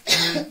Ọlọ́run.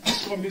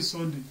 This coming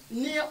Sunday.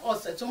 Ní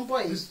ọ̀sẹ̀ tó ń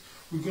bọ̀ yìí.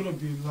 We're going to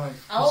be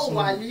live. A ó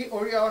wà ní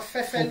orí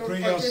afẹ́fẹ́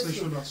lórúkọ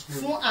Jésù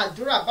fún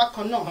àdúrà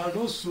bákan náà. And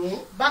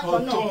also bákan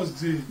on náà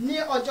Thursday. Ní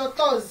ọjọ́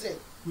Thursday.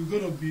 We're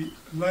going to be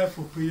live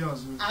for prayer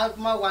as well. A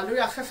máa wà lórí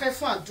afẹ́fẹ́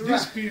fún àdúrà.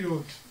 This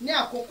period. Ní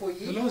àkókò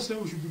yìí. The Lord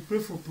said we should be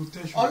praying for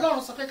protection.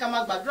 Ọlọ́run sọ pé ká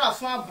máa gbàdúrà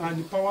fún ààbò. And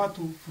the power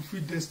to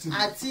fulfill destiny.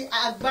 Àti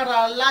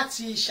agbára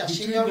láti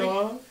ṣàṣeyọrí. Between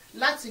now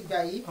láti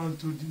ìgbà yìí. And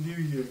to the new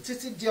year.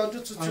 Títí di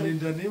ọdún tuntun. And in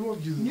the name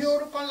of Jesus. Ní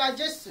orúkọ ńlá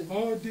Jésù.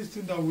 All these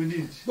things that we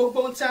need. Gbogbo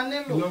ohun tí a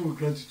nílò. The Lord will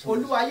grant it to us.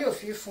 Olúwa yóò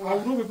fi fún wa. I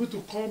will not be able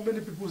to call many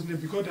people's name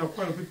because there are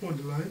quite a people on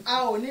the line.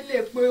 A ò ní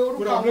lè pe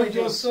orúkọ àwọn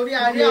ènìyàn sórí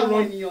àárín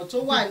àwọn ènìyàn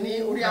tó wà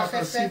ní orí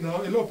afẹ́fẹ́.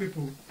 Now, a lot of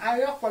people. A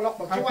rí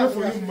ọ̀pọ̀lọpọ̀ tó I wà pray lórí for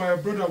you, afẹ́fẹ́. my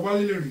brother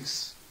Wale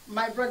Lyrics.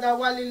 My brother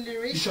Wale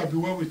Lyrics. It shall be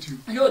well with you.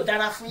 Yóò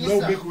dára fún yín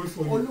Lord sà. make way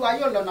for you. Olúwa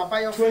yóò lọ́nà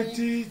àbáyọ fún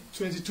yín.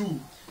 2022.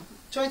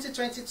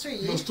 2022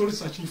 yìí. Your story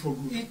is achieved for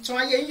good. Ìtàn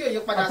ayé yín yóò yí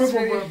padà I pray sí for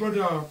rere. my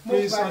brother Mo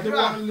Prince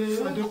gbàdúrà Adewale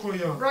fún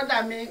Adekoya.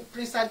 brother mi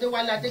Prince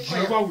Adéwálé Adékọ̀yà.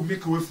 Jehovah will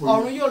make a way for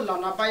Ọ̀run you. yóò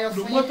lọ́nà àbáyọ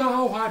No fún matter yín.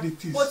 how hard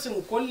it is. Bó ti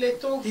wù kó le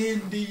tó.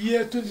 In the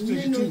year Nínú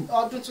 2022,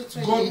 ọdún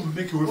tuntun God yìí. will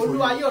make a way for you.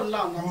 Olúwa yóò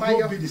lọ́nà You will àbáyọ.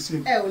 not be the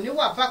same. Ẹ ò ní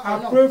wà bákan I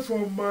náà. pray for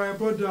my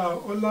brother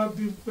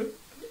Olabimpe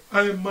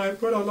and my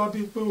brother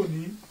Olabimpe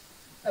Oni.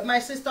 My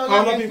sister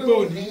Olabimpe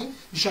Oni.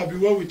 It shall be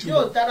well with you.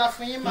 Yóò dára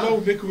fún yín mà. The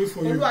Lord will make a way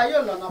for you. Olúwa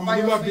yóò lọ́nà You will àbáyọ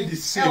never fún be yín. the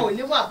Ẹ ò same.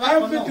 ní wà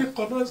bákan náà. Everything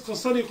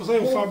concerning your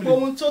Gbogbo family.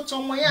 ohun tó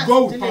tán mọ́ yín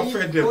God àti will ìdílé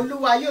perfect yín. them.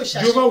 Olúwa yóò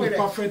Jehovah ṣàṣepé will rẹ̀.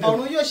 perfect them.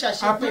 Ọ̀run yóò I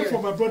ṣàṣepé pray for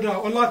rẹ̀. my brother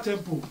Ola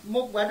Temple.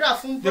 Mo gbàdúrà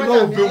fún The brọ́dà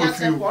Lord mi will be with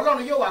Ọlátẹ̀pọ̀. you.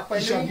 Ọlọ́run yóò wà It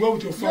pẹ̀lú shall yín. go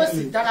with your Yóò sì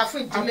family. dára fún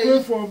I ìdílé pray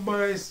yín. for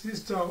my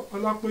sister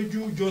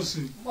Olapeju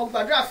Johnson. Mo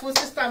gbàdúrà fún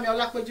sísítà mi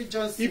Ọlápéjú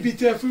Johnson. Ibi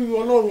tẹ́ fi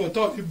Ọlọ́run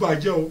ọ̀tọ̀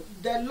ìbàjẹ́ o.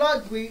 The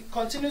Lord will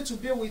continue to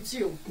be with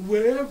you.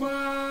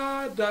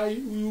 Wherever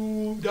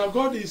that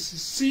God is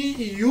seeing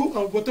in you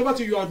and whatever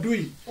thing you are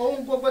doing,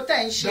 Ohun gbogbo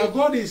tẹ̀ ń ṣe. that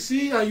God is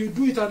seeing and you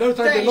do it and every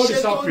time Tẹ̀ the ń Lord ṣe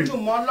is tó ń happy.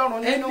 dùn mọ́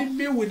Ọlọ́run nínú.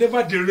 Enemy will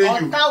never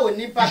derail you. Ọ̀tá ò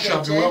ní It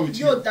shall be well bàbẹ̀ with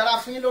jẹ́. Yóò you. dára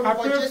fún yín I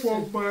lórúkọ pray for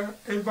Jésù.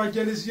 my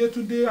evangelist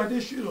Yetunde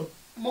Adesina.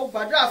 Mo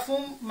gbàdúrà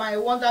fún my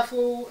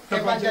wonderful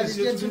evangelist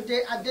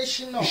Yetunde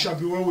Adesina. It shall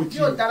be well with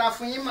you. Yóò dára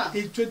fún yín mà.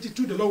 In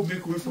 22, the Lord will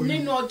make way for you.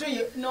 Nínú ọdún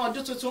yìí, ní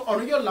ọdún tuntun,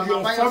 ọ̀run yóò lọ́nà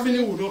Your àbáyọ fún family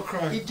yín. will not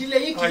cry. Ìdílé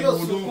yín kì And yóò you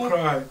will sunkún. not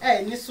cry.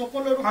 Ẹ ní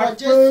sunkún I lórúkọ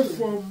pray Jésù.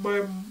 for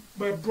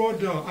my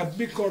brother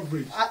Admin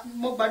Coverage.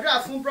 Mo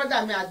gbàdúrà fún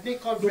brọ́dà mi Admin No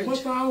Coverage.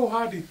 matter how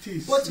hard it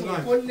is Bó ti in wù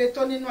kó life, le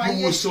tó nínú you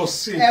ayé. will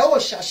succeed. Ẹ ó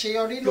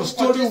ṣàṣeyọrí Your lórúkọ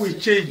story will Jésù.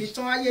 change.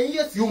 Ìtàn ayé yín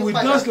yóò sì You yí will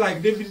padà. dance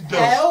like David Ẹ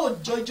does. ó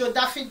jojo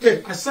Dáfídì.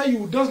 Hey, I say you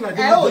will dance like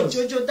Ẹ ó David does.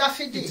 jojo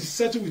Dáfídì. It is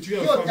settled with you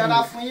and Yóò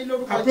dára fún family. yín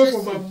lórúkọ I pray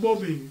for my Jésù.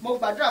 mommy, Mo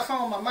gbàdúrà fún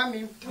àwọn màmá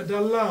mi.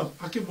 Adalam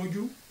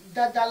Akimoju.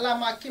 Dada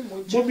Lama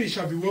Kimoju. Mommy, it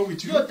shall be well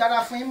with you. Yóò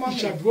dára fún yín It mọ́mì.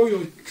 shall be well with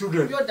your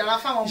children. Yóò dára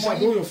fún àwọn It ọmọ shall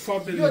be well yín. with your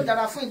family. Yóò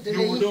dára fún ìdílé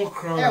You will yín. not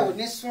cry. Ẹ ò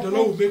ní The Lord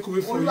will sunkún. make a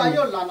way for Olúwa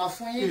yóò you. lànà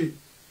fún yín. Hey,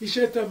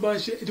 iṣẹ́ tẹ́ máa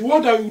ṣe, the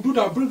one that you do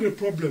that bring a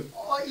problem.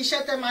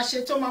 iṣẹ́ tẹ́ máa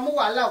ṣe tó máa mú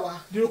wàhálà wá.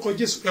 Lórúkọ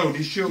Jésù ẹ ò ní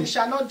ṣe o. You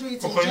shall not do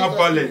it in Jesus'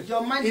 name.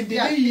 Your mind in the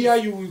new year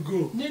you will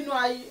go. Nínú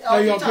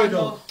and you are going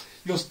on.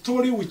 Your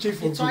story will change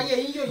for good.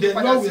 The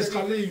Lord will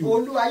escalate you.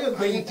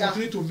 And you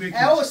continue to make it.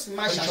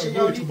 And shall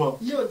go to more.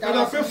 And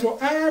I pray for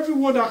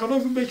everyone that cannot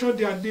even mention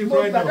their name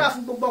right now.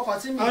 And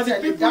the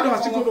people that are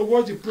still going to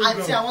watch the program.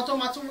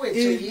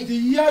 In the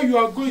year you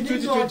are going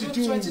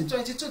 2022,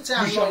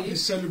 you shall be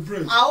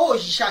celebrated.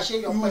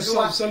 You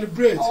will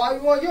celebrate.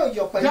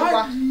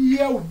 That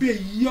year will be a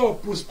year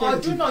of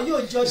prosperity. It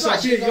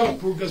shall be a year of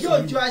progress for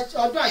you.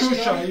 So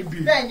shall it be.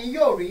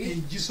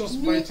 In Jesus'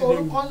 mighty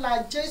name.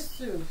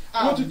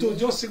 I want you to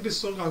just sing this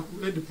song and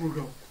end the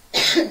program.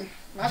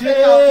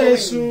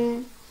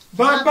 Jésù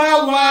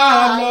bàbá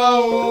wa lọ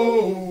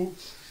o.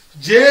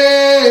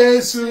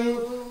 Jésù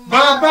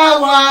bàbá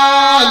wa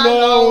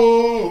lọ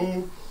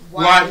o.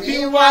 Wà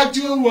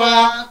níwájú wa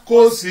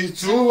kò sì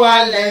tún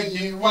wá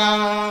lẹ́yìn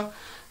wa.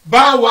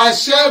 Bá wa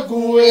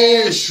ṣẹ́gun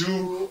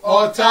èṣù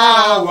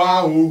ọ̀tá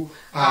wa o.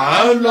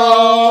 À ń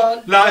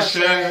lọ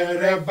láṣẹ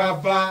rẹ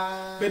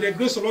bàbá. May the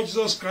grace of Lord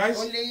Jesus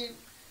Christ,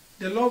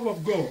 the love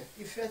of God,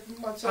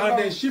 and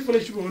the chief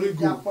fellowship of Holy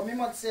Ghost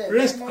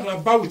rest and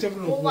abide with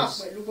every one of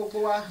us.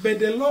 May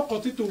the Lord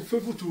continue to be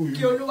faithful to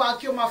you.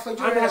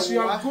 And as you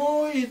are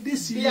going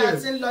this year,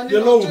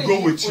 the Lord will go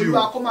with you.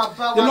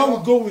 The Lord will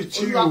go with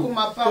you. The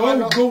Lord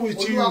will go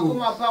with you. You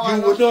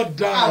will not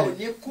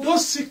die. No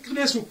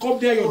sickness will come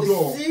near your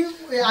door.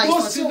 No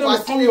sickness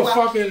will come your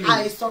family.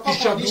 It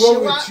shall be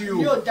well with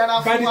you.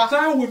 By the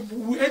time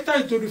we enter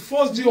into the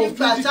first day of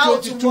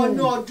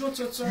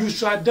 2022, you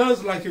shall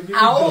dance like a living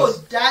God.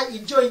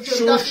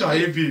 So shall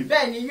it be.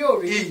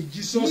 In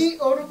Jesus' mighty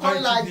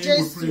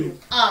name we pray.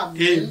 Amen,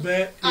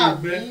 amen,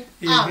 amen,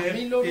 amen,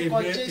 in the name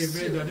of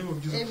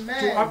Jesus.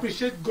 To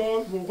appreciate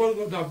God for what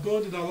God has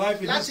done in our life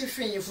in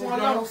this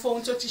program, let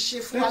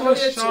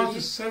us shout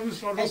the service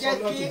from us all to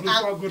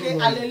glorify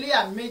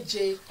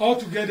God. All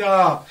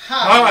together,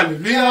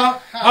 hallelujah,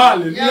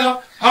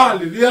 hallelujah,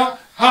 hallelujah,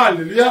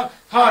 hallelujah,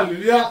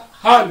 hallelujah,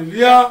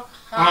 hallelujah,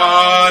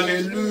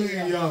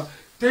 hallelujah.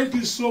 Thank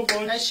you so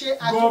much.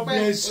 God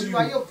bless you.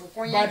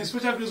 By the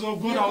special grace of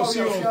God, I will see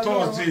you on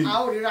Thursday.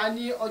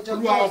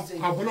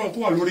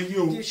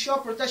 The sure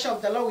protection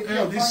of the Lord will be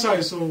upon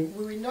you.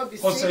 We will not be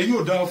sick.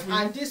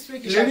 And this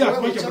week you shall be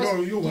well with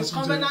us. The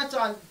covenant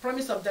and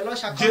promise of the Lord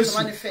shall come to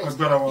manifest.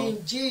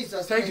 In Jesus'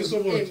 name. Thank you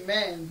so much.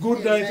 Amen.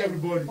 Good night,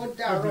 everybody.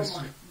 God bless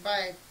you.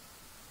 Bye.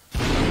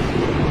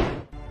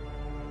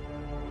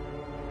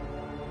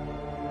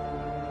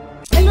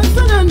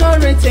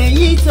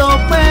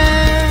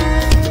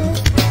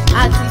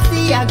 Àti sí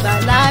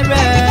àgbàlá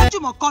rẹ̀.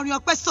 Jùmọ̀ kọrin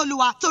ọpẹ́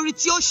sólúwa torí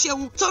tí ó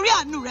ṣeun torí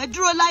àánú rẹ̀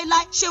dúró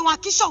láéláé. Ṣeun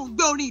Akíṣọ̀hún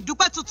gbé orin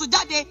ìdúpẹ́ tuntun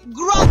jáde.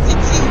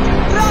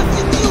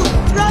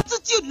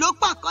 Gratitude ló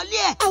pàkọ́lé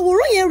ẹ̀.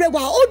 Àwòrán yẹn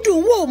rẹwà ó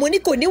dùn wò mo ní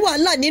kò ní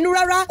wàhálà nínú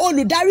rárá.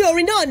 Olùdarí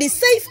orin náà ni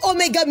Safe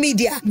Omega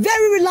Media,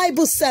 very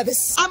reliable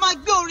service. A máa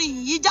gbé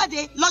orin yìí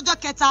jáde lọ́jọ́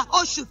kẹta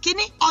oṣù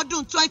kínní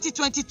ọdún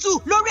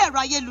 2022 lórí ẹ̀rọ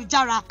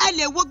ayélujára. Ẹ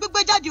lè wo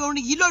gbígbéjáde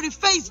orin yìí lórí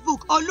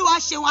Facebook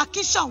Olúwaṣeun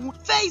Akíṣọ̀hún,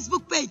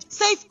 Facebook page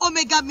Safe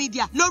Omega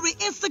Media, lórí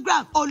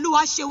Instagram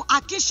Olúwaṣeun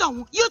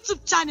Akíṣọ̀hún,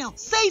 YouTube channel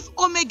Safe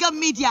Omega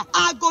Media.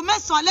 Aago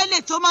 9 alẹ́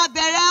lè tó máa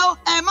bẹ̀rẹ̀ o.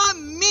 Ẹ má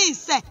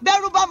miss ẹ̀.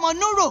 Bẹ́rù bá mọ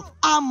núrò,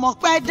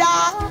 àmọ̀pẹ́ dá.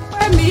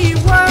 Ọpẹ́ mi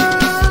wá,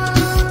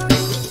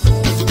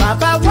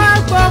 bàbá wa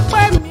gbọ́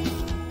pẹ́ mi.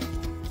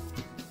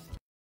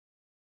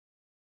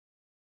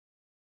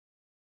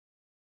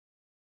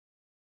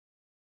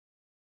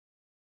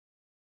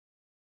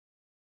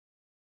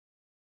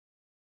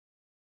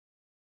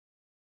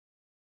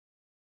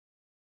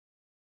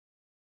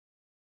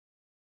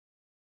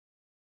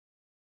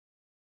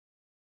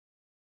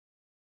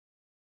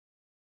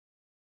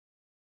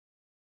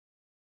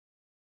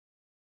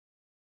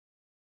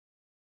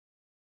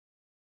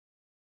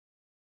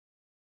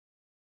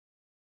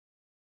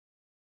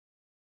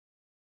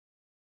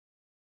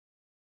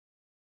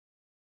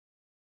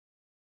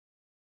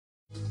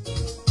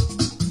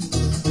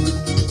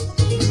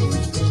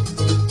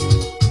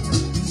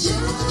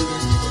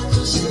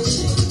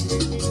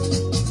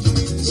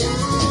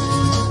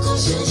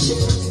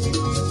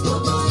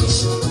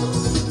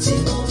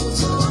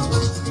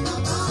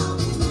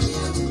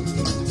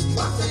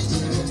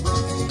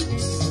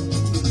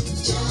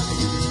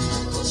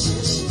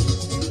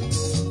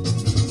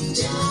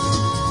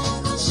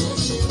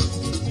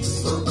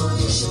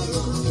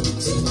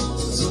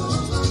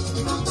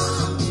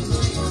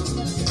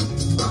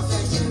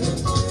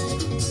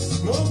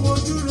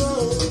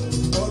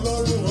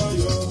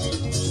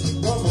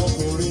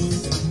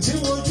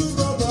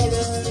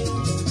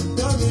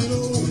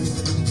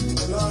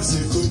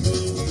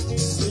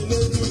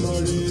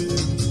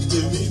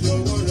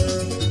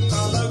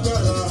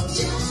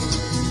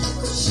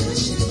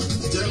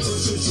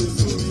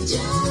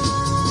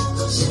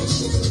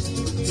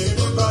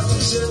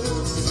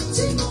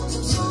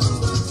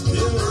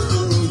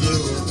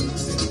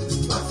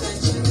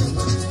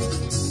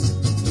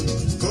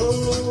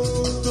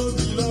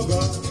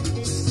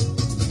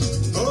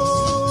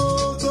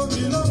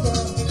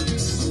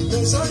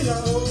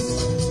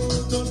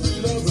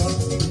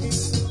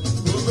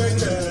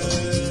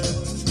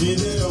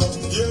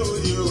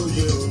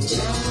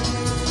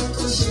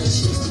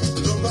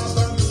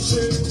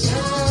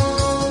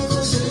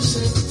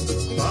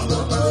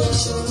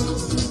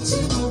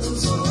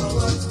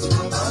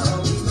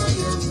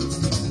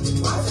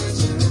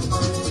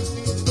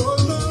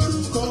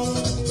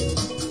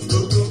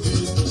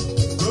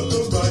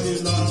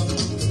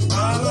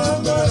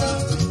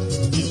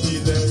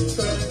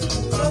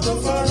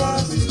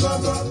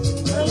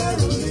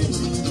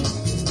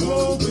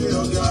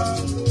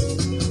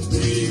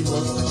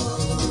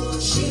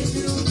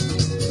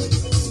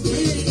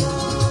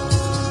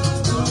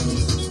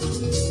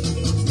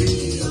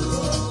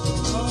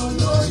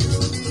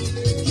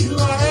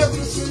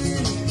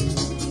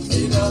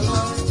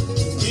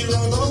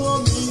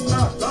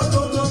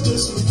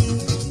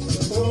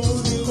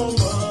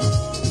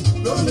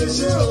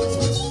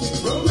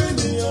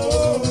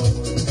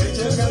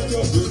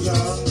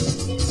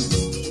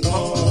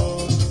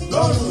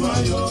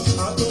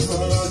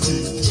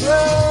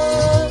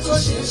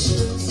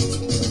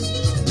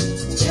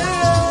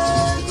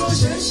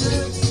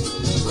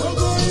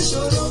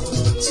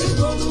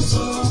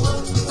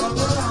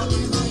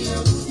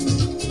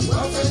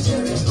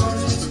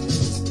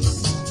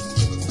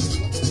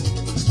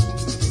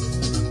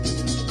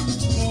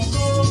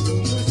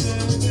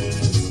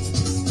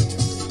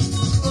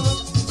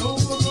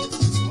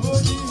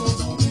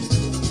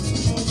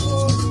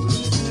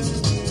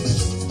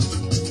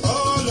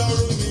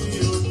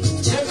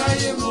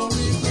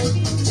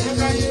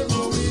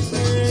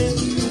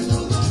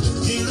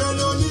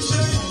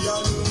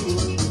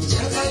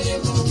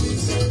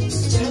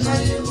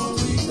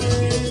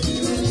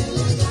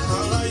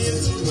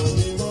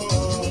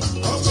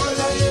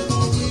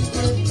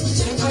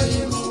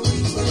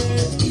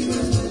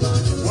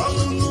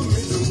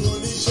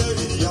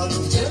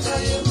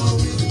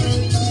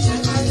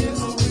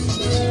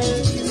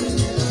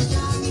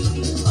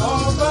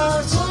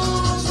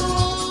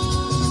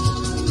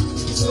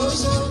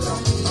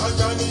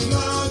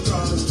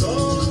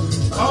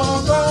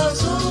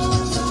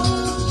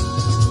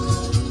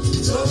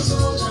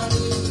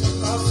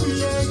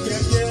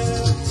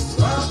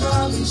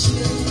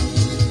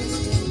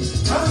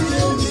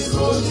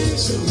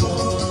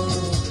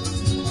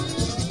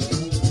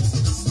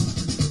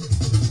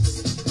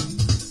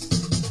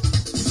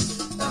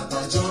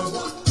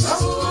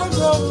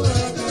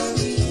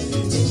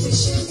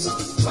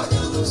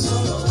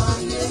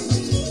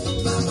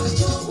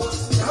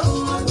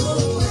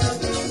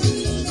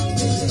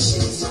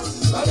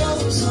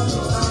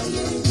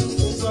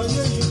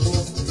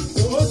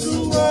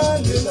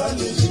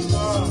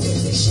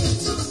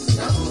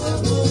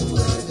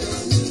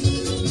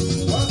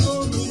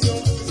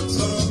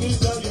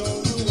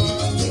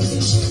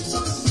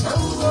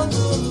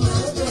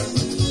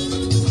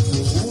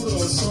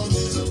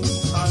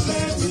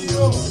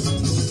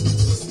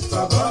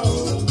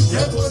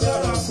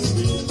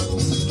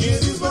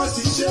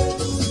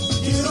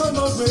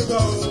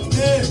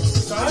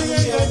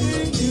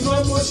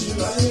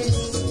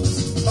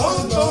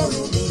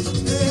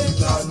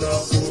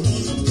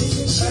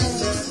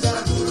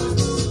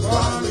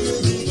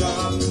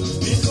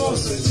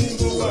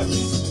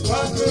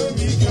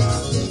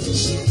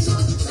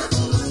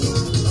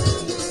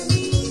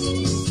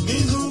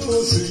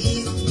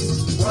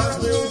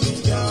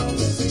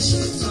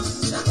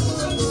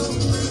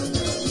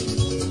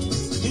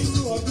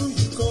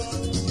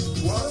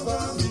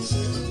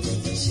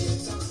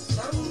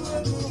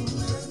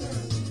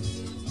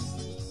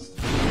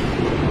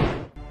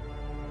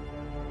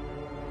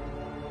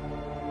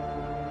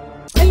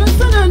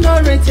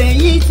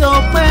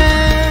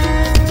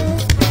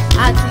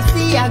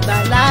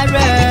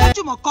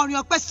 Kọrin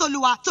ọpẹ́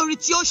sólúwa torí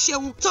tí ó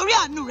ṣeun torí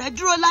àánú rẹ̀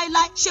dúró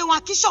láéláé ṣeun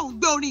akíṣọ̀hún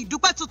gbé orin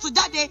ìdúpẹ́ tuntun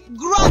jáde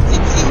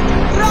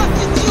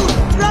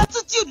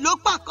gratitude ló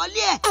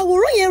pàkọ́lé ẹ̀.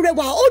 Àwòrán yẹn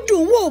rẹwà ó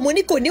dùn wò mo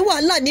ní kò ní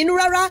wàhálà nínú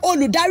rárá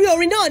olùdarí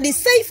orin náà ni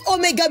Safe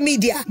Omega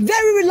Media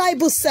very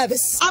reliable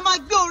service. A máa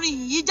gbé orin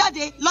yìí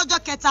jáde lọ́jọ́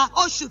kẹta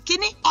oṣù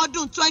kínní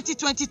ọdún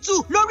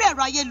 2022 lórí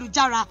ẹ̀rọ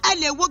ayélujára. Ẹ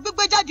lè wo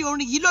gbígbéjáde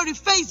orin yìí lórí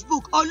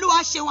Facebook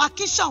Olúwaṣeun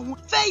Akíṣọ̀hún,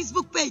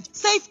 Facebook page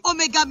Safe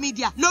Omega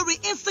Media, lórí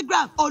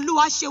Instagram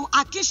Olúwaṣeun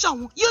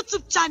Akíṣọ̀hún,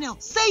 YouTube channel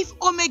Safe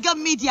Omega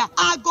Media.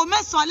 Aago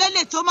 9 alẹ́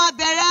lè tó máa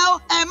bẹ̀rẹ̀ o,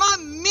 ẹ má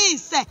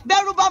miss ẹ̀.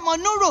 Bẹ́rù bá mọ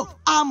núrò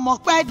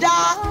àmọ̀pẹ́ dá.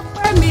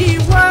 Ọpẹ́ mi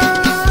wá,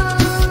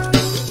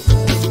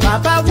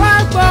 bàbá wa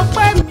gbọ́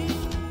pẹ́ mi.